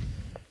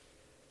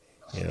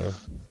 You know,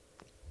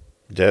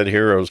 dead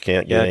heroes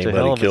can't get it's a hell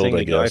anybody of a killed, thing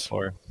I to die guess.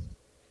 for.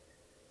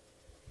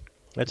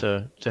 It's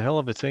a hell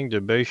of a thing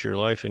to base your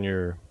life and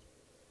your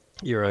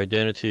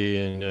identity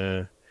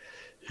and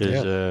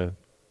is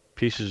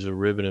pieces of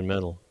ribbon and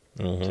metal.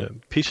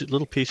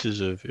 Little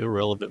pieces of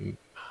irrelevant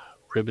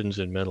ribbons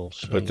and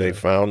metals. But and, they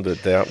found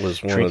that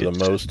was one of the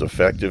trinkets. most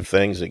effective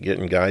things at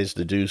getting guys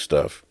to do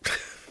stuff.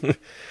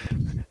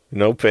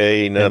 No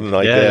pay, nothing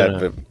like that,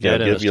 but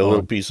give you a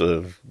little piece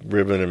of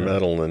ribbon and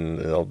metal, and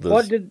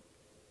What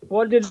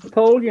did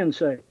Napoleon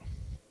say?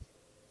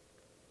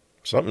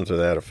 Something to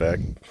that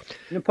effect.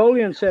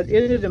 Napoleon said,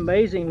 "Isn't it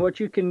amazing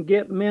what you can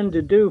get men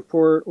to do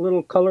for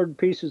little colored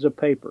pieces of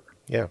paper?"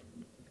 Yeah.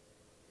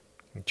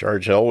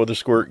 Charge hell with a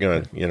squirt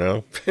gun, you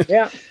know?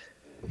 Yeah.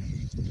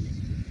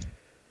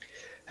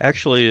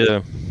 Actually,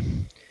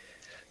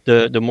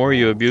 the more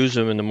you abuse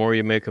them and the more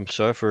you make them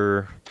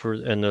suffer,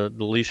 and the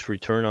least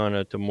return on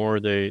it, the more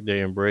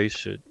they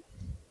embrace it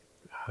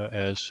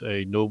as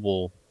a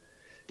noble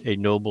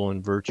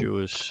and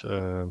virtuous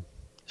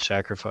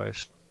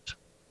sacrifice.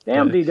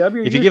 Damn,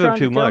 DW. If you give them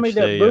too much,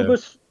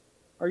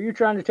 are you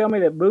trying to tell me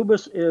that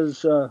Boobus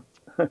is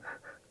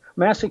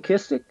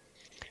masochistic?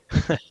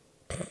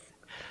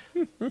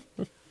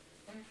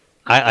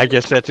 I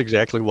guess that's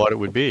exactly what it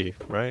would be,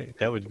 right?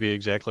 That would be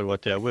exactly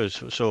what that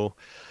was. So,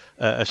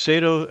 a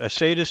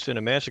sadist and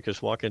a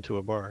masochist walk into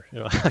a bar. You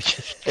know,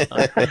 that's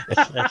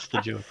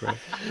the joke, right?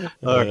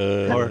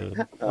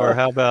 Or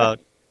how about?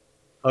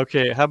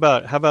 Okay, how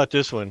about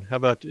this one? How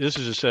about this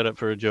is a setup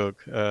for a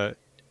joke?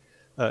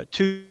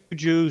 Two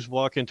Jews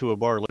walk into a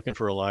bar looking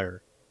for a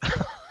liar.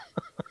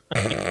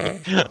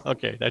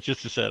 Okay, that's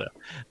just a setup.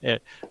 Yeah,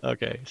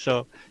 okay,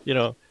 so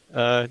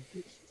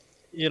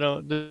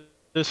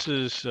this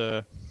is.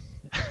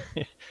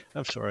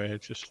 I'm sorry,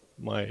 it's just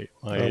my.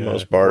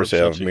 Most bars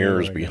have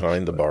mirrors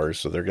behind the bars,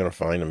 so they're going to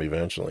find them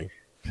eventually.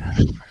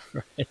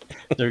 Right.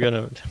 They're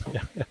going to.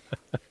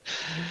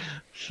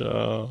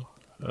 So.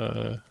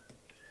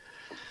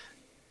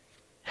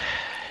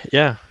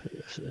 Yeah,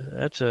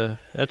 that's an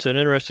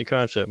interesting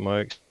concept,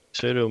 Mike.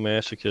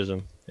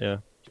 Sadomasochism. Yeah.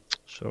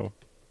 So.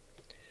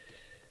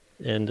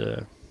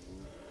 And.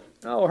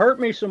 Oh, hurt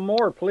me some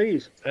more,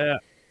 please. Yeah.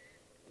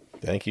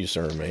 Thank you,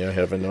 sir. May I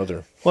have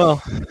another?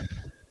 Well,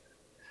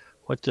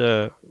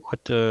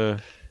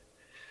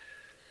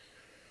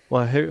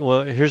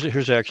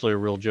 here's actually a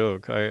real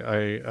joke.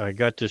 I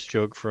got this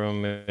joke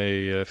from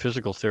a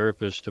physical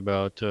therapist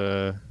about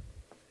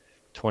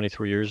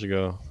 23 years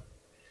ago,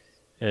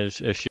 as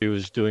she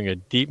was doing a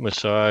deep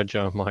massage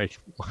on my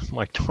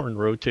torn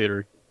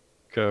rotator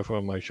cuff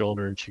on my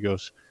shoulder, and she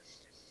goes,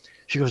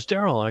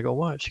 Daryl. I go,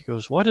 what? She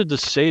goes, what did the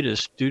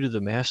sadist do to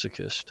the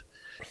masochist?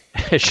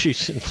 As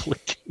she's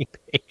inflicting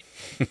pain.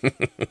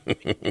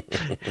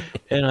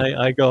 And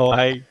I go,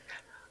 I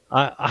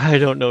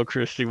don't know,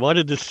 Christy. What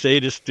did the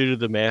sadist do to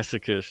the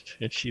masochist?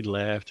 And she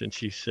laughed and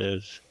she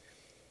says,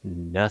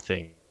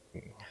 nothing.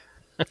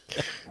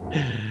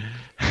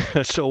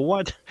 So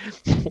what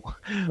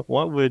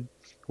would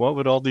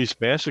all these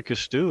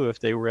masochists do if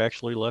they were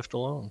actually left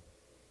alone?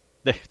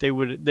 They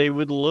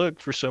would look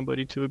for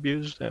somebody to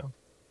abuse them.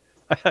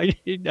 I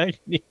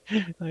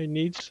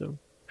need some.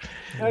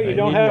 No, you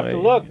don't have to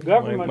look.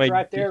 Government's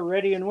right there,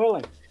 ready and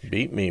willing.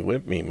 Beat me,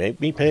 whip me,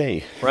 make me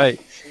pay. Right.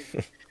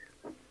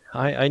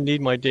 I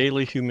need my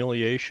daily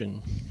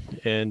humiliation,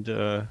 and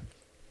but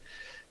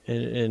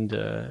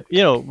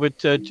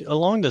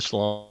along this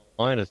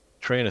line of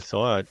train of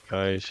thought,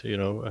 guys,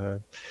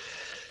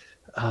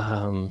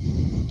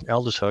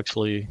 Aldous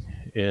Huxley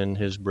in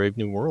his Brave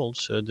New World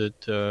said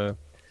that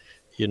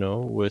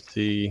with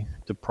the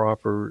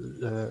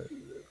proper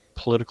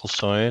political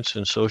science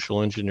and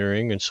social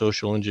engineering and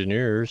social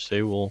engineers,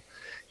 you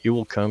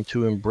will come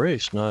to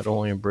embrace, not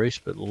only embrace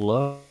but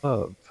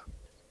love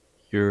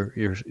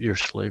your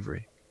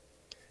slavery.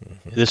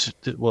 Mm-hmm. This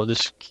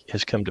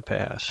has come to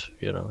pass.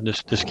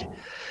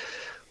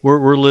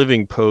 We're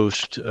living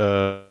post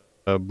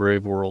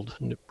Brave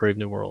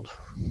New World.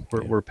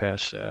 We're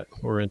past that.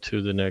 We're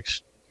into the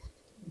next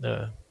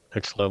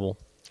level.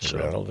 So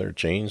rattle their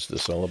chains to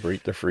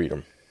celebrate their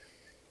freedom.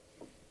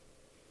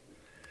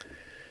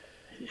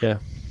 Yeah.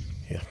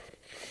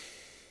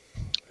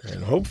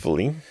 And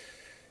hopefully,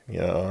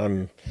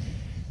 it'll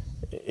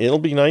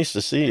be nice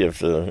to see if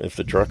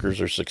the truckers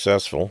are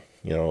successful.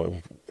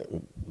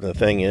 The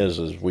thing is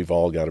we've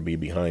all got to be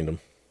behind them.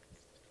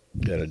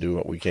 Got to do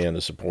what we can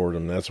to support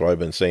them. That's why I've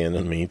been saying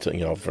to me,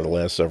 for the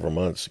last several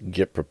months,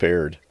 get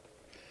prepared.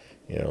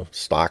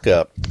 Stock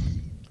up.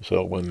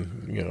 So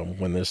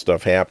when this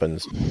stuff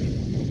happens,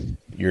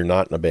 you're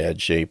not in a bad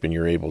shape and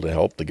you're able to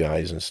help the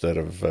guys instead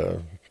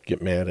of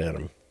get mad at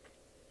them.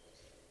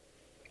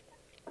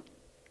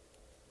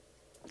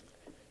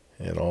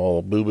 And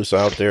all boobas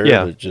out there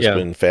that just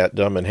been fat,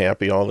 dumb, and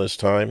happy all this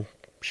time,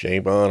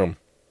 shame on them.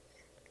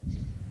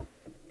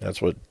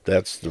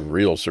 That's the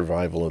real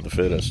survival of the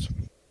fittest.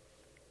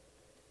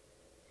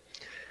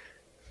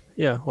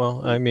 Yeah,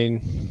 well, I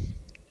mean,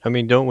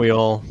 don't we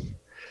all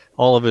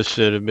of us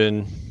that have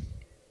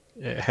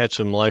had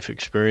some life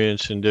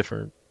experience in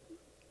different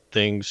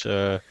things.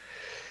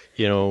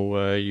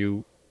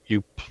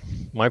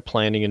 My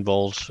planning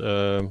involves.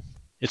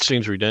 It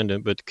seems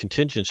redundant, but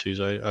contingencies.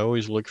 I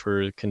always look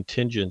for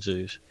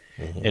contingencies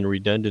and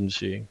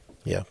redundancy.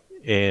 Yeah.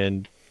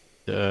 And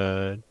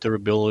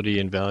durability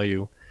and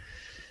value.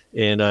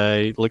 And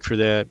I look for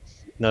that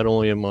not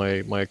only in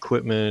my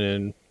equipment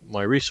and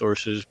my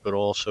resources, but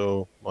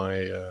also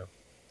my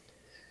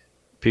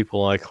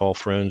people I call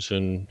friends,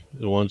 and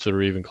the ones that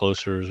are even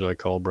closer as I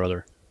call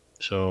brother.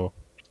 So,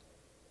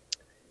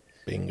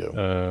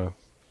 bingo.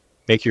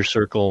 Make your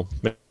circle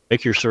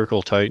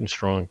tight and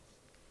strong.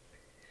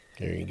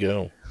 There you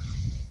go.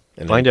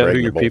 And find out who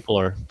your people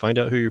are. Find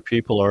out who your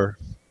people are.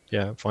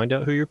 Yeah, find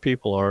out who your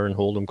people are and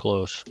hold them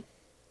close.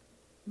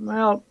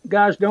 Well,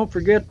 guys, don't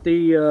forget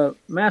the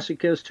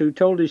masochist who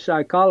told his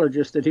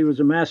psychologist that he was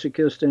a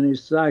masochist, and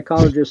his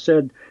psychologist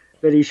said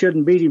that he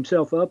shouldn't beat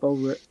himself up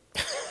over it.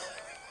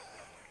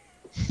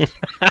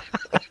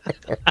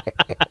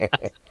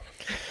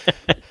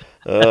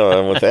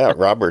 And with that,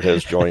 Robert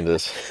has joined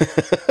us.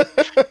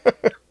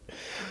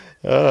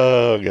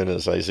 Oh,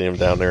 goodness. I see him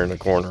down there in the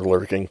corner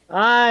lurking.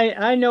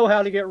 I know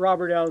how to get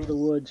Robert out of the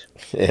woods.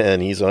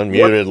 And he's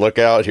unmuted. Look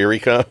out. Here he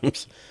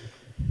comes.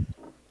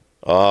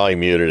 Oh, he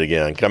muted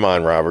again. Come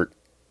on, Robert.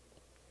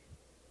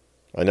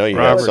 I know you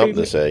have something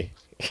to say.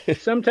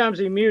 Sometimes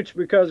he mutes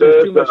because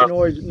there's too much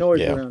noise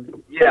around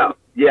him.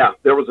 Yeah.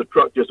 There was a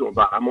truck just went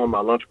by. I'm on my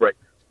lunch break.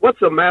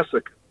 What's a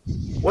massacre?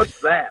 What's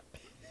that?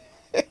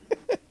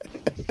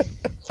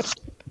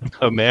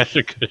 A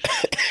massacre.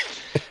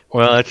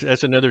 Well,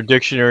 that's another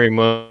dictionary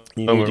moment.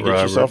 You need to get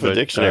Robert, yourself a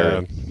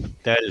dictionary.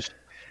 That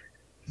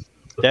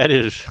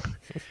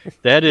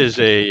is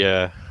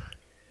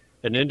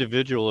an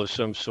individual of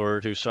some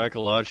sort who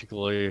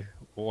psychologically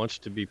wants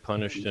to be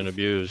punished and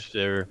abused.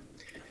 They're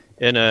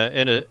in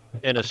a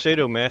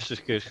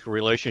sadomasochist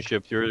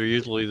relationship. They're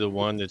usually the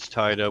one that's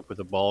tied up with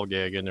a ball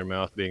gag in their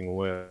mouth being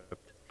whipped.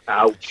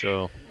 Ouch.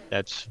 So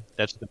that's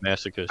the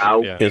masochist.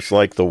 Ouch. Yeah. It's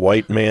like the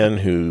white man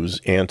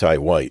who's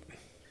anti-white.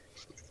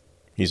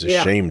 He's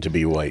ashamed to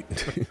be white.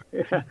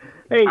 Yeah.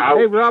 Hey,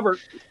 Robert.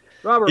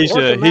 What's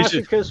a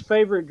masochist's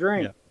favorite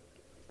drink?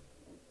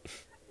 Yeah.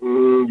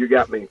 You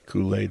got me.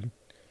 Kool-Aid.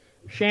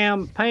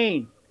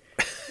 Champagne.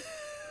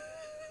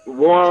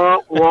 Wah,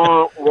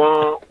 wah,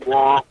 wah,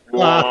 wah,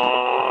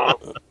 wah.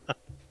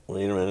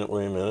 Wait a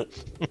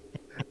minute.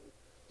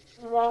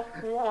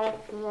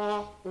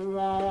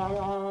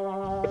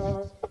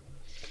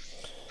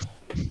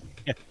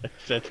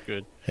 That's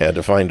good. Had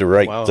to find the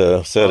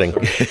right setting.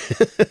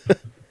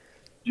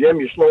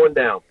 Jim, you're slowing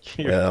down.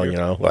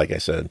 Well, like I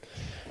said,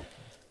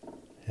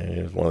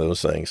 it's one of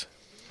those things.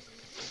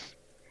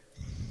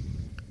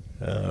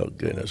 Oh,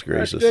 goodness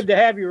gracious. It's good to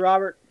have you,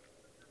 Robert.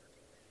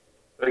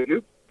 Thank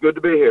you. Good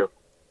to be here.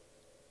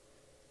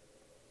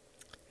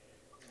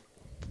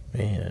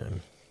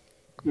 Man.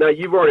 Now,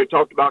 you've already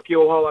talked about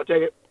Keel Hall, I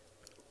take it?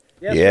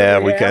 Yes, yeah,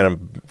 we kind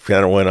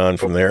of went on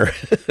from there.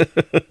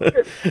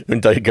 We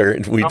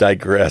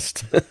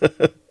digressed.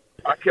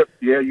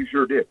 You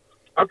sure did.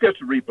 I'll catch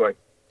the replay.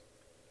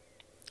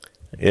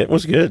 It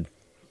was good.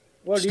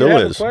 Well, do Still you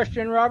have is. a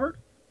question, Robert?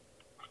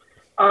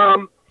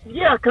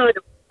 Yeah, kind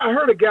of. I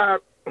heard a guy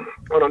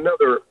on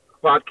another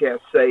podcast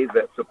say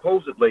that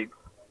supposedly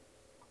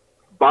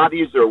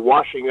bodies are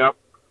washing up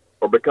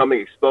or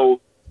becoming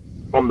exposed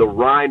from the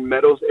Rhine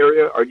Meadows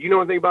area. Do you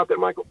know anything about that,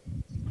 Michael?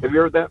 Have you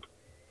heard that?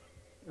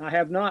 I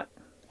have not.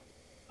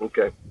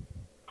 Okay.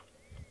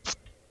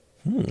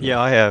 Yeah,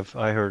 I have.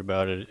 I heard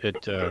about it.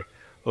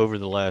 Over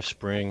the last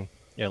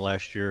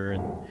year,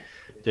 and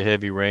the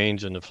heavy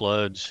rains and the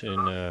floods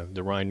in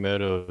the Rhine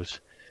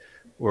Meadows,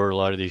 where a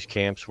lot of these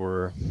camps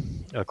were.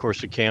 Of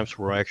course, the camps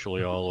were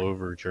actually all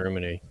over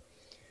Germany,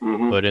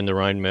 but in the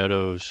Rhine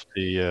Meadows,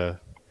 the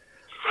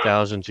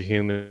thousands of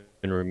human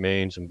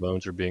remains and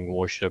bones are being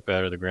washed up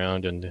out of the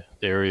ground, and the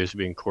area is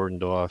being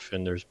cordoned off.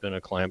 And there's been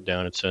a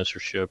clampdown and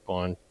censorship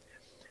on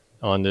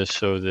this,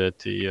 so that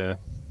the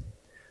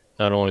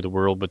not only the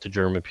world but the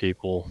German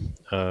people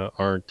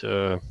aren't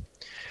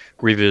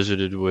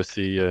revisited with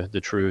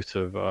the truth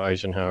of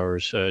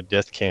Eisenhower's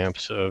death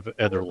camps of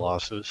other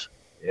losses.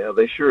 Yeah,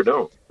 they sure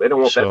don't. They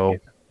don't want that.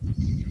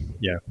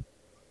 Yeah.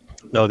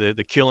 No,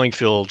 the killing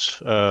fields,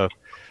 the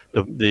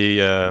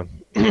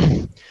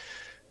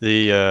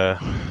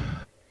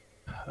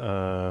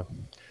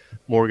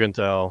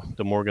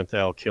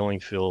Morgenthau killing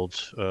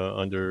fields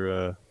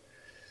under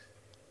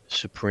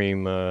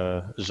Supreme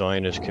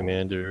Zionist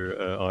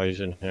Commander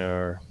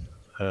Eisenhower,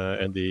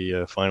 and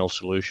the final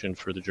solution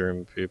for the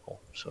German people.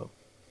 So,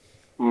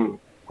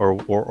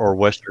 or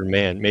Western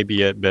man, maybe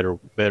yet better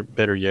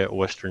yet,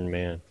 Western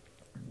man.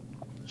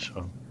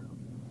 So,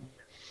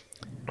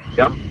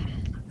 yeah,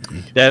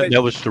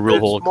 that was the real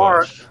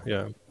Holocaust.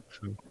 Yeah.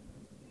 So.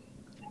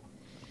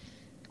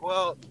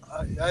 Well,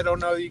 I don't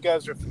know. You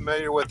guys are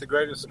familiar with The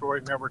Greatest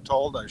Story Never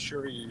Told. I'm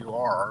sure you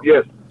are.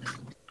 Yes.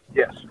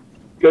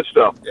 Good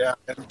stuff. Yeah.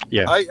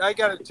 Yeah. I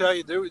got to tell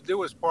you, there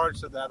was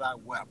parts of that I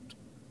wept.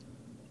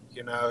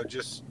 You know,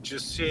 just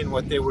seeing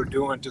what they were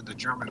doing to the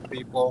German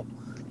people,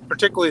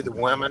 particularly the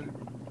women.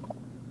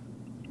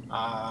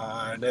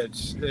 And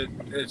it's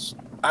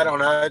I don't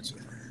know,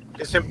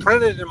 it's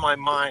imprinted in my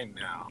mind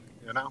now,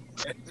 you know.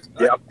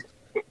 Yep.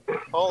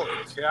 Holy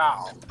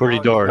cow! Pretty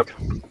dark.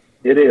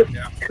 It is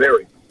Yeah.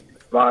 very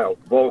vile,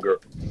 vulgar.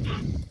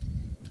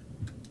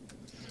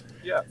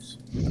 Yes.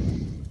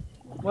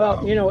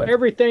 Well, you know,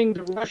 everything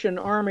the Russian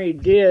army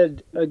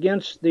did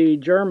against the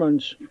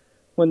Germans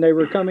when they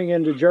were coming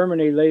into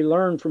Germany, they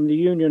learned from the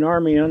Union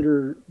Army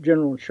under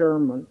General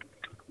Sherman.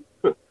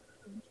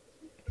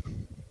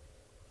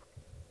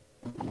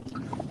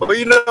 Well,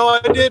 you know, I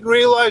didn't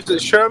realize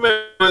that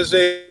Sherman was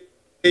a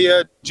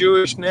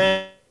Jewish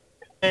name,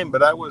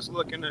 but I was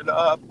looking it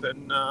up,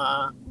 and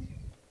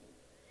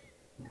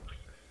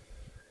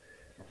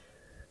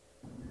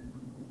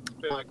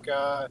like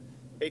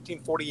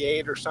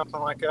 1848 or something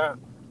like that.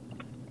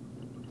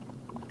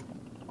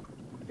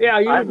 Yeah,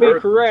 you I've would be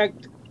heard-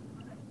 correct.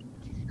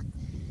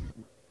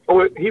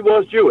 Oh, he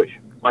was Jewish,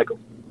 Michael.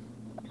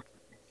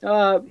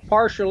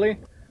 Partially.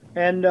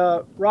 And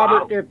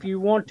Robert, if you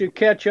want to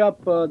catch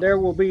up, there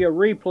will be a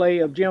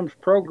replay of Jim's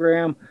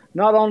program,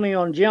 not only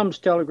on Jim's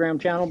Telegram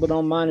channel, but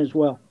on mine as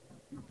well.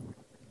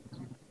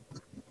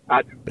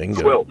 I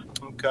Bingo. will.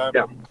 Okay.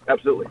 Yeah,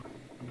 absolutely.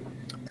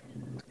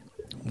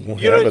 We'll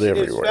You know, have it it's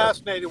everywhere.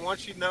 fascinating.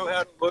 Once you know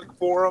how to look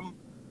for them,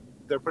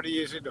 they're pretty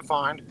easy to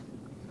find.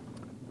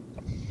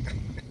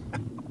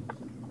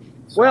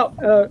 Well,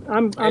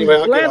 I'm Anyway,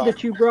 I'll get glad off.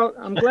 that you brought.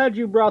 I'm glad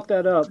you brought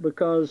that up,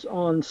 because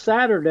on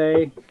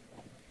Saturday,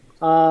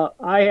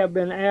 I have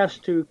been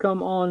asked to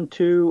come on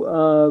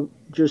to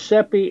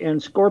Giuseppe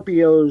and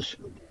Scorpio's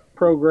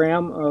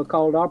program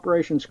called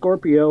Operation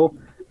Scorpio.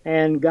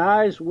 And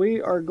guys,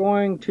 we are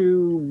going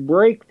to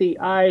break the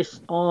ice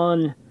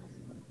on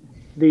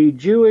the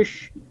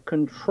Jewish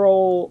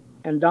control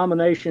and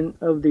domination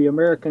of the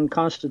American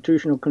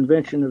Constitutional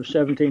Convention of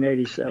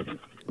 1787.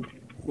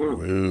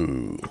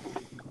 Ooh.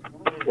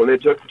 When they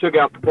took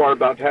out the part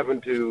about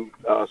having to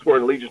swear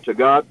allegiance to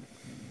God.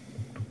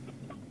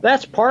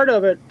 That's part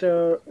of it,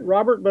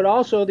 Robert, but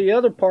also the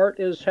other part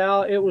is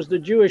how it was the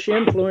Jewish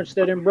influence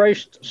that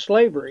embraced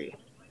slavery.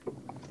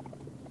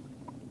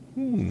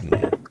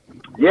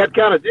 Yeah, it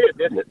kind of did,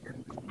 didn't it?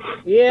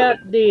 Yeah,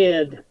 it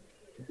did.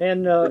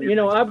 And, you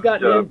know, I've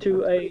gotten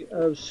into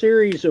a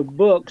series of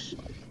books.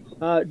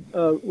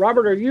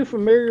 Robert, are you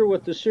familiar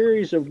with the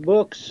series of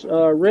books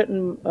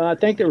written, I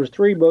think there was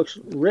 3 books,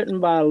 written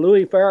by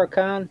Louis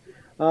Farrakhan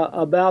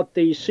about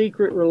the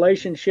secret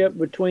relationship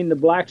between the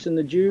blacks and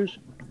the Jews?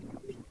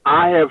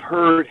 I have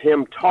heard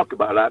him talk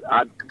about it.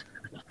 I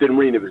didn't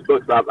read any of his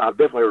books, but I've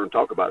definitely heard him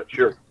talk about it,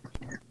 sure.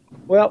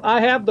 Well,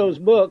 I have those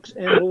books,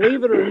 and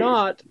believe it or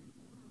not,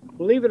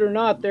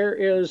 there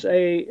is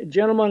a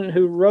gentleman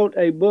who wrote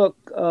a book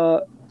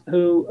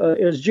who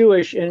is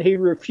Jewish, and he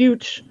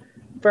refutes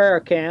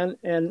Farrakhan.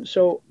 And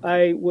so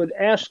I would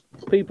ask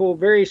people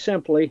very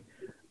simply,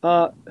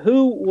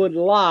 who would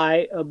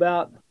lie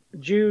about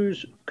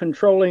Jews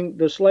controlling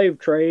the slave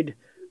trade,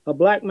 a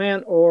black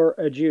man or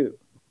a Jew?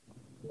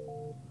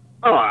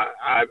 Oh,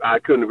 I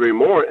couldn't agree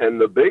more.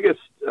 And the biggest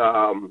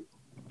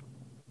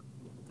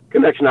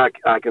connection I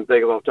can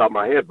think of off the top of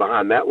my head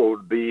behind that one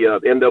would be the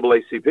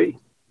NAACP.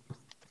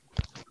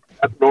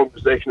 That's an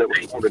organization that was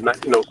formed in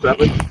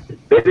 1907.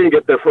 They didn't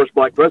get their first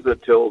black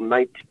president till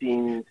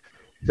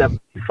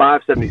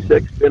 1975,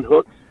 76. Ben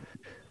Hooks,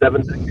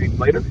 7 decades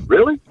later.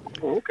 Really?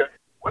 Oh, okay.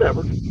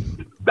 Whatever.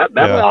 That's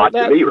odd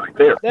to me right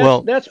there.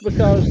 That's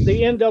because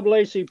the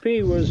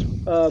NAACP was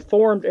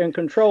formed and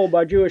controlled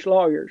by Jewish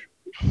lawyers.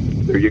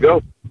 There you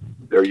go.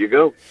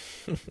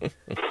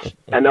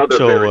 And now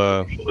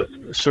they're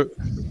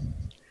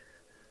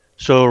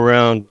so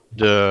around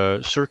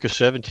circa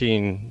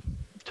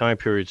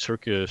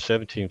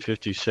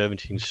 1750,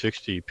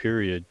 1760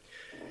 period,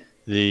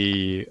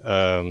 the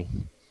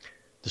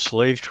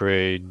slave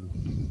trade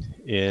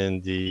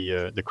in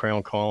the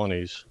Crown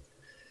colonies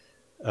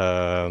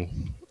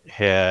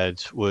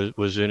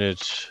was in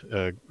its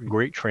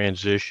great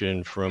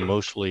transition from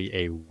mostly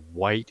a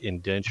white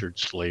indentured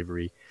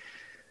slavery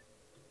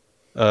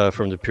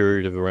from the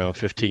period of around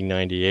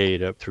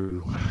 1598 up through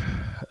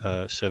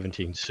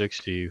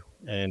 1760,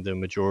 and the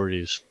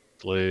majority of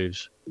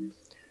slaves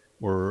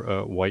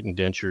were white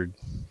indentured,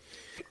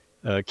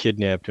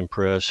 kidnapped,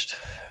 impressed,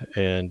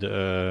 and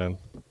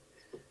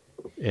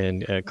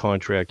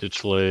contracted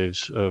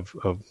slaves of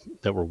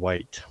that were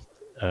white.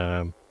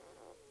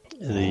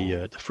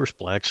 The first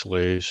black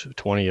slaves,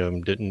 20 of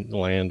them, didn't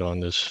land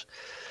on the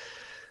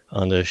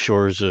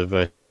shores of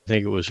I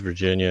think it was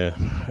Virginia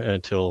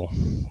until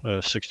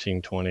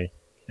 1620, and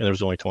there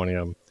was only 20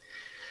 of them.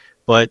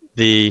 But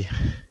the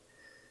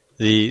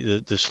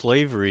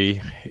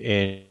slavery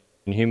and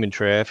human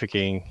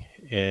trafficking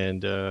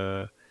and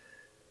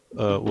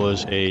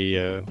was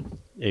a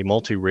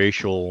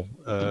multiracial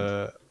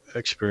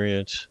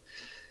experience,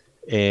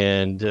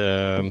 and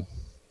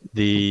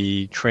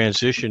the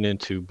transition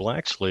into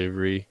black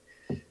slavery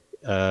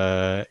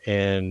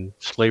and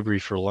slavery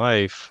for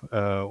life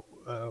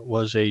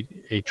was a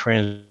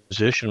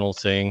transitional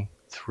thing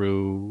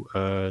through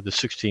the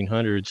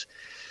 1600s,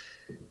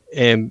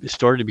 and it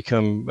started to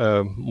become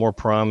more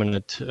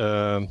prominent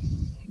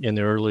in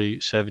the early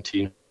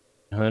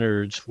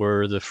 1700s,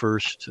 where the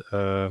first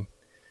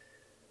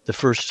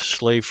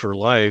slave for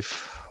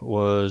life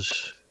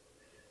was,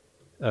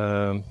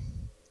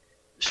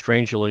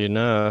 strangely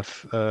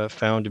enough,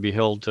 found to be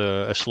held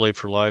a slave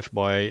for life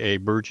by a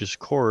Burgess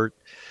court,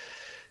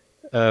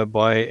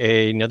 by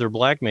another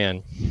black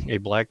man. A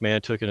black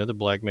man took another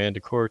black man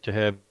to court to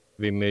have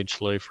him made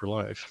slave for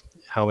life.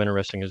 How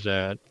interesting is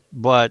that?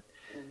 But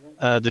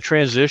the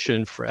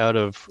transition out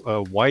of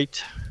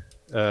white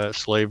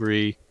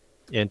slavery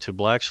into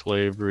black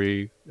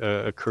slavery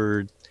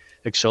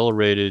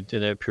accelerated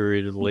in that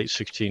period of the late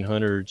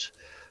 1600s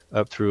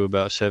up through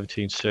about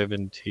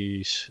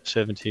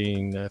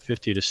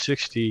 1750 to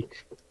 60,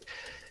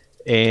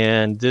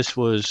 and this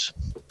was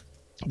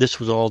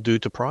all due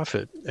to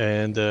profit.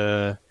 And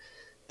the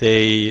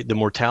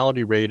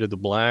mortality rate of the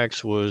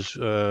blacks was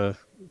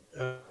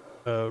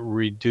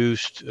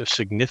reduced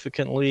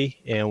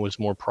significantly and was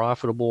more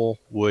profitable,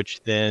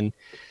 which then,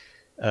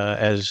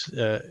 as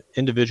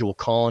individual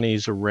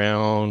colonies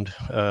around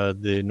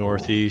the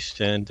Northeast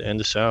and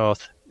the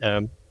South,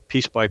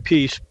 piece by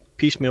piece,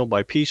 piecemeal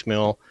by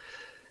piecemeal,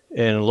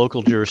 and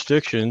local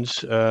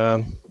jurisdictions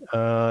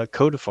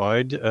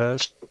codified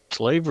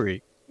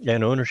slavery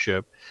and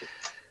ownership.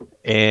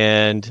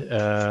 And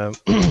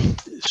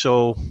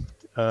so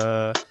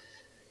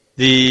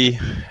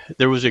there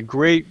was a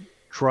great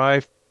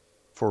drive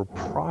for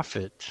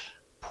profit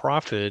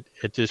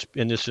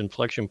in this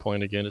inflection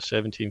point again at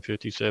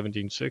 1750,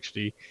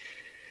 1760,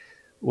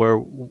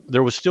 where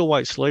there was still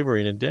white slavery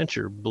and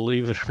indenture,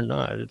 believe it or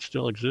not. It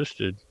still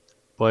existed,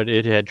 but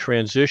it had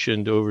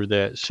transitioned over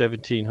that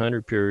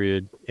 1700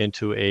 period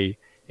into a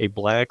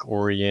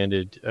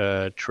black-oriented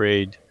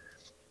trade,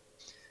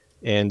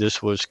 and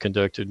this was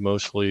conducted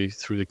mostly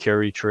through the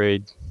carry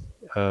trade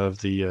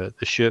of the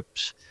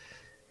ships,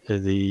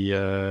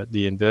 the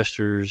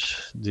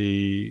investors,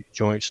 the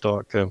joint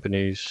stock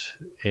companies,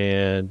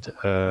 and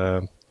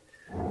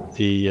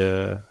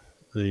the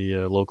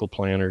local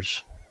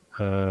planters,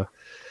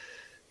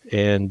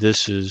 and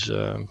this is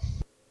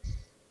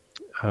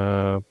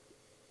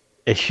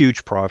a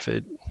huge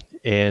profit,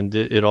 and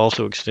it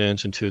also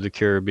extends into the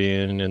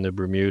Caribbean and the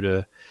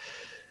Bermuda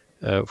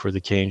for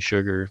the cane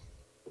sugar.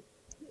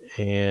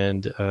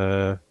 And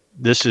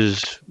this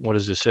is, what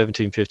is this,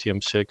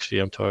 1750, 60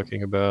 I'm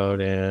talking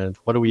about. And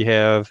what do we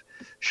have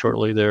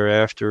shortly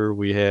thereafter?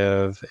 We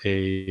have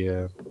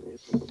a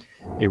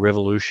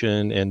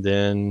revolution, and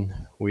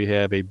then we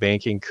have a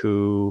banking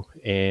coup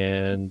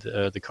and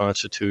the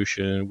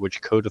Constitution,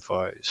 which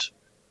codifies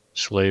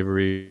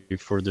slavery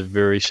for the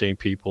very same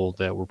people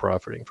that were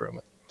profiting from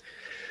it.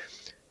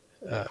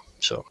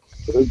 So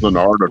there's an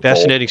article.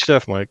 Fascinating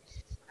stuff, Mike.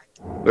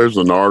 There's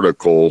an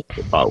article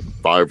about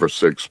 5 or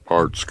 6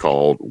 parts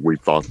called "We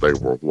Thought They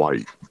Were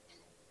White."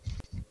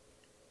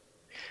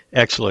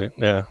 Excellent.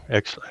 Yeah,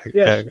 excellent.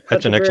 Yes,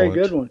 that's an a excellent,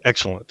 very good one.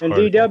 Excellent. And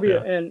article, DW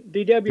yeah. and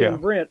DW Yeah.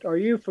 and Brent, are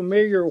you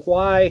familiar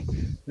why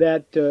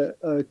that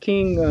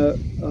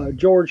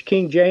George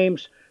King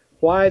James,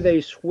 why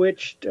they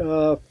switched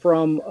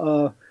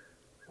from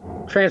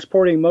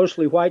transporting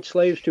mostly white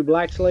slaves to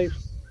black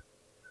slaves?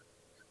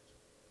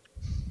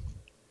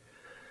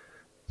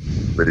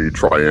 The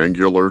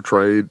triangular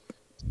trade.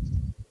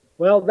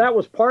 Well, that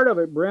was part of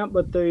it, Brent,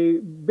 but the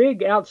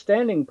big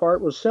outstanding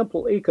part was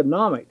simple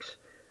economics.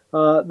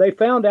 They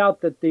found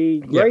out that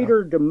the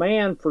greater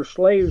demand for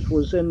slaves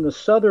was in the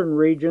southern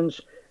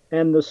regions,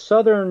 and the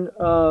southern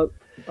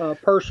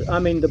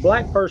the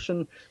black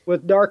person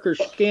with darker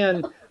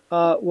skin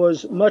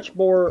was much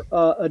more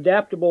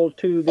adaptable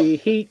to the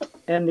heat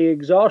and the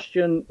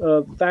exhaustion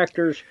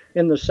factors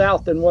in the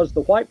South than was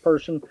the white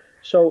person.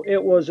 So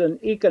it was an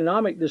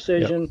economic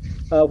decision,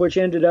 which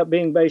ended up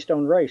being based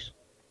on race.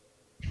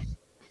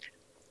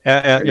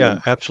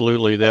 Yeah,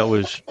 absolutely. That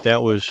was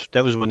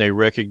when they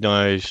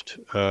recognized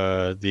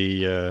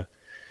the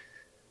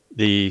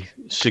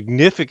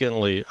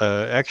significantly.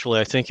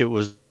 Actually, I think it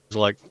was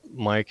like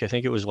Mike. I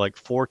think it was like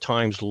 4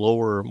 times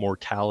lower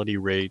mortality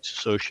rates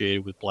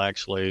associated with black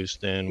slaves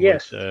than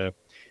with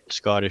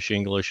Scottish,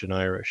 English, and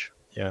Irish.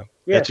 Yeah,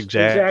 yes, that's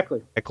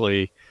exactly.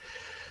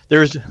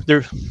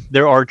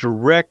 There are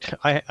direct.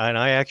 I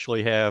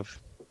actually have.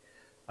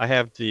 I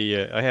have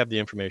the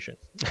information.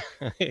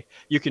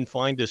 You can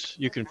find this.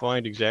 You can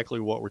find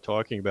exactly what we're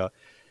talking about.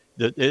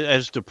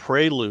 As the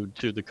prelude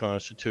to the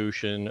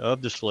Constitution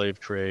of the slave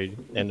trade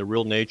and the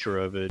real nature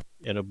of it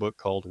in a book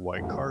called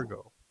White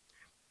Cargo.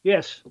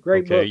 Yes,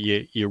 great book.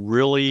 You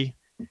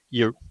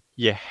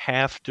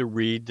have to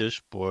read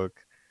this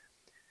book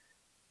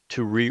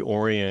to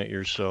reorient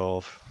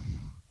yourself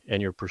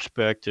and your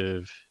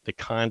perspective, the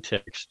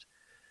context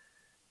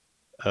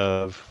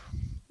of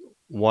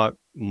what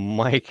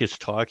Mike is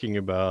talking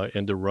about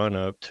in the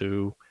run-up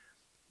to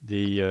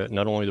the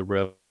not only the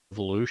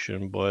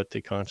revolution but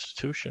the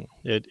Constitution.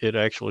 It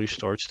actually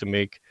starts to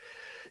make,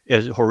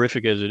 as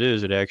horrific as it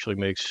is, it actually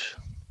makes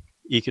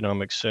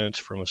economic sense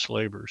from a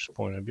slaver's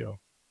point of view.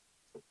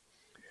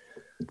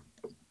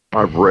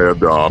 I've read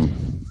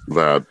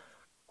that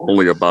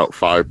only about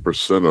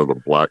 5% of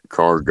the black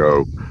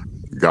cargo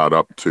got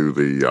up to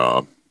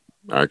the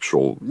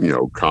actual,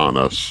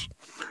 Canas.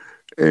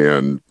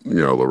 And,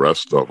 the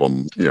rest of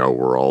them,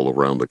 were all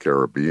around the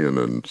Caribbean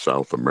and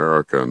South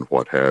America and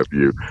what have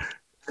you.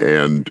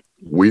 And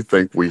we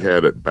think we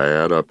had it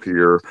bad up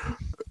here.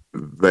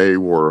 They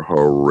were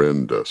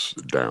horrendous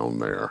down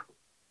there.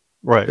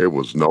 Right. It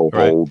was no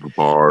holds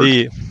barred.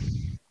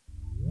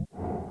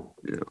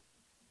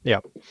 Yeah.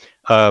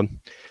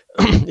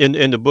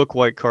 In the book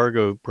White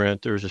Cargo,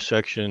 Brent, there's a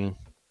section,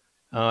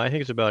 I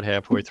think it's about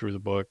halfway through the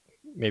book,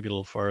 maybe a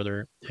little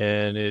farther,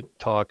 and it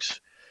talks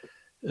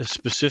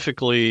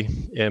specifically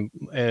and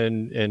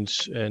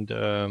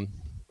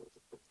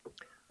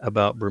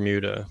about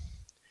Bermuda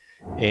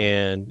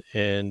and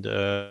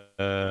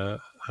the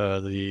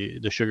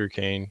sugar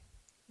cane.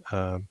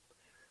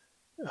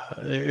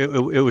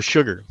 It was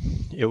sugar.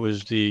 It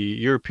was the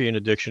European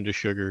addiction to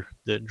sugar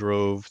that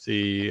drove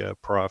the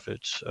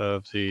profits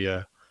of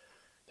the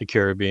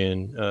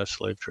Caribbean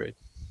slave trade,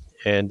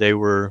 and they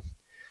were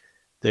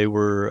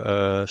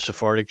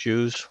Sephardic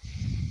Jews.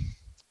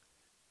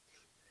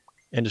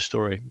 End of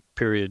story.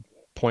 Period.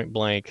 Point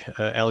blank.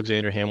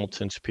 Alexander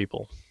Hamilton's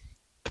people.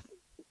 There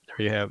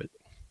you have it.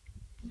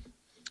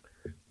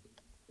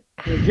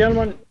 Well,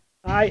 gentlemen,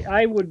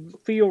 I would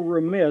feel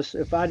remiss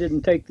if I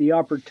didn't take the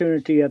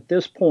opportunity at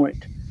this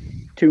point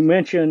to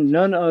mention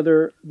none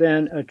other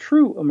than a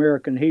true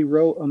American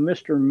hero, a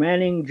Mr.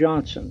 Manning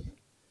Johnson,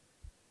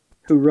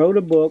 who wrote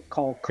a book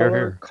called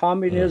Color,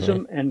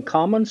 Communism, and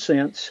Common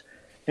Sense,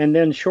 and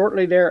then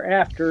shortly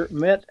thereafter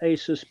met a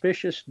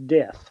suspicious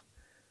death.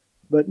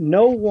 But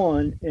no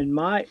one, in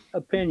my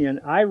opinion,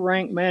 I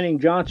rank Manning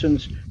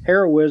Johnson's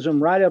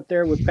heroism right up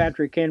there with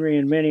Patrick Henry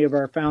and many of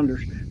our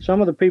founders.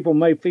 Some of the people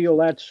may feel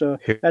that's an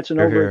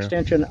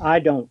overextension. I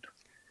don't.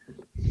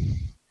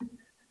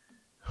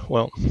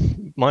 Well,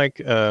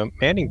 Mike,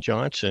 Manning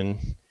Johnson,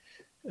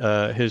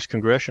 his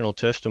congressional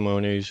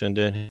testimonies and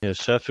then his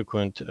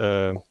subsequent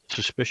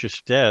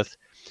suspicious death,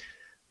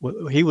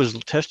 he was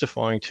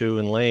testifying to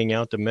and laying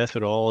out the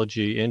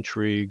methodology,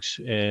 intrigues,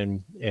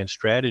 and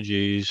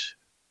strategies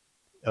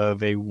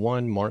of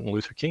one Martin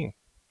Luther King.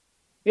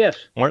 Yes.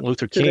 Martin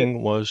Luther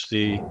King was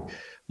the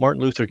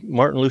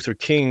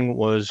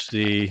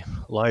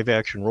live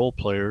action role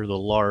player, the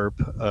LARP,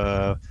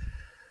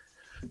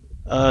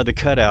 the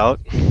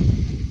cutout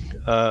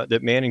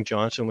that Manning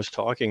Johnson was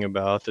talking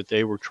about that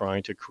they were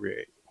trying to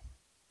create.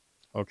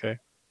 Okay.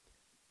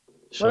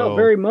 Well,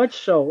 very much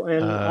so.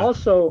 And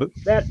also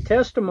that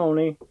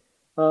testimony,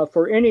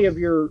 for any of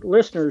your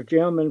listeners,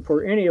 Jim, and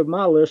for any of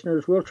my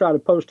listeners, we'll try to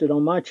post it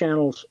on my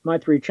channels, my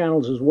 3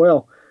 channels as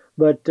well.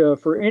 But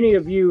for any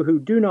of you who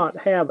do not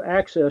have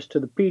access to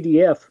the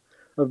PDF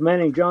of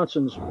Manning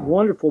Johnson's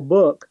wonderful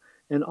book,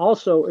 and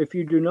also if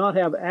you do not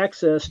have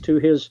access to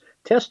his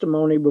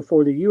testimony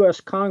before the U.S.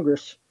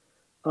 Congress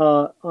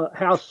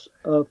House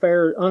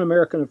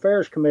Un-American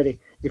Affairs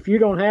Committee, if you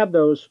don't have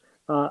those,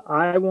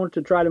 I want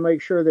to try to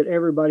make sure that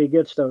everybody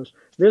gets those.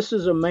 This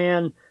is a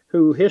man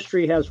who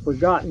history has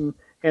forgotten,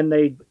 and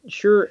they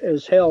sure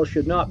as hell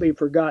should not be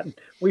forgotten.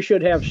 We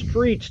should have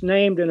streets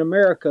named in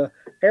America,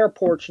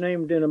 airports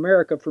named in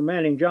America for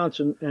Manning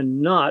Johnson,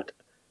 and not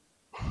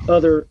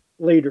other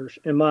leaders,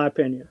 in my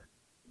opinion.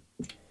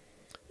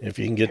 If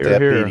you can get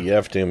that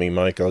PDF to me,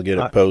 Mike, I'll get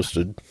it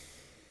posted.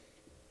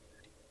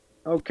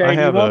 Okay,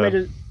 you want me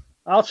to?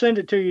 I'll send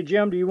it to you,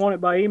 Jim. Do you want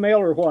it by email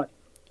or what?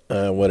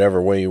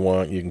 Whatever way you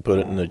want. You can put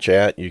it in the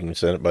chat. You can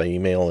send it by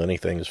email.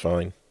 Anything is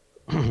fine.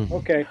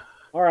 Okay.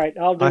 All right.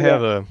 I'll do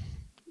that.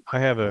 I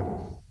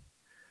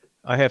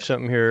have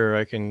something here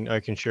I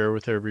can share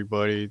with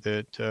everybody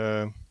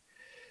that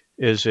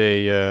is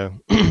a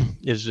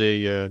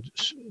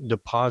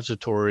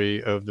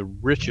depository of the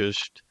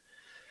richest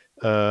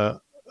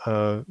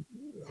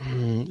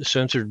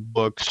censored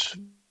books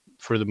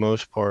for the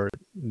most part.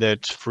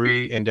 That's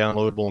free and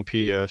downloadable in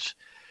PDFs.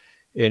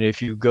 And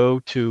if you go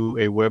to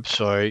a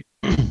website,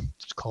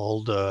 it's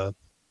called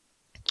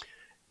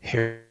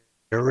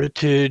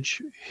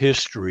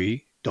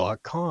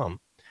heritagehistory.com.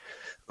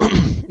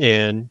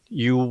 And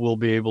you will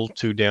be able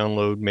to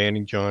download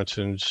Manning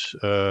Johnson's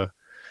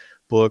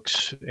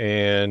books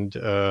and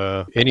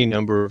any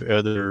number of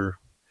other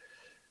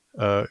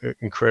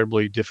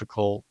incredibly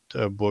difficult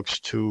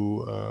books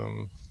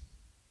to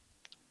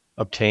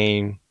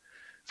obtain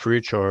free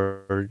of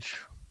charge.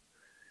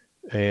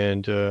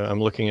 And I'm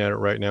looking at it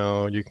right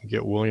now. You can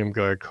get William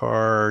Guy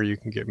Carr, you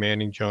can get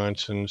Manning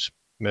Johnson's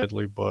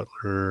Medley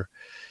Butler,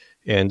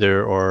 and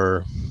there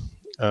are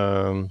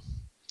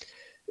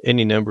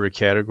any number of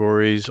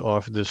categories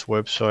off of this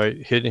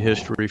website: hidden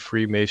history,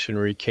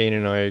 Freemasonry,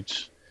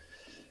 Canaanites,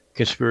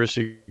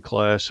 conspiracy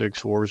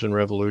classics, wars and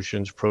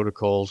revolutions,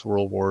 protocols,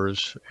 world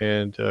wars,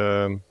 and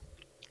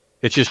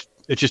it's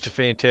just a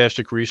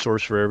fantastic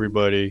resource for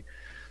everybody.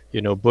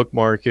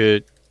 Bookmark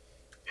it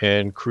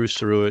and cruise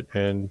through it,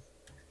 and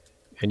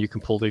you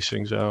can pull these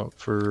things out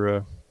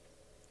for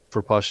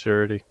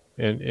posterity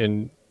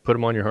and put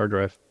them on your hard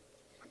drive.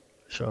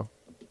 So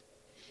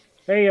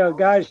Hey,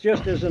 guys,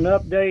 just as an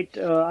update,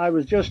 I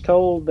was just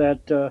told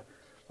that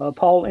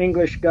Paul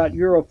English got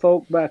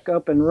Eurofolk back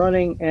up and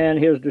running, and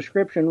his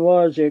description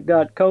was it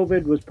got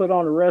COVID, was put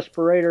on a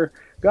respirator,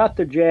 got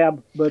the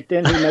jab, but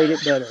then he made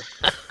it better.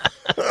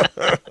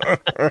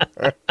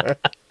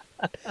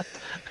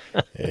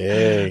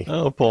 Hey.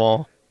 Oh,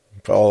 Paul.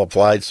 Paul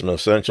applied some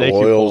essential Thank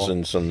you, oils Paul.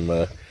 and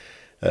some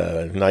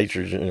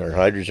nitrogen or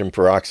hydrogen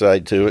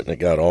peroxide to it, and it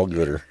got all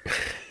gooder.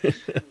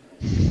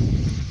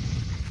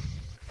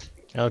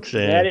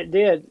 Outstanding. That it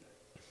did.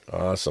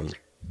 Awesome.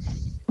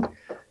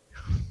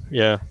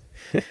 Yeah.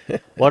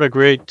 What a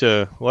great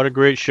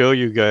show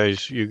you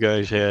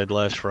guys had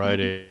last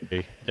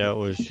Friday. That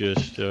was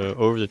just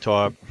over the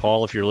top.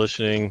 Paul, if you're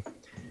listening,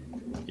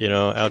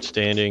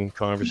 outstanding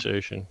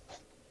conversation.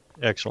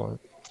 Excellent.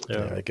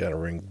 Yeah, I got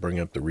to bring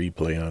up the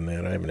replay on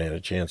that. I haven't had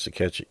a chance to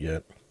catch it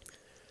yet.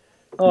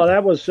 Oh,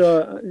 that was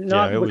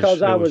not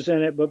because I was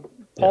in it, but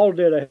Paul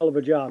did a hell of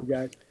a job,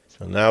 guys.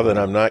 So now that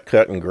I'm not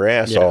cutting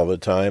grass all the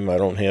time, I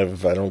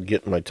don't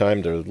get my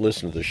time to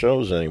listen to the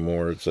shows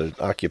anymore. It's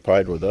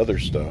occupied with other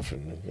stuff,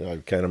 and I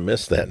kind of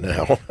miss that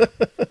now.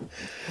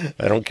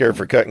 I don't care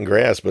for cutting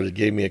grass, but it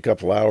gave me a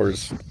couple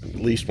hours at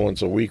least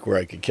once a week where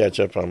I could catch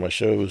up on my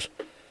shows.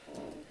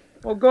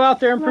 Well, go out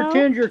there and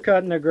pretend you're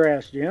cutting the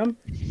grass, Jim.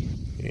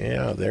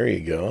 Yeah, there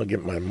you go. I'll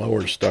get my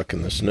mower stuck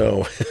in the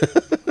snow.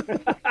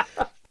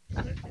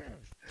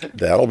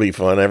 That'll be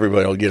fun.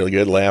 Everybody will get a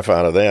good laugh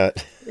out of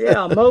that.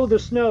 Yeah, mow the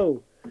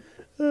snow.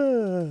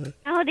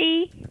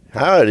 Howdy.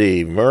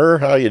 Howdy, Murr.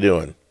 How you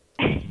doing?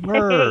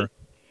 Murr.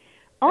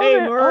 All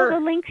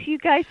the links you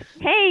guys.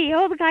 Hey,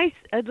 all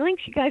the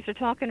links you guys are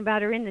talking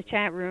about are in the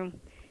chat room,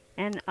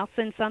 and I'll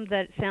send some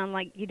that sound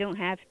like you don't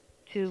have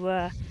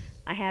to.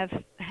 I have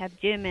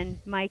Jim and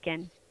Mike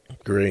and.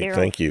 Great, Darryl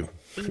thank you.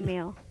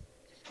 Email.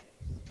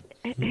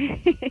 This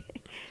is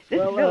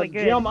really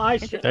good. Jim,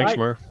 Thanks,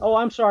 Murr. Oh,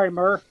 I'm sorry,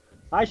 Murr.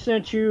 I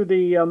sent you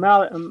the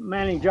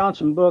Manning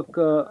Johnson book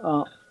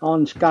on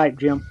Skype,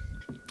 Jim.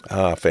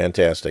 Ah,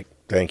 fantastic.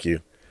 Thank you.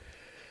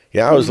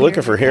 Yeah, I was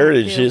looking for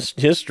heritage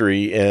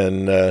history,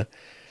 and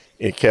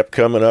it kept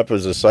coming up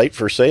as a site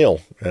for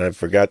sale. And I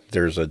forgot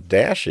there's a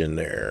dash in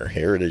there,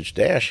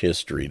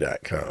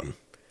 heritage-history.com.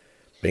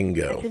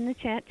 Bingo. It's in the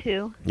chat,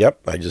 too. Yep,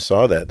 I just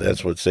saw that.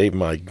 That's what saved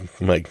my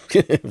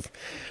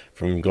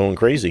from going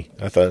crazy.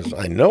 I thought,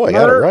 I know I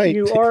got it right.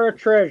 You are a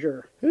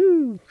treasure.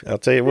 I'll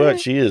tell you what,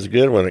 she is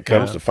good when it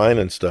comes to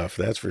finding stuff.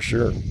 That's for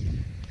sure.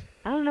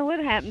 I don't know what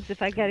happens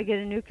if I got to get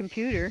a new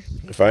computer.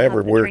 If I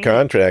ever wear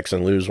contacts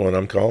and lose one,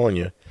 I'm calling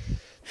you.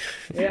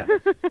 Yeah.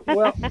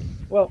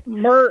 Well,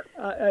 Murr,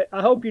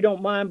 I hope you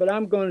don't mind, but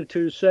I'm going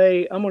to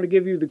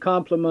give you the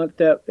compliment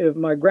that if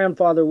my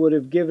grandfather would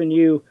have given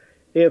you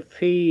if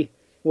he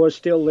was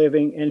still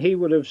living, and he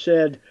would have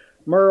said,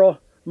 Murr,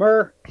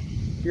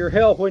 you're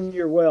hell when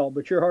you're well,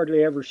 but you're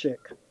hardly ever sick.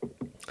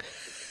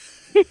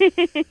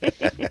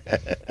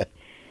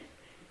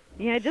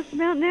 Yeah, just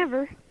about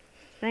never.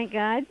 Thank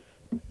God.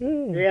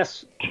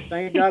 Yes,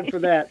 thank God for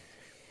that.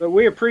 But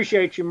we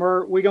appreciate you,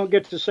 Murr. We don't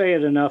get to say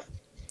it enough.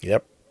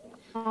 Yep.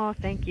 Oh,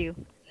 thank you.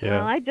 Yeah.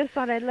 Well, I just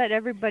thought I'd let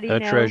everybody know. A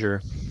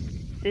treasure.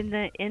 In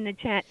the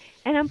chat,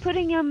 and I'm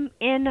putting them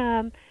in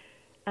a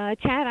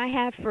chat I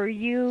have for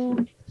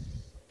you,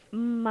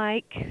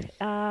 Mike.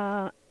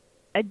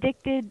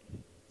 Addicted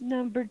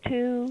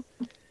 #2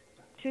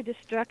 to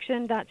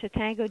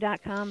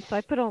destruction.chatango.com. So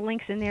I put all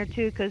links in there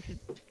too, because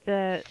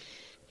the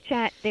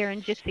chat there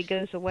in Gypsy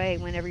goes away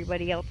when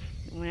everybody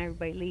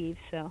leaves.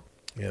 So.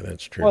 Yeah,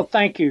 that's true. Well,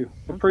 thank you.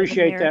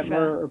 Appreciate that,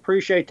 Murr.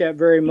 Appreciate that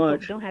very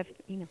much. Don't have,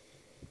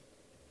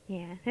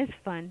 Yeah, it's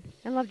fun.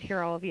 I love to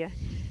hear all of you.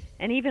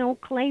 And even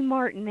old Clay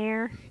Martin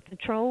there, the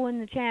troll in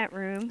the chat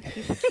room.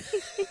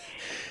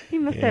 He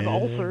must have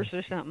ulcers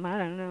or something. I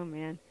don't know,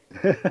 man.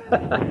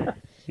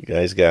 You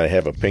guys got to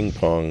have a ping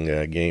pong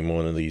game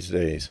one of these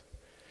days.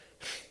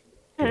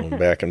 Going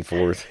back and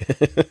forth.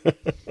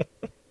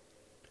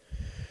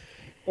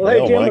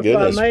 Well, hey, Jim,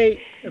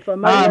 if I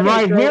may. I'm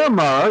right here,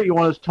 Murr. You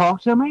want to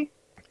talk to me?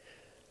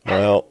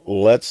 Well,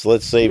 let's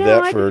save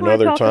that for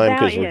another time,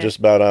 because we're just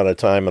about out of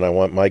time, and I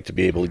want Mike to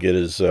be able to get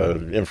his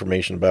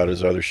information about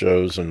his other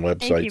shows and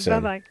websites. Thank you.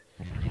 Bye-bye.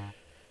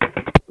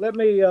 Let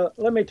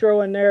me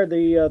throw in there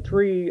the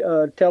 3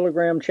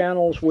 Telegram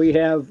channels. We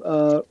have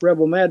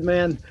Rebel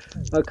Madman,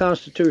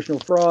 Constitutional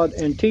Fraud,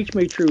 and Teach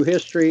Me True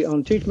History.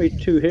 On Teach Me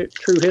True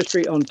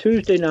History on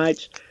Tuesday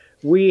nights,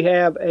 we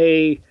have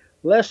a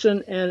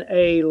lesson and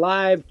a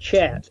live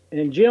chat.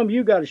 And Jim,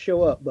 you got to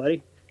show up,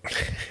 buddy.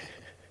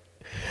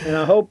 And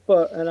I hope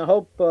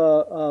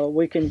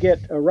we can get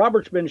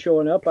Robert's been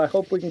showing up. I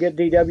hope we can get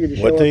DW to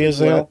show up. What day is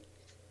that?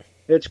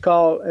 It's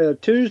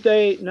called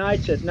Tuesday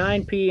nights at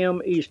 9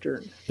 p.m.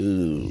 Eastern.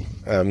 Ooh,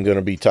 I'm going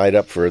to be tied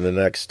up for the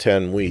next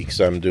 10 weeks.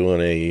 I'm doing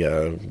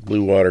a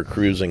blue water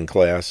cruising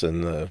class,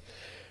 and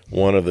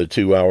one of the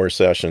 2-hour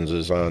sessions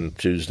is on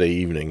Tuesday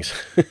evenings.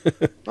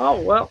 Oh,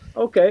 well,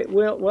 okay.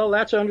 Well,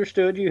 that's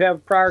understood. You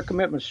have prior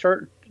commitments.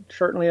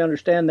 Certainly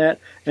understand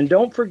that. And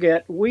don't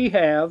forget, we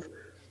have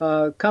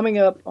coming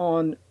up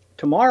on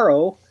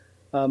tomorrow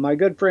My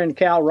good friend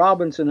Cal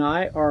Robbins and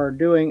I are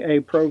doing a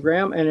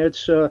program, and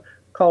it's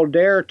called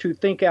Dare to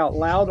Think Out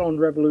Loud on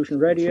Revolution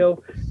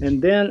Radio.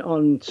 And then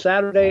on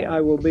Saturday, I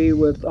will be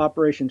with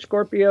Operation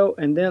Scorpio.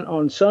 And then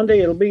on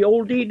Sunday, it'll be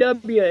old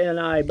DW and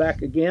I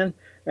back again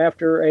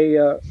after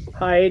a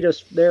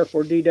hiatus there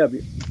for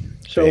DW.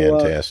 So,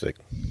 fantastic.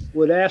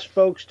 Would ask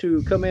folks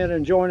to come in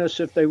and join us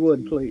if they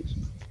would, please.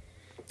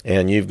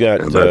 And you've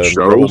got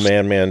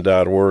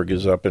globalmanman.org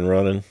is up and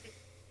running.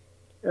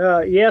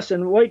 Yes,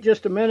 and wait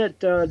just a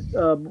minute.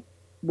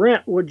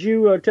 Brent, would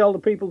you tell the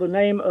people the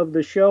name of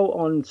the show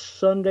on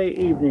Sunday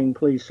evening,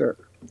 please, sir?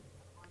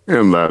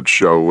 And that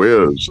show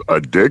is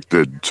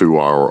Addicted to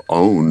Our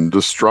Own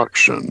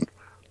Destruction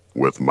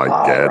with Mike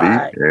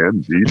Gaddy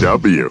and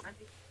DW.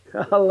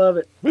 I love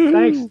it.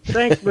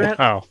 Thanks, Brent.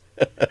 Wow.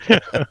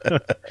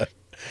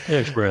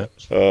 Thanks, Brent.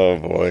 Oh,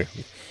 boy.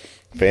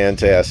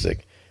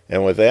 Fantastic.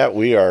 And with that,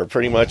 we are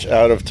pretty much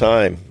out of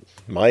time.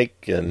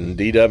 Mike and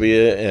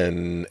DW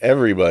and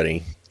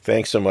everybody,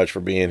 thanks so much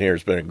for being here.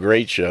 It's been a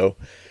great show.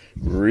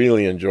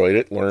 Really enjoyed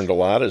it. Learned a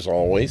lot, as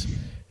always.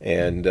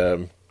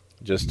 And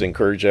just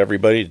encourage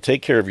everybody to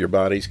take care of your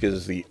bodies, because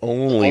it's the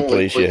only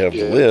place you have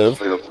to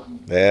live.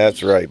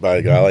 That's right,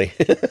 by golly.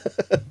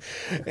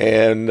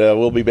 And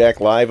we'll be back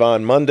live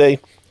on Monday.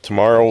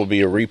 Tomorrow will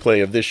be a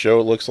replay of this show,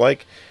 it looks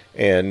like.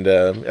 And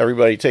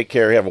everybody take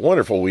care. Have a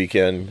wonderful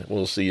weekend.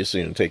 We'll see you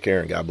soon. Take care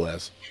and God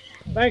bless.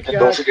 Thanks, guys. And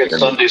don't forget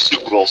Sunday,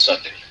 Super Bowl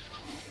Sunday.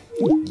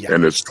 Yeah.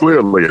 And it's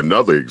clearly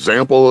another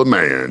example of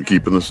man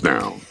keeping us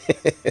down.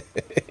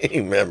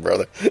 Amen,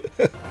 brother.